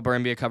going to wrap up our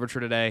NBA coverage for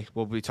today.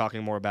 We'll be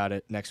talking more about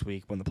it next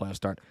week when the playoffs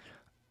start.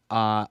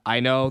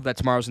 I know that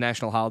tomorrow's a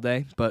national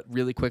holiday, but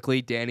really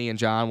quickly, Danny and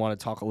John want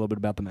to talk a little bit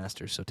about the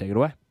Masters, so take it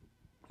away.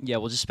 Yeah,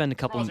 we'll just spend a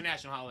couple. Tomorrow's a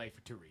national holiday for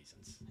 2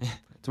 reasons.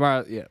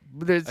 Tomorrow, yeah.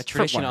 A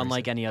tradition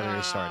unlike any other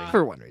is starting.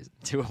 For one reason.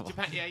 2 of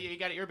them. Yeah, you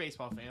got it. You're a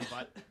baseball fan,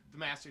 but the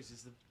Masters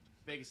is the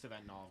biggest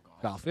event in all of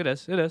golf. Golf, it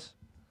is.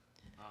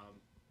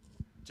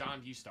 John,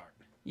 you start.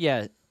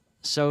 Yeah,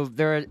 so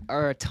there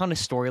are a ton of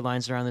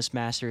storylines around this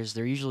Masters.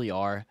 There usually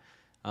are.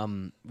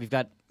 We've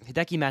got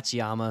Hideki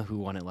Matsuyama, who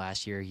won it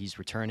last year. He's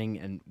returning,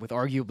 and with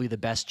arguably the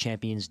best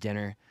champions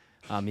dinner.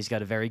 He's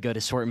got a very good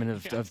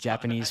assortment of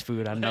Japanese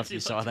food. I don't know if you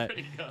saw that.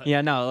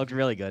 Yeah, no, it looked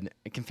really good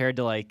compared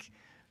to like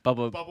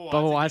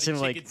Bubba Watson.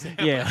 Like,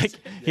 yeah,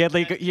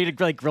 like he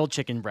had grilled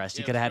chicken breast.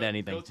 He could have had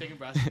anything. Grilled chicken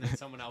breast, and then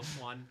someone else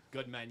won.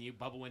 Good menu.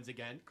 Bubba wins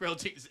again. Grilled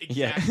chicken.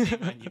 Exact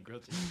same menu.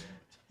 Grilled chicken sandwich.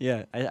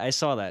 Yeah, I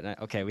saw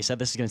that. Okay, we said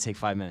this is going to take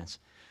 5 minutes.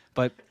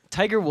 But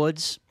Tiger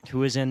Woods, who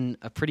was in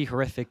a pretty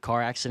horrific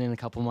car accident a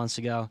couple months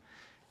ago,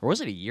 or was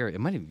it a year?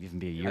 It might even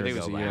be a year ago. I think it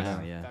was a year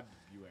now. Yeah.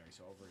 February,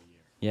 so over a year.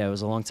 Yeah, it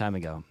was a long time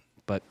ago.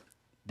 But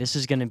this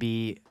is going to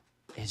be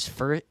his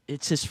first.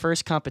 It's his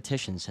first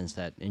competition since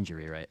that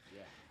injury, right?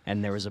 Yeah.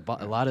 And there was a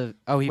lot of.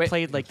 Oh, he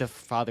played like the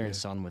father and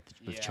son with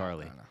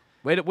Charlie.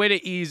 Way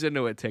to ease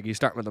into it, Tiggy.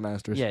 Start with the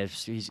Masters. Yeah,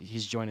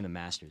 he's joining the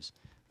Masters.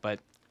 But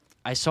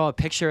I saw a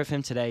picture of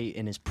him today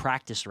in his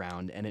practice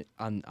round, and it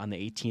on the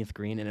 18th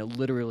green, and it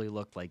literally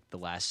looked like the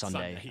last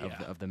Sunday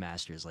of the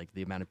Masters, like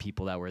the amount of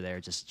people that were there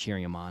just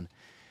cheering him on.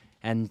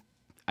 And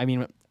I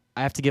mean,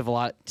 I have to give a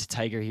lot to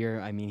Tiger here.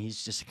 I mean,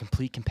 he's just a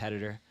complete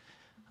competitor.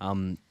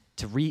 To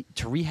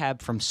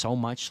rehab from so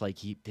much, like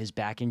his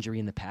back injury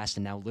in the past,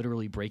 and now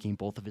literally breaking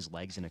both of his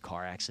legs in a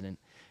car accident,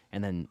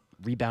 and then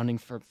rebounding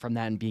from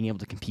that and being able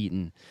to compete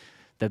in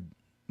the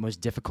most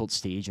difficult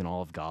stage in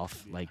all of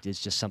golf, like it's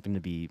just something to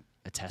be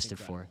attested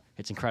for.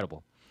 It's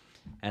incredible.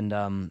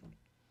 And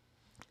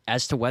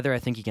as to whether I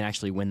think he can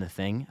actually win the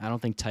thing, I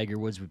don't think Tiger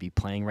Woods would be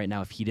playing right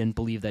now if he didn't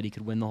believe that he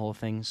could win the whole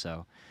thing.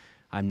 So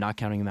I'm not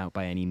counting him out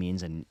by any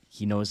means, and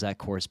he knows that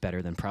course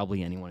better than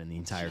probably anyone in the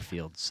entire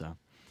field. So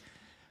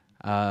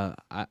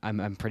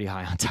I'm pretty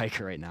high on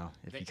Tiger right now,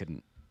 if you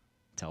couldn't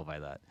tell by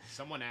that.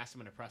 Someone asked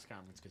him in a press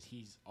conference, because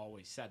he's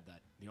always said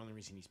that the only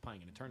reason he's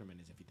playing in a tournament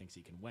is if he thinks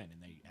he can win.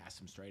 And they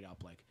asked him straight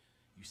up, like,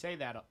 you say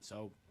that,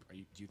 so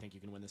do you think you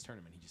can win this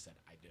tournament? He just said,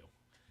 I do.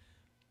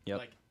 Yep.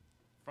 Like,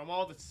 from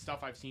all the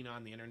stuff I've seen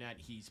on the internet,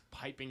 he's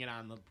piping it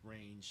on the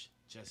range,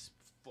 just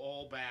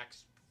full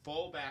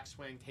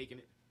backswing, taking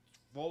it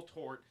full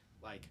tort,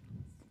 like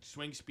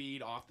swing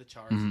speed off the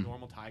charts,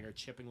 normal Tiger,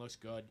 chipping looks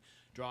good,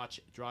 draw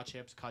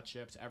chips, cut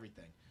chips,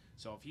 everything.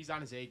 So if he's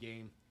on his A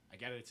game, I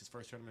get it, it's his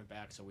first tournament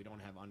back, so we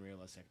don't have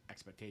unrealistic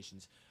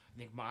expectations. I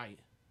think my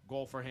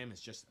goal for him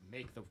is just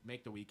make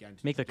the weekend.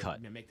 Make the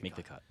cut. Make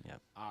the cut. Yeah.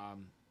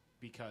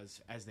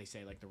 Because as they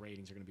say, like the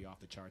ratings are going to be off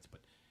the charts, but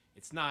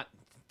it's not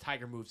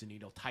Tiger moves the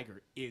needle.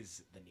 Tiger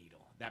is the needle.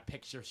 That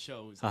picture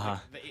shows it's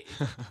a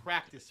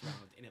practice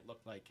round, and it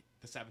looked like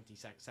the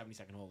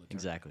 72nd hole of the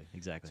tournament.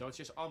 Exactly. So it's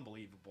just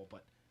unbelievable.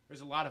 But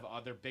there's a lot of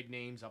other big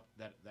names up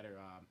that are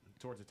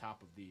towards the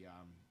top of the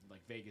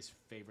like Vegas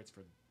favorites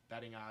for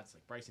betting odds.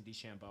 Like Bryson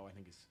DeChambeau, I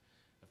think is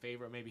the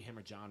favorite. Maybe him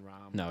or John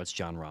Rahm. No, it's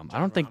John Rahm. I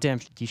don't think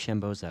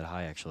DeChambeau's that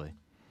high actually.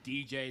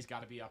 DJ's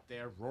got to be up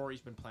there. Rory's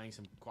been playing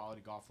some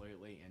quality golf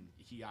lately, and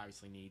he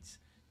obviously needs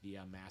the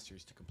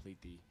Masters to complete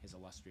his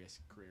illustrious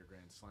career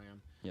Grand Slam.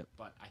 Yep.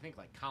 But I think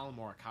like Colin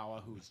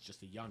Morikawa, who's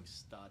just a young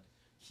stud,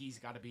 he's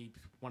got to be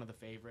one of the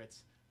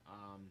favorites.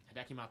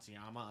 Hideki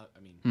Matsuyama, I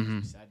mean, as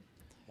you said,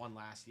 won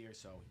last year,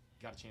 so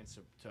got a chance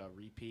to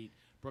repeat.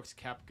 Brooks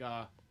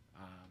Koepka,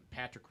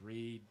 Patrick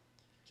Reed,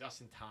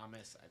 Justin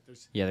Thomas.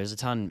 There's a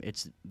ton.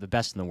 It's the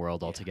best in the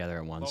world altogether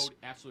at once.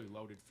 Absolutely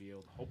loaded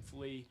field.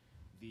 Hopefully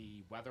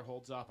the weather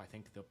holds up. I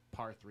think the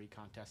par 3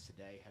 contest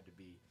today had to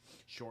be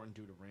shortened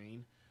due to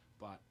rain,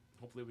 but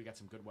hopefully we got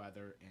some good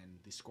weather, and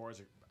the scores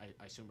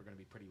I assume are going to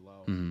be pretty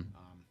low.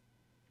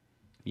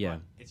 Yeah,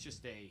 it's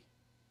just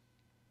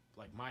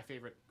my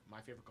favorite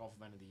golf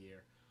event of the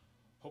year.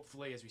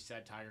 hopefully, as we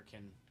said, Tiger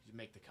can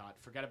make the cut.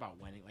 Forget about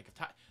winning. Like,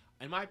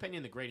 in my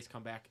opinion, the greatest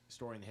comeback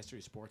story in the history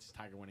of sports is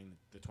Tiger winning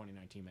the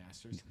 2019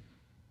 Masters.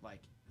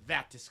 Like,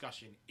 that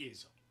discussion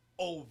is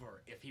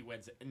over if he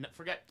wins it.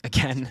 Forget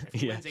Again, Masters,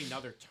 if he yeah. wins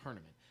another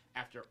tournament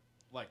after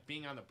like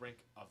being on the brink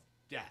of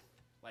death.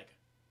 Like,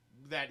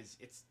 that is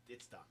it's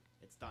done.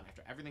 It's done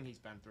after everything he's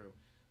been through.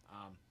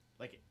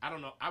 Like, I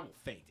don't know. I will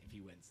faint if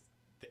he wins.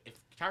 If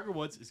Tiger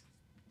Woods is,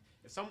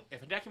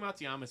 if Hideki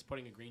Matsuyama is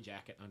putting a green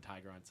jacket on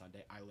Tiger on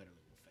Sunday, I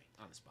literally will faint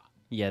on the spot.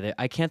 Yeah,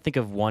 I can't think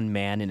of one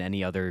man in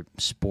any other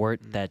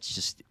sport that's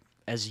just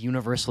as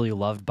universally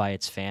loved by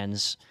its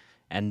fans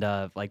and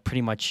like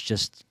pretty much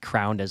just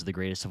crowned as the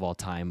greatest of all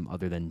time,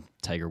 other than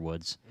Tiger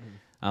Woods.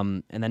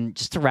 And then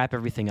just to wrap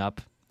everything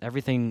up,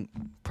 everything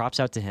props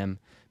out to him.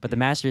 But the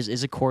Masters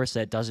is a course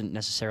that doesn't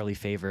necessarily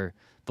favor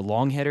the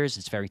long hitters.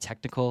 It's very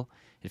technical.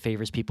 It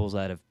favors people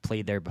that have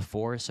played there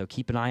before. So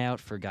keep an eye out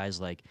for guys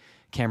like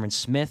Cameron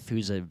Smith,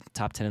 who's a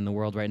top 10 in the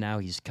world right now.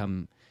 He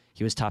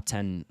was top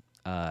 10,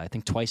 I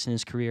think, twice in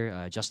his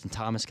career. Justin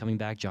Thomas coming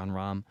back, John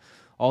Rahm,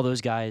 all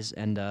those guys.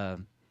 And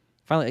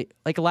finally,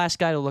 like the last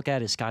guy to look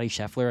at is Scotty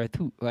Scheffler,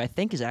 who I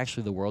think is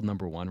actually the world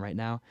number one right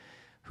now,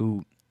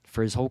 who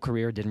for his whole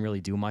career didn't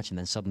really do much and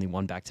then suddenly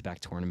won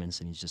back-to-back tournaments,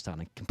 and he's just on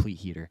a complete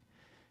heater.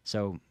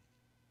 So,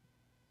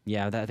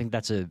 yeah, I think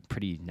that's a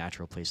pretty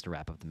natural place to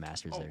wrap up the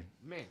Masters there.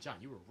 Man, John,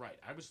 you were right.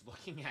 I was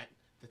looking at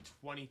the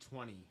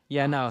 2020.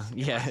 Yeah, no, odds.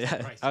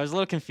 yeah. I was a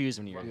little confused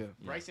when you were.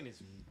 Bryson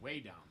is way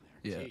down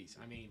there. Yeah. Jeez,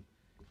 I mean,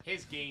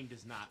 his game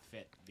does not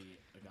fit the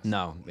Augusta.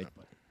 No, Open,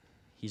 but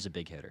he's a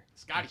big hitter.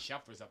 Scotty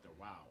Scheffler's up there.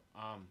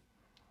 Wow.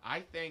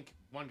 I think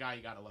one guy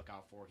you got to look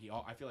out for.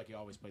 I feel like he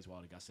always plays well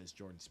at Augusta is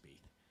Jordan Spieth.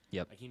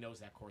 Yep. Like, he knows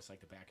that course like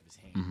the back of his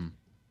hand.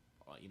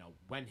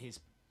 When his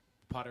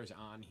putter's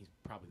on, he's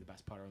probably the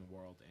best putter in the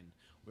world, and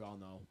we all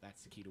know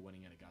that's the key to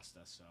winning at Augusta.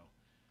 So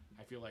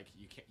I feel like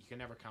you can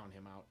never count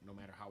him out, no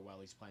matter how well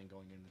he's playing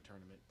going into the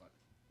tournament. But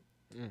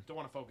don't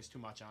want to focus too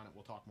much on it.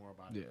 We'll talk more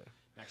about it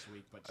next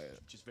week. But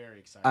just very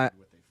excited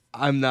with it.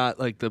 I'm not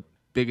like the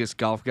biggest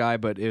golf guy,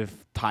 but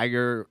if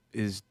Tiger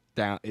is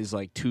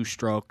like two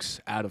strokes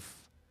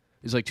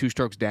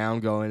down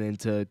going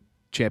into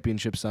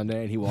Championship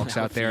Sunday, and he walks That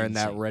out would be there in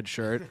that insane. red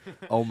shirt,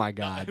 oh my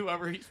God.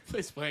 Whoever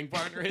his playing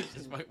partner is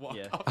just might walk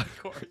off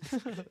the course.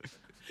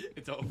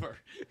 It's over.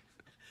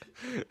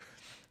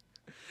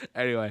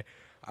 Anyway,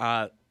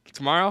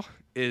 tomorrow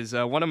is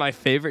one of my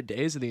favorite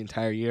days of the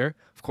entire year.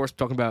 Of course, we're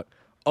talking about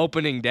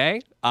opening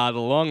day, the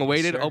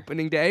long-awaited sir.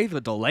 opening day, the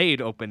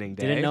delayed opening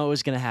day. Didn't know it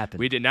was going to happen.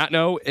 We did not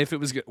know if it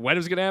was when it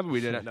was going to happen.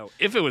 We did not know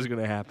if it was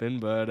going to happen.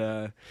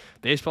 But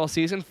baseball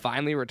season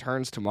finally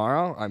returns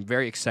tomorrow. I'm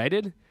very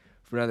excited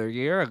for another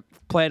year.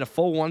 Playing a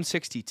full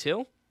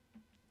 162,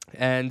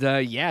 and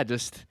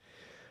just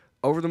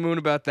over the moon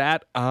about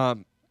that.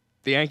 The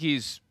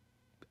Yankees.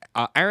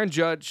 Aaron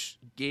Judge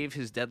gave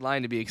his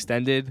deadline to be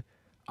extended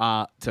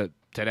to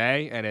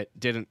today, and it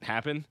didn't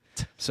happen.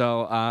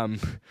 So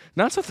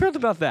not so thrilled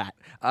about that.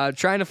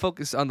 Trying to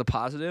focus on the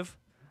positives,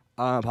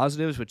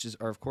 which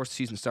are of course the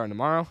season starting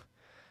tomorrow,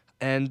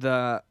 and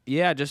I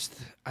just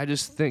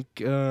think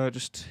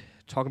just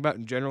talk about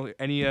in general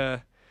any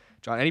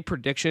John, any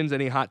predictions,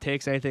 any hot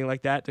takes, anything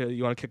like that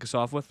you want to kick us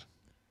off with?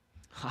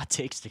 Hot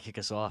takes to kick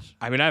us off.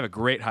 I mean, I have a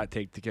great hot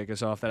take to kick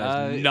us off that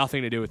has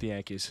nothing to do with the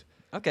Yankees.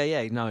 Okay,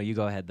 yeah, no, you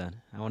go ahead then.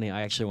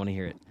 I actually want to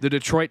hear it. The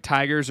Detroit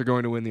Tigers are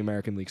going to win the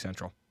American League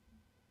Central.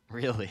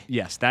 Really?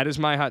 Yes, that is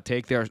my hot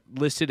take. They're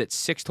listed at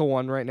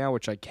 6-1 right now,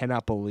 which I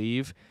cannot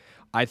believe.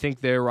 I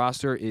think their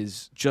roster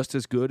is just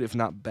as good, if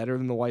not better,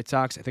 than the White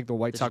Sox. I think the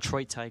White Sox.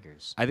 Detroit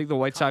Tigers. I think the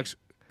White Sox.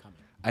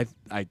 I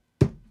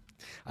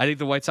think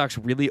the White Sox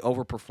really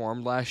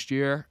overperformed last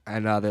year,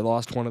 and they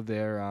lost one of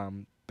their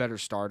better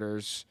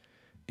starters.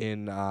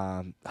 Did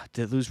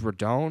they lose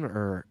Rodon,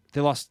 or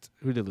they lost?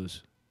 Who did they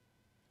lose?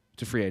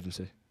 To free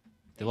agency.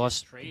 They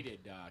lost.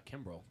 Traded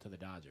Kimbrel to the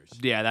Dodgers.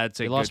 Yeah, that's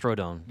a They lost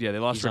Rodon. Yeah, they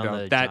lost He's on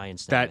Rodon. the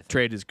Giants now, I That think.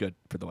 trade is good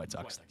for the White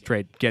Sox. yeah.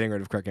 Trade getting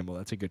rid of Craig Kimbrel.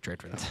 That's a good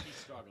trade for them. He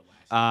struggled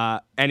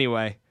last year.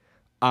 Anyway,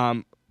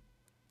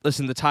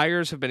 listen, the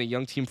Tigers have been a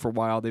young team for a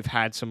while. They've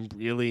had some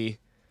really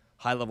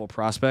high-level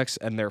prospects,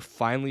 and they're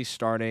finally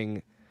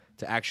starting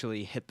to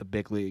actually hit the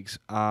big leagues.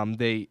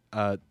 They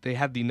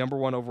have the number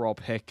 1 overall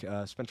pick,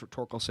 Spencer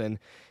Torkelson.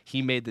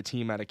 He made the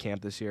team out of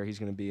camp this year. He's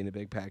going to be in a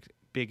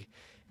big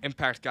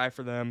impact guy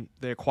for them.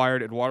 They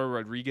acquired Eduardo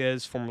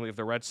Rodriguez, formerly of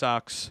the Red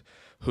Sox,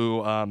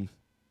 who's one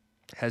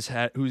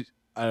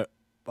of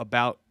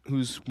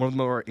the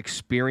more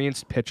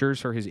experienced pitchers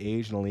for his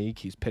age in the league.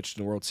 He's pitched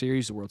in the World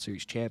Series, the World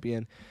Series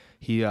champion.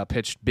 He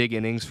pitched big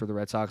innings for the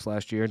Red Sox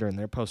last year during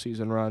their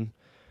postseason run.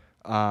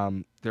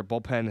 Their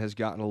bullpen has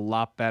gotten a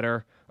lot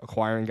better,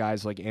 acquiring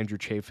guys like Andrew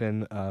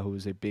Chafin, who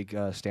was a big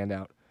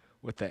standout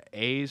with the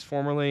A's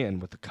formerly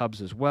and with the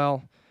Cubs as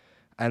well.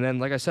 And then,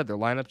 like I said, their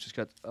lineup just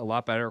got a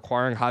lot better.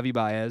 Acquiring Javi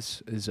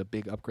Baez is a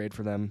big upgrade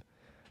for them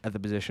at the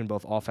position,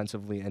 both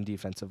offensively and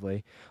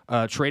defensively.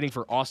 Trading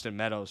for Austin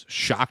Meadows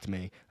shocked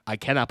me. I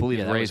cannot believe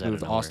Yeah, the that Rays was out of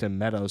moved nowhere. Austin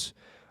Meadows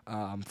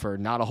for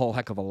not a whole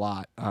heck of a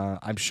lot.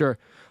 I'm sure.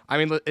 I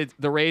mean,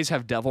 the Rays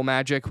have devil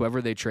magic.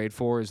 Whoever they trade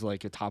for is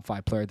like a top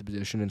 5 player at the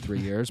position in 3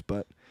 years.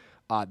 But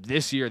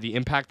this year, the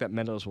impact that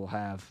Meadows will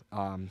have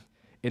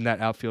in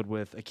that outfield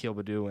with Akil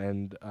Baddoo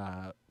and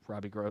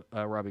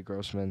Robbie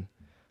Grossman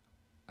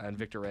and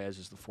Victor Reyes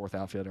is the 4th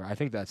outfielder. I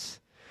think this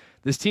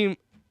team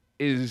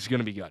is going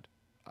to be good.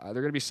 They're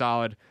going to be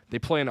solid. They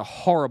play in a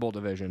horrible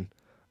division.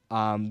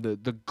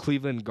 The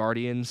Cleveland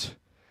Guardians,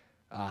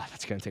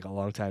 that's going to take a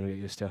long time to get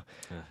used to,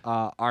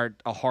 are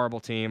a horrible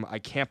team. I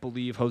can't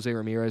believe Jose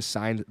Ramirez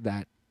signed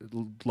that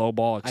low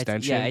ball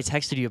extension. I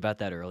texted you about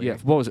that earlier. Yeah,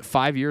 what was it,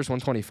 5 years,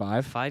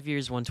 125? 5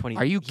 years, 120.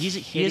 Are you He is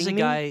kidding a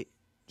me? guy.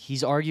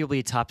 He's arguably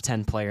a top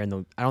 10 player in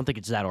the. I don't think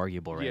it's that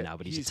arguable right now,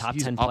 but he's a top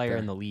 10 up player there.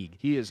 in the league.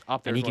 He is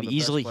up there. And as one of the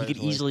best players in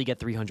the league. easily get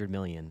 $300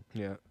 million.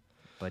 Yeah.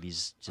 But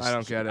he's just. I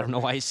don't get it. I don't know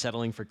why he's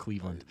settling for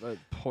Cleveland.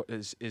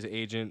 His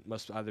agent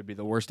must either be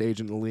the worst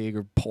agent in the league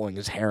or pulling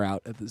his hair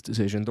out at this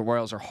decision. The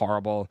Royals are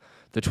horrible.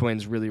 The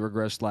Twins really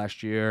regressed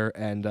last year,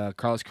 and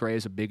Carlos Correa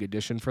is a big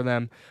addition for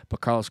them. But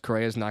Carlos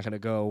Correa is not going to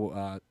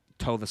go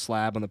toe the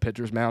slab on the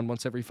pitcher's mound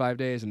once every 5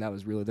 days, and that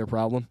was really their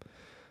problem.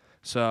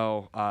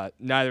 So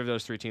neither of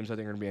those 3 teams I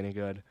think are going to be any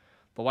good.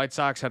 The White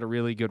Sox had a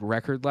really good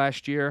record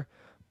last year,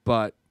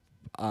 but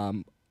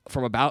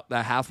from about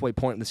the halfway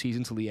point in the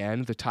season to the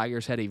end, the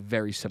Tigers had a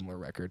very similar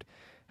record.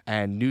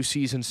 And new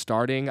season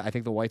starting, I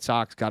think the White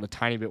Sox got a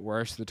tiny bit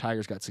worse. The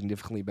Tigers got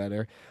significantly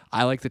better.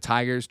 I like the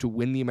Tigers to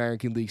win the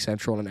American League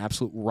Central in an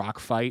absolute rock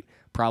fight.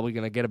 Probably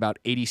going to get about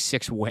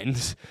 86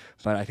 wins,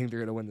 but I think they're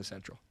going to win the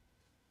Central.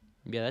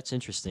 Yeah, that's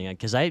interesting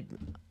because I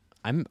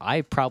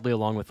probably,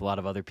 along with a lot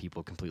of other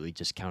people, completely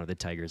just counted the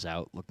Tigers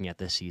out looking at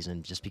this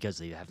season just because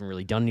they haven't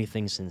really done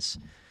anything since.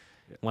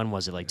 When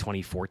was it? Like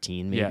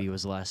 2014, maybe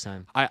was the last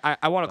time.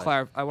 I want to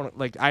clarify.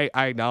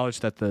 I acknowledge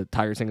that the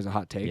Tigers thing is a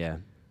hot take. Yeah.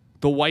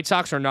 The White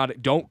Sox are not.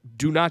 Do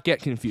not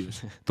get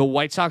confused. The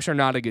White Sox are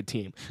not a good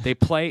team. They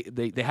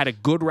had a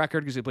good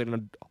record because they played in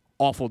an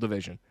awful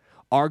division.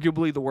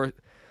 Arguably the worst.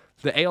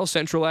 The AL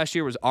Central last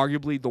year was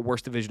arguably the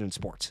worst division in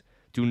sports.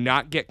 Do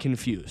not get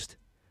confused.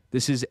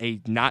 This is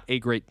not a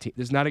great team.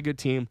 This is not a good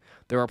team.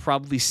 There are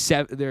probably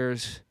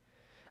there's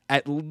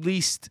at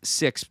least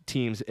 6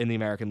 teams in the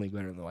American League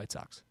better than the White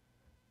Sox.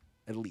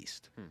 At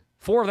least.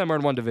 4 of them are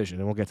in one division,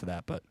 and we'll get to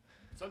that. But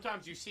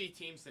sometimes you see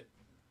teams that,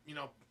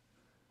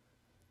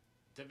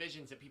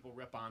 divisions that people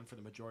rip on for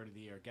the majority of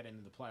the year get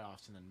into the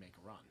playoffs and then make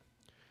a run.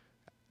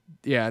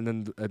 Yeah,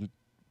 and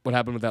what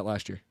happened with that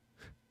last year?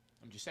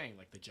 I'm just saying,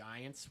 like the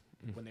Giants,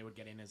 when they would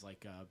get in as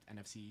like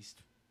NFC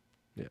East,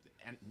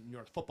 and New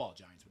York Football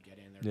Giants would get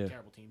in. They're a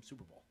terrible team.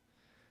 Super Bowl.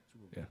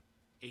 Yeah.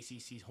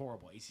 ACC's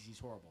horrible.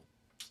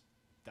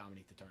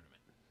 Dominate the tournament.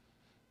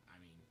 I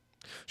mean,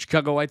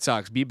 Chicago White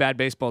Sox, be a bad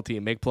baseball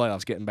team, make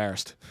playoffs, get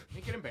embarrassed. They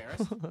get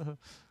embarrassed.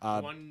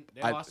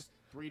 They lost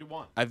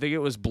 3-1. I think it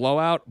was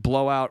blow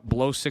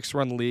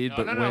 6-run lead,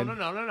 win.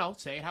 No.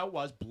 Say it how it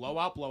was.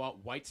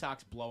 Blowout. White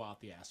Sox blow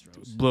out the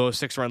Astros. Blow a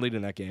 6-run lead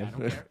in that game. I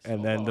don't care.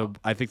 And then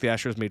I think the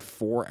Astros made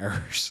 4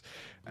 errors.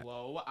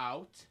 Blow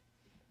out.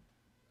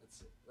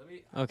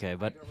 Okay,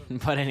 but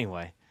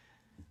anyway.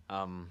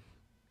 John,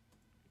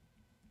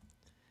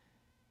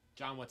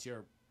 what's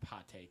your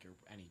hot take or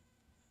any?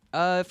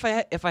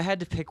 If I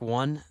had to pick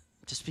one,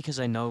 just because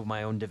I know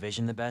my own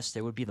division the best,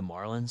 it would be the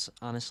Marlins.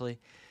 Honestly,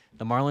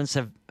 the Marlins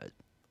have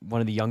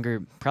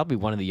probably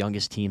one of the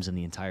youngest teams in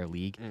the entire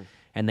league,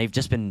 and they've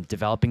just been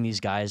developing these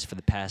guys for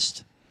the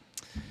past.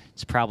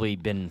 It's probably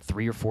been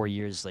 3 or 4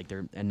 years.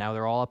 And now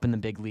they're all up in the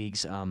big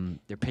leagues.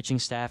 Their pitching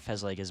staff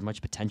has as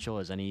much potential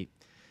as any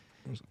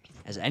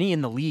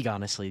in the league.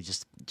 Honestly,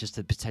 just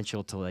the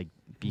potential to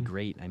be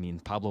great. I mean,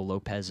 Pablo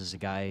Lopez is a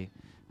guy.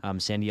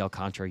 Sandy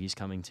Alcantara, he's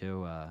coming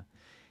too.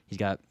 You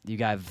got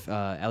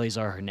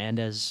Eliezer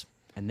Hernandez,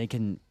 and they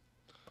can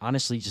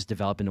honestly just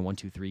develop into 1,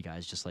 2, 3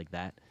 guys just like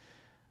that.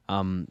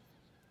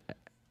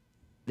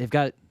 They've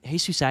got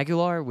Jesus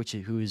Aguilar,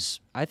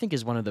 I think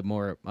is one of the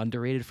more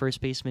underrated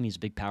first basemen. He's a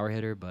big power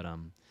hitter, but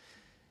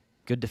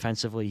good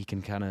defensively. He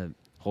can kind of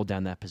hold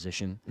down that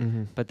position.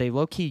 Mm-hmm. But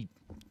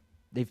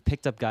they've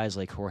picked up guys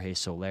like Jorge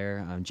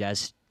Soler.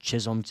 Jazz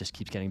Chisholm just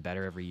keeps getting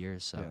better every year.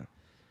 So,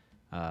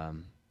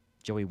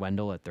 Joey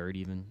Wendell at third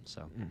even.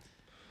 So.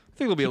 I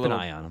think it'll be an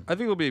eye on him. I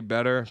think it'll be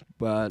better,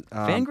 but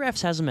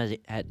Fangraphs has him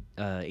at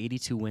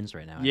 82 wins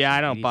right now. Yeah,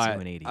 I don't buy.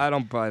 80. I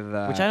don't buy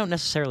that. Which I don't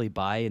necessarily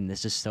buy, and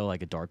this is still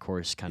like a dark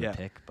horse kind of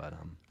pick. But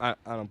I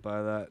don't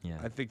buy that. Yeah.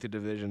 I think the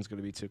division's going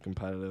to be too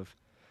competitive,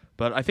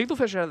 but I think they'll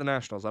finish ahead of the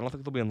Nationals. I don't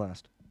think they'll be in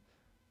last.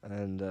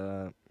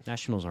 And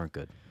Nationals aren't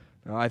good.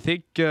 No, I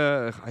think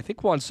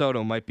Juan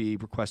Soto might be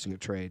requesting a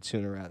trade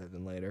sooner rather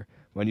than later.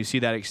 When you see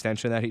that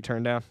extension that he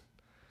turned down,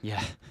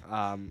 yeah,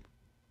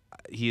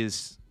 he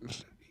is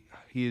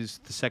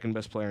the second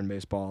best player in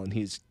baseball, and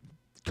he's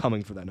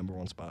coming for that number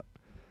 1 spot.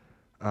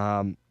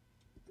 Who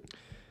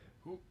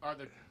are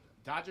the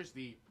Dodgers?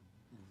 The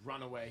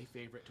runaway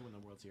favorite to win the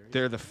World Series?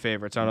 They're the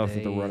favorites. I don't know if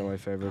they're the runaway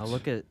favorites.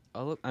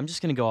 I'm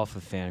just gonna go off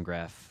of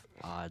Fangraph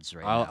odds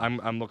right now.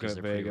 I'm looking at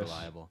they're pretty Vegas.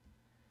 Reliable.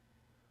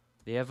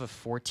 They have a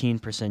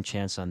 14%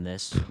 chance on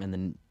this,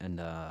 the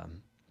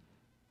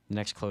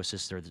next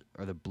closest are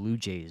the Blue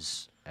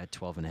Jays at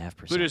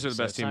 12.5%. Blue Jays are the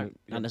best it's team.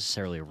 Not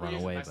necessarily a Blue Jays are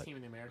the runaway, best but team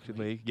in the American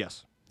League. League.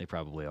 Yes, they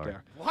probably are. they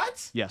are.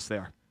 What? Yes, they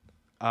are.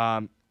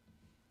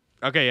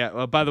 Okay,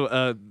 yeah. By the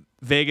way,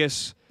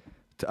 Vegas,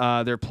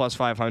 they're plus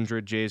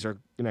 500. Jays are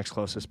next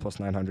closest, plus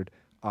 900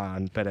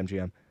 on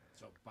BetMGM.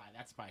 So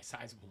that's by a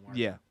sizable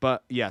margin. Yeah,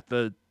 but yeah,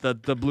 the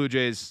Blue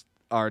Jays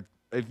are.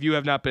 If you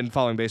have not been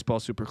following baseball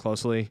super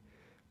closely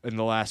in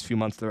the last few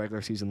months of the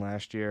regular season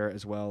last year,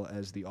 as well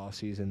as the off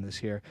season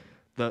this year,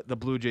 the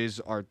Blue Jays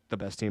are the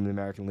best team in the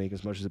American League.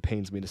 As much as it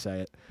pains me to say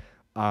it.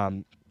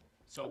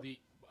 So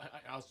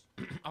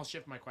I'll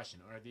shift my question.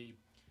 Are the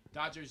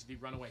Dodgers the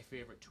runaway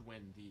favorite to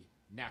win the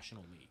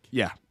National League?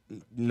 Yeah,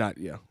 not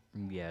yeah.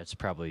 Yeah, it's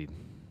pretty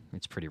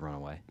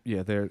runaway.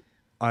 Yeah,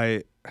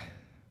 I'm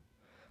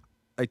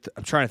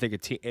trying to think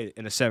of team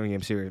in a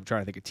 7-game series. I'm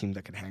trying to think of a team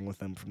that can hang with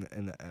them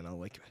in the NL.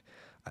 Like,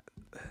 I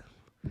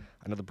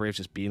know the Braves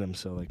just beat them,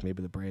 so like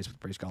maybe the Braves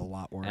got a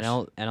lot worse.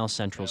 NL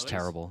Central's Phillies?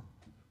 terrible.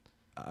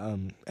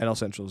 NL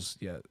Central's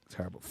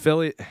terrible.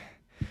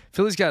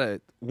 Philly's got to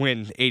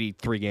win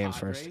 83 games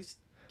first.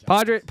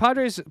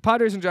 Padres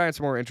and Giants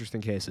are more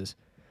interesting cases,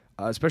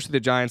 especially the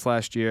Giants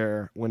last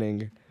year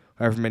winning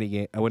however many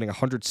games, winning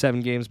 107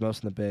 games,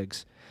 most in the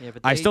bigs. Yeah,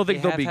 but I still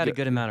think they'll have be had a good.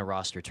 good amount of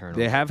roster turnover.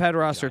 They have had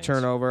roster Giants.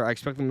 turnover. I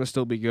expect them to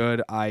still be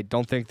good. I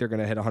don't think they're going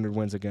to hit 100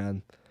 wins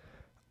again.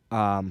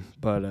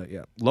 But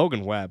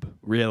Logan Webb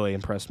really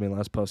impressed me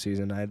last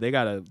postseason. They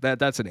got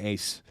that's an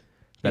ace.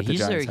 Yeah, that the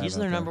Giants have he's out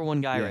their there. number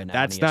one guy Yeah, right now.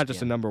 That's on not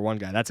just a ESPN. number one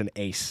guy. That's an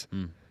ace.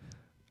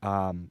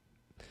 Back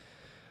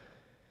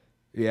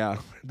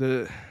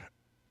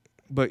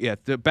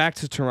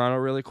to Toronto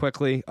really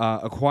quickly.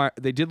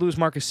 They did lose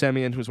Marcus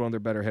Semien, who was one of their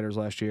better hitters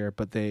last year,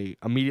 but they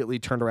immediately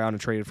turned around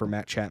and traded for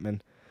Matt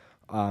Chapman,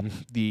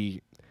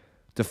 the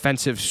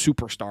defensive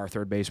superstar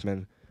third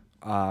baseman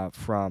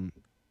from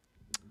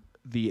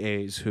the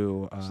A's,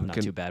 who not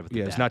too bad with the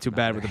it's bat not too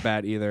bad either. with the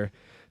bat either.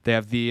 They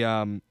have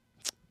the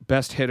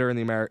best hitter in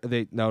the America.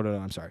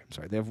 I'm sorry.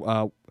 They have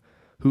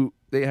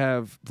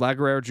Vlad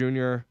Guerrero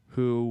Jr.,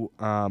 who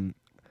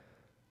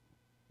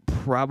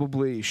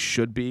probably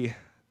should be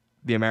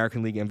the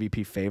American League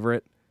MVP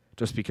favorite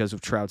just because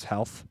of Trout's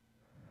health.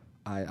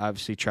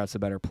 Obviously Trout's the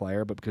better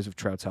player, but because of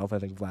Trout's health, I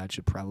think Vlad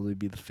should probably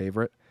be the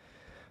favorite.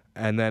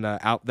 And then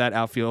that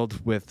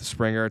outfield with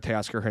Springer,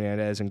 Teoscar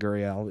Hernandez, and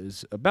Gurriel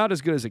is about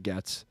as good as it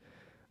gets.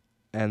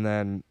 And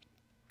then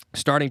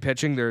starting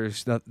pitching, they're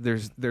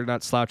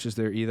not slouches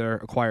there either.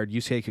 Acquired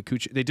Yusei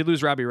Kikuchi. They did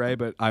lose Robbie Ray,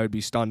 but I would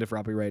be stunned if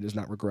Robbie Ray does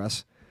not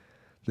regress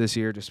this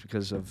year just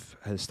because of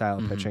his style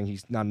of pitching.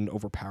 He's not an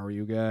overpower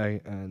you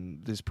guy,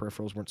 and his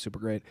peripherals weren't super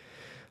great.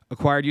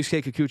 Acquired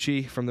Yusuke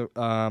Kikuchi from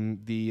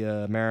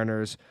the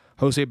Mariners.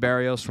 Jose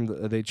Barrios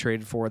they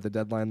traded for at the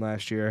deadline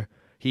last year.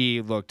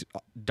 He looked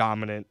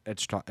dominant at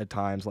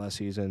times last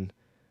season.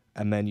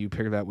 And then you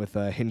pick that with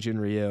Hyun-Jin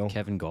Ryu.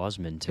 Kevin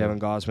Gausman, too.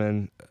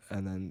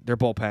 And then their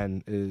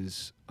bullpen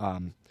is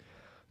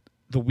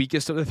the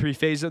weakest of the three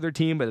phases of their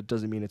team, but it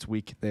doesn't mean it's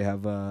weak. They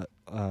have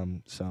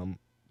some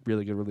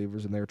really good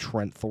relievers in there.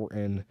 Trent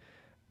Thornton,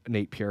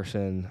 Nate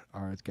Pearson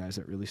are guys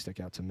that really stick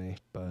out to me.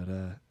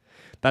 But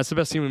that's the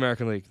best team in the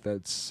American League.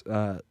 That's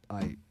I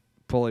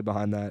fully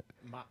behind that.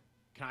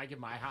 Can I give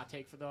my hot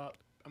take for the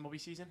MLB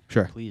season?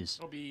 Sure. Please.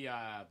 It'll be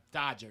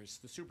Dodgers,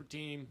 the super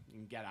team. You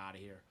can get out of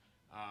here.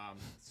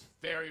 It's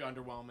very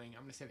underwhelming.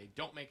 I'm going to say they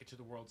don't make it to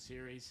the World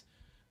Series.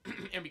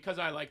 And because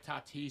I like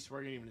Tatis,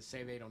 we're going to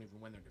say they don't even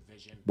win their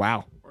division.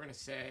 Wow. We're going to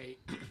say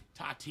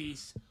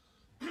Tatis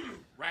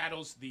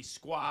rattles the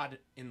squad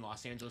in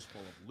Los Angeles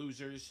full of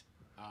losers,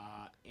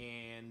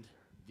 and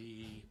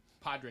the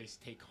Padres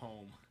take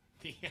home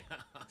the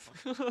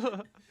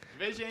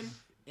division,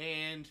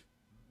 and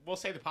we'll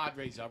say the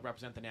Padres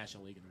represent the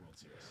National League in the World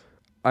Series.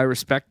 I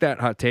respect that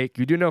hot take.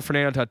 You do know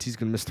Fernando Tatis is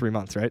going to miss 3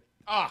 months, right?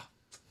 You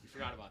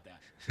forgot about that.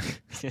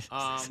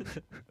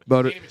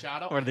 Motor, Manny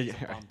Machado, Or the- he's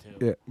a bum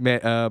too.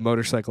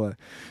 motorcycle.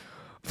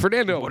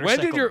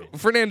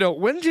 Fernando,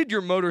 when did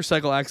your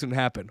motorcycle accident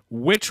happen?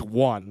 Which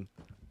one?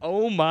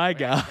 Oh my I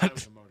God. thought it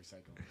was a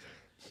motorcycle.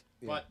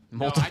 But no,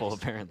 Multiple,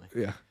 apparently.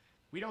 Yeah,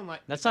 we don't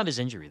like. That's not his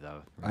injury,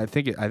 though. I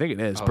think it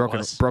is Oh, it broken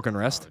was?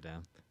 wrist. Oh,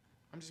 damn.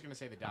 I'm just gonna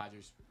say the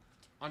Dodgers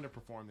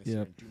underperform this Yeah.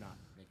 year and do not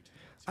make it to the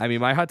World Series. I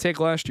mean, my hot take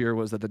last year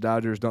was that the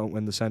Dodgers don't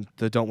win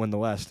the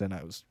West, and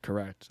I was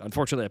correct.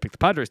 Unfortunately, I picked the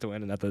Padres to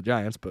win and not the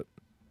Giants, but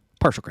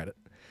partial credit.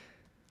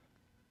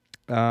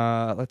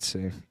 Let's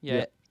see.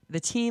 Yeah,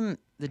 the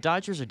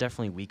Dodgers are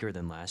definitely weaker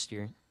than last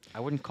year. I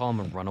wouldn't call them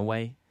a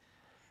runaway.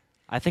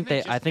 I think they they.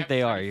 just I think kept they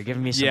trying are. to You're figure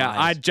giving me some. Yeah,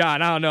 eyes.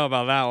 John, I don't know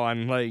about that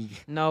one. Like,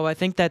 No, I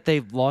think that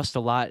they've lost a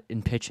lot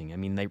in pitching. I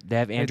mean, they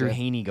have Andrew do.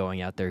 Haney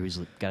going out there, who's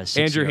got a 6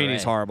 Andrew ERA.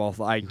 Haney's horrible.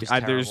 Like, He's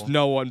there's terrible.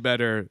 no one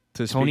better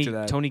to speak to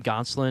that. Tony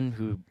Gonsolin,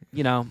 who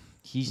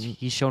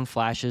he's shown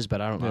flashes,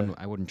 but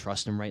I wouldn't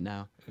trust him right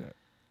now.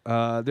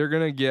 They're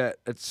gonna get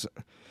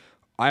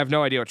I have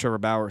no idea what Trevor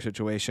Bauer's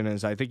situation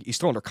is. I think he's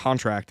still under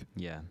contract.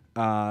 Yeah,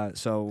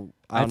 So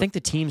I think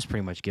the team's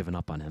pretty much given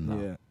up on him though.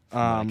 Yeah. from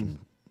what I can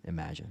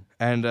imagine.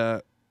 And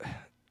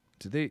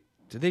did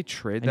they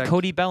trade And that?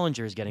 Cody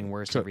Bellinger is getting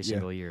worse every yeah.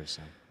 single year.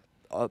 So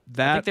I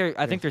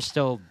I think they're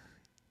still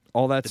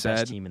all that the said,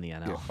 best team in the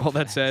NL. yeah, all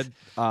that said,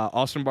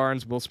 Austin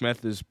Barnes, Will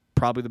Smith is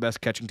probably the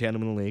best catching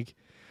tandem in the league.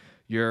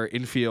 Your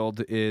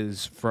infield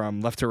is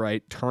from left to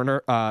right: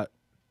 Turner,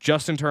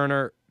 Justin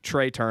Turner,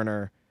 Trey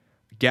Turner,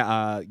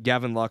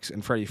 Gavin Lux,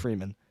 and Freddie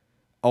Freeman.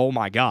 Oh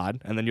my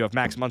God! And then you have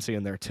Max Muncy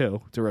in there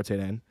too to rotate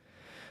in.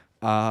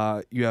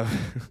 You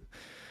have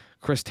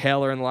Chris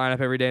Taylor in the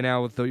lineup every day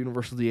now with the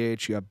universal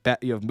DH. You have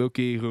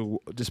Mookie, who,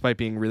 despite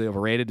being really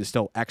overrated, is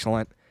still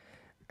excellent.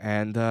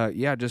 And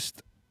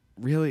just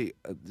really,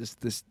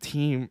 this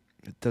team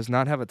does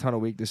not have a ton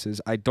of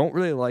weaknesses. I don't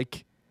really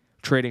like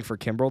trading for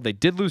Kimbrel. They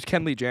did lose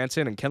Kenley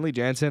Jansen, and Kenley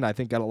Jansen, I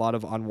think, got a lot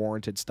of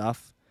unwarranted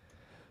stuff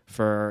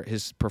for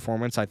his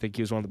performance. I think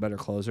he was one of the better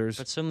closers.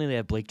 But suddenly they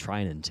have Blake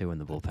Trinan too in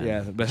the bullpen.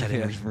 Yeah, but which I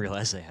didn't even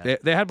realize they had.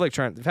 They had Blake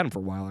Trinan. They've had him for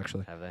a while,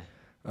 actually. Have they?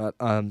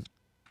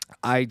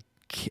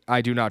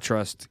 I do not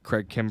trust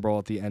Craig Kimbrel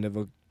at the end of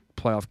a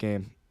playoff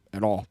game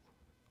at all.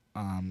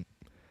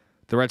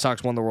 The Red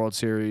Sox won the World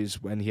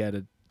Series when he had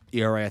an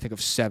ERA, I think, of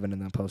 7 in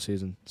that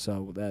postseason.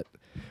 So that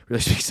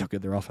really speaks how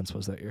good their offense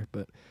was that year.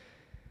 But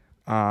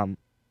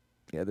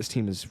this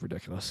team is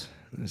ridiculous.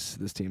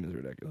 This team is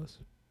ridiculous.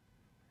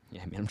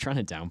 Yeah, I mean, I'm trying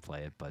to downplay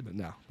it, but But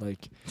no,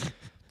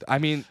 I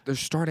mean, their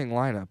starting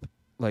lineup,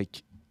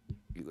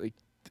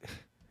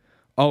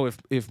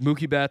 if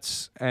Mookie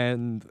Betts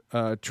and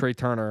Trey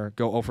Turner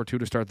go 0 for 2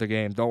 to start the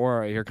game, don't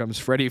worry. Here comes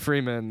Freddie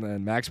Freeman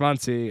and Max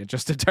Muncy and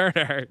Justin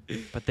Turner.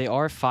 But they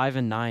are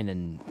 5-9,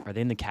 and are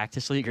they in the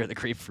Cactus League or the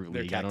Grapefruit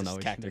League? I don't know.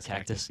 They're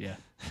Cactus. Yeah.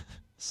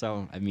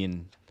 So I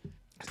mean,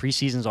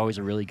 preseason's always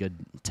a really good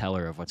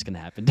teller of what's going to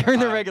happen during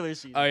the regular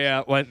season. Oh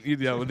yeah, when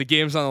the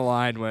game's on the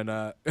line, when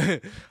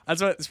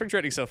that's what spring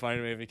training's so funny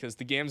to me, because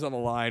the game's on the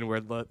line where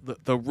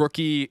the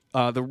rookie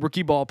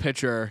ball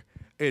pitcher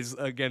is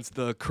against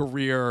the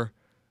career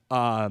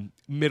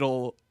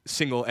middle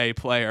single A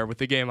player with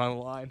the game on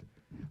the line,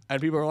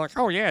 and people are like,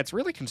 "Oh yeah, it's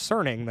really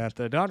concerning that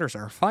the Dodgers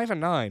are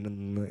 5-9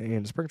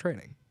 in spring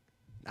training."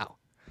 No,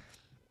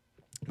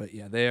 but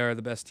yeah, they are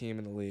the best team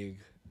in the league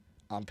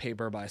on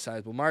paper by a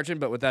sizable margin.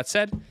 But with that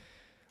said,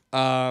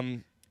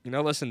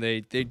 listen,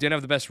 they didn't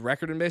have the best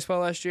record in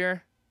baseball last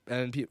year,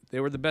 and they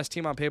were the best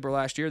team on paper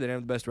last year. They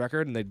didn't have the best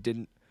record, and they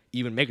didn't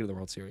even make it to the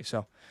World Series.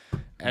 So,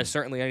 as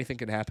certainly anything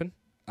can happen.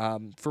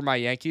 For my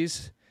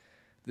Yankees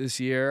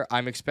this year,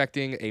 I'm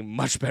expecting a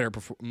much better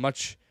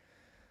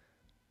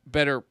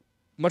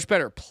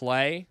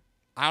play.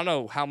 I don't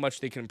know how much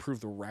they can improve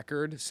the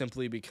record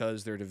simply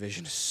because their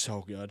division is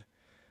so good.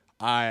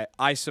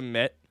 I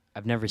submit.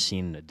 I've never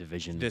seen a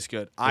division this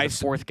good. The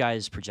fourth guy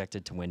is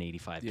projected to win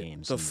 85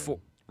 games. The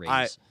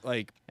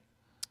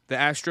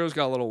Astros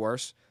got a little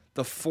worse.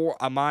 The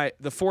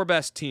four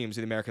best teams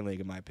in the American League,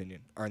 in my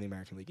opinion, are in the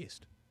American League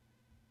East.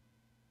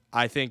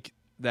 I think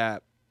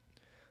that.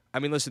 I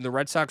mean, listen. The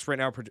Red Sox right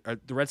now.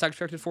 The Red Sox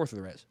projected 4th of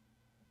the Rays.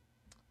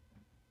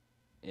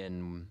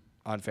 On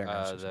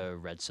Fangraphs, the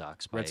Red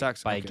Sox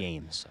by okay.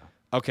 games. So.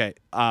 Okay.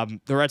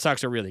 The Red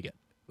Sox are really good.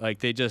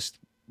 They just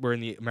were in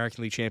the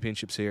American League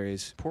Championship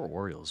Series. Poor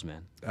Orioles,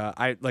 man.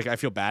 I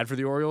feel bad for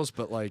the Orioles,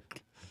 but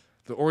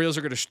the Orioles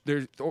are going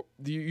to.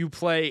 You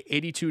play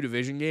 82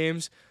 division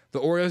games. The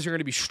Orioles are going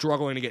to be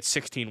struggling to get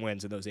 16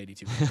 wins in those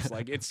 82 games.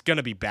 It's going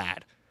to be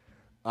bad.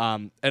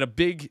 And a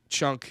big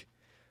chunk.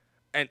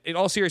 And in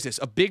all seriousness,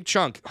 a big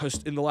chunk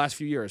in the last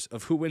few years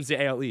of who wins the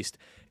AL East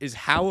is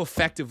how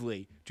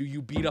effectively do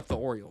you beat up the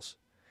Orioles?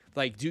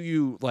 When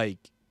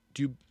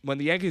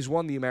the Yankees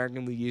won the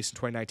American League East in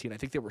 2019, I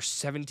think they were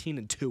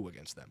 17-2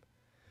 against them.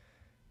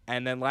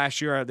 And then last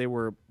year they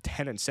were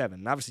 10-7.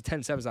 And obviously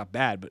 10-7 is not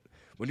bad, but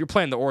when you're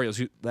playing the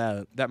Orioles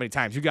that many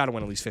times, you got to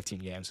win at least 15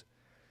 games.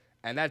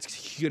 And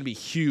that's going to be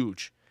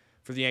huge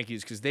for the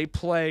Yankees because they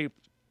play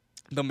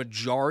the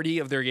majority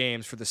of their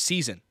games for the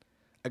season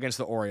against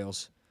the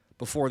Orioles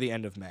before the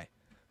end of May.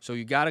 So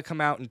you got to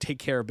come out and take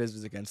care of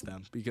business against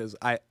them because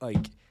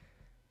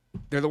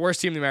they're the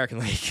worst team in the American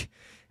League,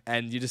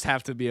 and you just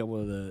have to be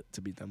able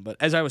to beat them. But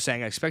as I was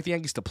saying, I expect the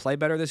Yankees to play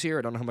better this year.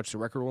 I don't know how much the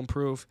record will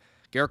improve.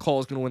 Garrett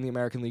Cole is going to win the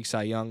American League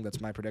Cy Young. That's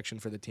my prediction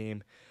for the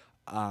team.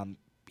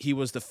 He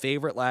was the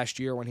favorite last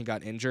year when he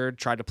got injured,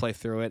 tried to play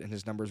through it, and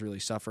his numbers really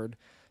suffered.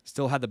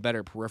 Still had the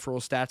better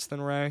peripheral stats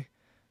than Ray.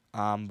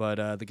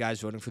 But the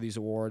guys voting for these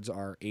awards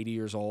are 80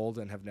 years old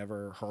and have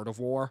never heard of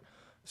war.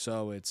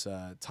 So it's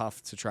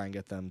tough to try and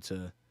get them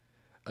to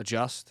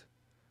adjust.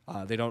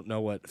 They don't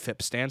know what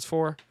FIP stands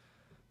for.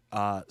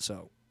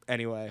 So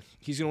anyway,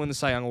 he's going to win the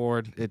Cy Young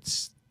Award.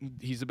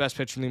 He's the best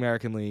pitcher in the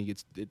American League.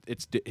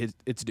 It's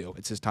due.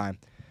 It's his time.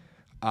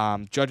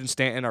 Judge and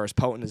Stanton are as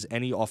potent as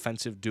any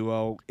offensive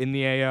duo in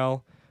the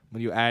AL.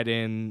 When you add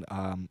in,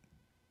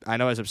 I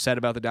know I was upset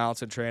about the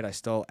Donaldson trade. I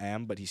still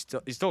am, but he's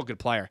still a good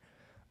player,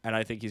 and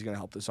I think he's going to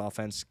help this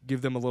offense,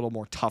 give them a little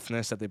more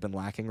toughness that they've been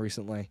lacking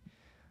recently.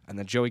 And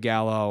then Joey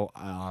Gallo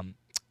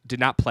did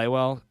not play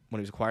well when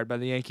he was acquired by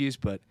the Yankees,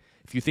 but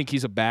if you think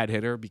he's a bad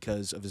hitter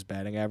because of his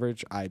batting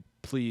average,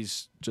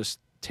 please just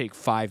take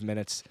 5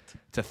 minutes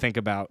to think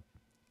about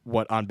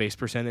what on base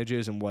percentage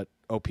is and what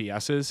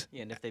OPS is.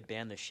 Yeah, and if they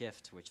ban the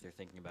shift, which they're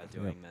thinking about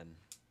doing, then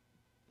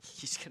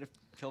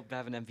he'll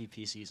have an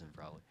MVP season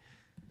probably.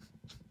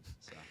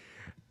 So.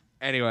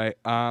 Anyway,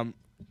 I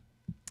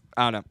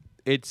don't know.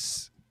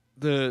 It's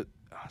the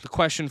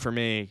question for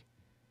me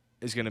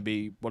is going to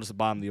be, what does the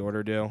bottom of the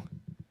order do?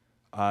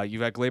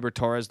 You've had Gleyber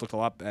Torres looked a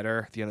lot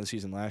better at the end of the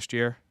season last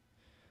year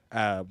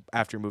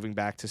after moving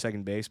back to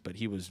second base, but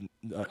he was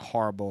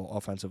horrible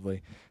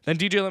offensively. Then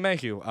DJ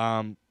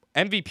LeMahieu,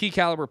 MVP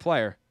caliber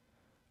player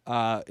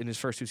in his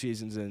first 2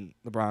 seasons in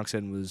the Bronx,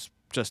 and was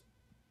just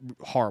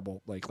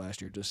horrible like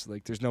last year. Just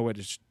like there's no way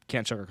to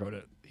can't sugarcoat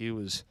it. He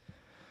was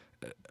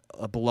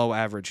a below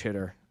average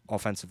hitter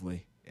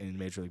offensively in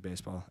Major League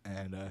Baseball,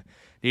 and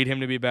need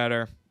him to be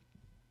better.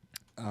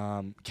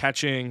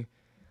 Catching,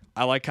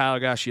 I like Kyle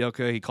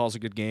Gashioka. He calls a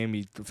good game.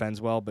 He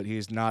defends well, but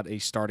he's not a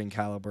starting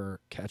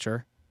caliber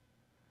catcher.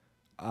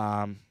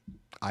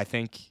 I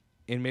think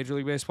in Major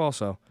League Baseball.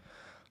 So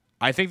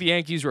I think the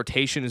Yankees'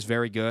 rotation is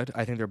very good.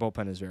 I think their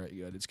bullpen is very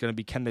good. It's going to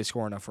be, can they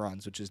score enough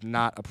runs, which is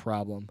not a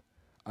problem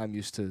I'm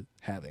used to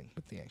having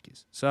with the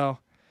Yankees. So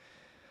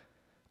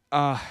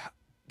going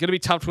to be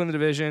tough to win the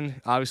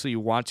division. Obviously, you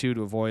want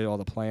to avoid all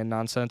the play-in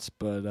nonsense,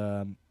 but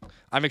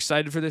I'm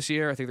excited for this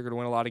year. I think they're going to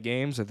win a lot of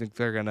games. I think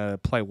they're going to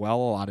play well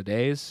a lot of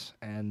days,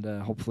 and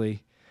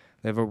hopefully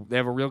they have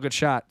a real good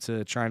shot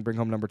to try and bring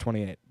home number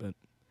 28.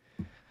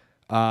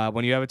 But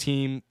when you have a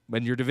team,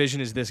 when your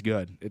division is this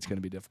good, it's going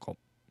to be difficult.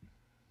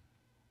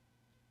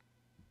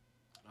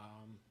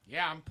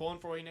 Yeah, I'm pulling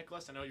for you,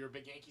 Nicholas. I know you're a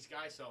big Yankees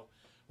guy, so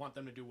want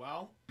them to do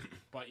well.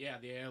 But yeah,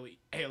 the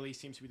AL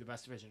East seems to be the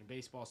best division in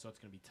baseball, so it's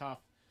going to be tough.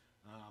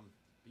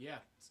 But yeah,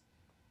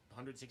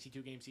 162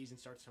 game season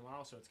starts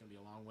tomorrow, so it's going to be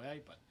a long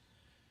way. But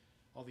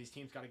all these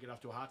teams got to get off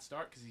to a hot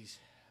start because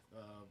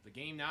the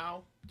game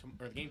now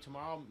or the game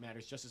tomorrow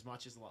matters just as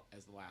much as the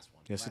last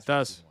one. Yes, it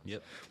does.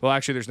 Yep. Well,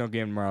 actually, there's no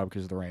game tomorrow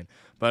because of the rain.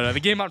 But the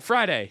game on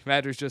Friday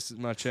matters just as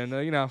much. And,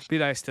 be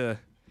nice to,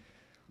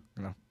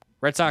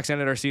 Red Sox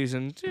ended our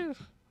season.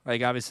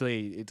 Like,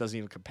 obviously, it doesn't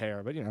even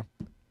compare. But,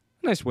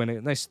 nice win.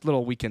 A nice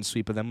little weekend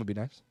sweep of them would be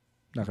nice.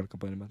 Not going to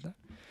complain about that.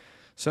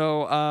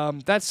 So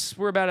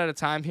we're about out of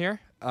time here.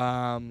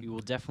 We will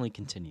definitely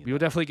continue. We will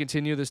definitely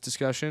continue this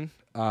discussion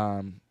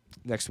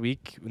next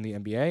week in the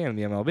NBA and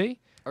the MLB.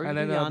 Are we and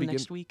going to be on begin-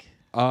 next week?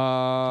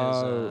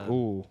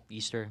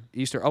 Easter.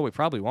 Easter. Oh, we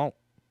probably won't.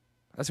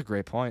 That's a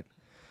great point.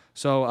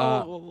 So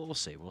we'll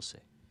see. We'll see.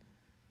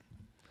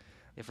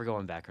 If we're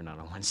going back or not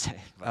on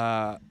Wednesday.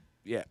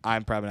 yeah,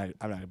 I'm not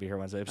gonna be here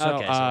Wednesday. So,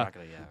 okay, so we're not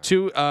gonna,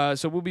 yeah, right.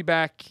 so we'll be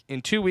back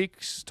in 2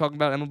 weeks talking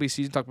about MLB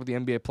season, talking about the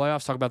NBA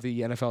playoffs, talking about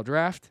the NFL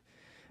draft,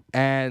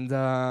 and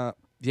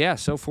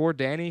so for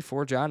Danny,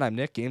 for John, I'm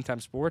Nick. Game Time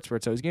Sports, where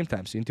it's always game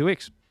time. See you in 2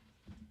 weeks.